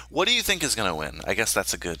 I mean, what do you think is going to win? I guess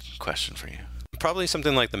that's a good question for you. Probably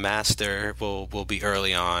something like The Master will be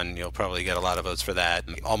early on. You'll probably get a lot of votes for that.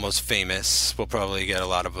 Almost Famous will probably get a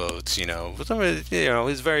lot of votes.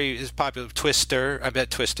 Is popular. Twister. I bet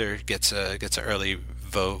Twister gets an early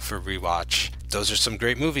vote for rewatch. Those are some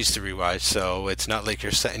great movies to rewatch, so it's not like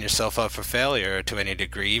you're setting yourself up for failure to any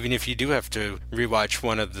degree. Even if you do have to rewatch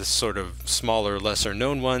one of the sort of smaller,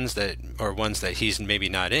 lesser-known ones ones that he's maybe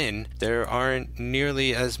not in, there aren't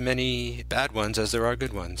nearly as many bad ones as there are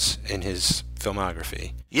good ones in his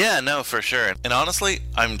filmography. Yeah, no, for sure. And honestly,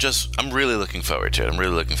 I'm really looking forward to it. I'm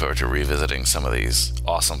really looking forward to revisiting some of these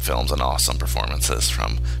awesome films and awesome performances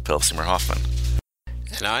from Philip Seymour Hoffman.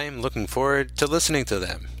 And I'm looking forward to listening to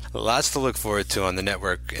them. Lots to look forward to on the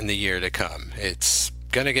network in the year to come. It's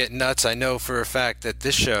going to get nuts. I know for a fact that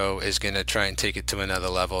this show is going to try and take it to another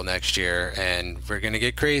level next year, and we're going to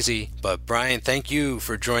get crazy. But Brian, thank you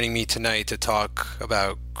for joining me tonight to talk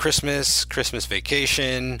about Christmas, Christmas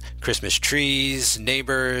vacation, Christmas trees,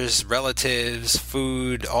 neighbors, relatives,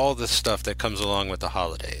 food, all the stuff that comes along with the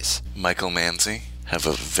holidays. Michael Manzi, have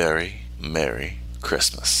a very Merry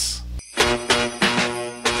Christmas.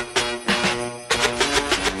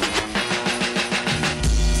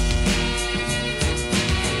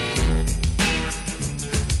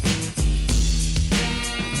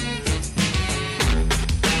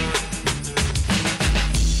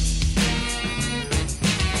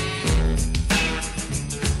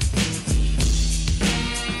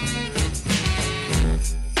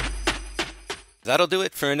 That'll do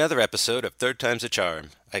it for another episode of Third Time's a Charm.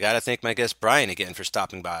 I gotta thank my guest Brian again for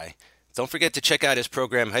stopping by. Don't forget to check out his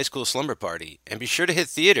program High School Slumber Party, and be sure to hit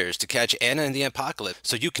theaters to catch Anna and the Apocalypse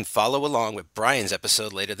so you can follow along with Brian's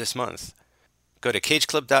episode later this month. Go to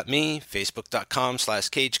cageclub.me,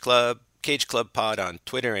 facebook.com/cageclub, CageClubPod on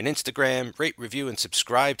Twitter and Instagram, rate, review, and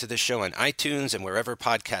subscribe to the show on iTunes and wherever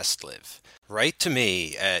podcasts live. Write to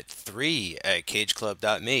me at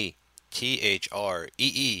 3@cageclub.me,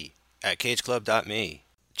 THREE@cageclub.me.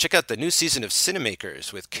 Check out the new season of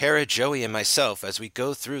Cinemakers with Kara, Joey, and myself as we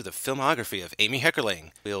go through the filmography of Amy Heckerling.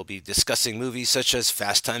 We'll be discussing movies such as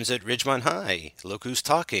Fast Times at Ridgemont High, Look Who's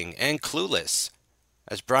Talking, and Clueless.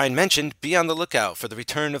 As Brian mentioned, be on the lookout for the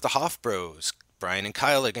return of the Hoff Bros. Brian and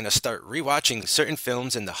Kyle are going to start rewatching certain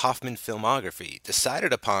films in the Hoffman filmography,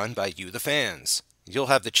 decided upon by you, the fans. You'll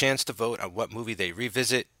have the chance to vote on what movie they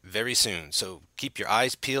revisit very soon, so keep your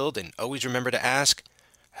eyes peeled and always remember to ask,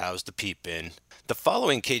 how's the peep been? The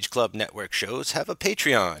following Cage Club Network shows have a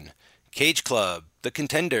Patreon. Cage Club, The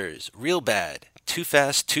Contenders, Real Bad, Too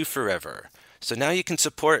Fast, Too Forever. So now you can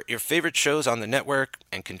support your favorite shows on the network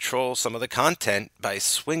and control some of the content by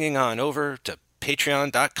swinging on over to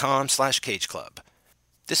patreon.com/cageclub.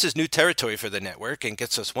 This is new territory for the network and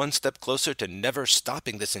gets us one step closer to never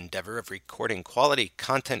stopping this endeavor of recording quality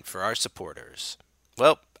content for our supporters.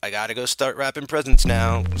 Well, I gotta go start wrapping presents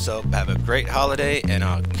now, so have a great holiday and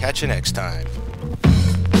I'll catch you next time.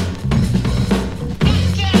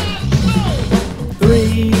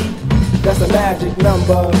 3, that's a magic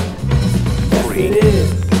number. Yes, it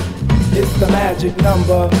is. It's the magic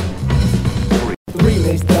number. 3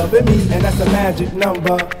 makes love in me, and that's a magic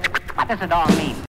number. What does it all mean?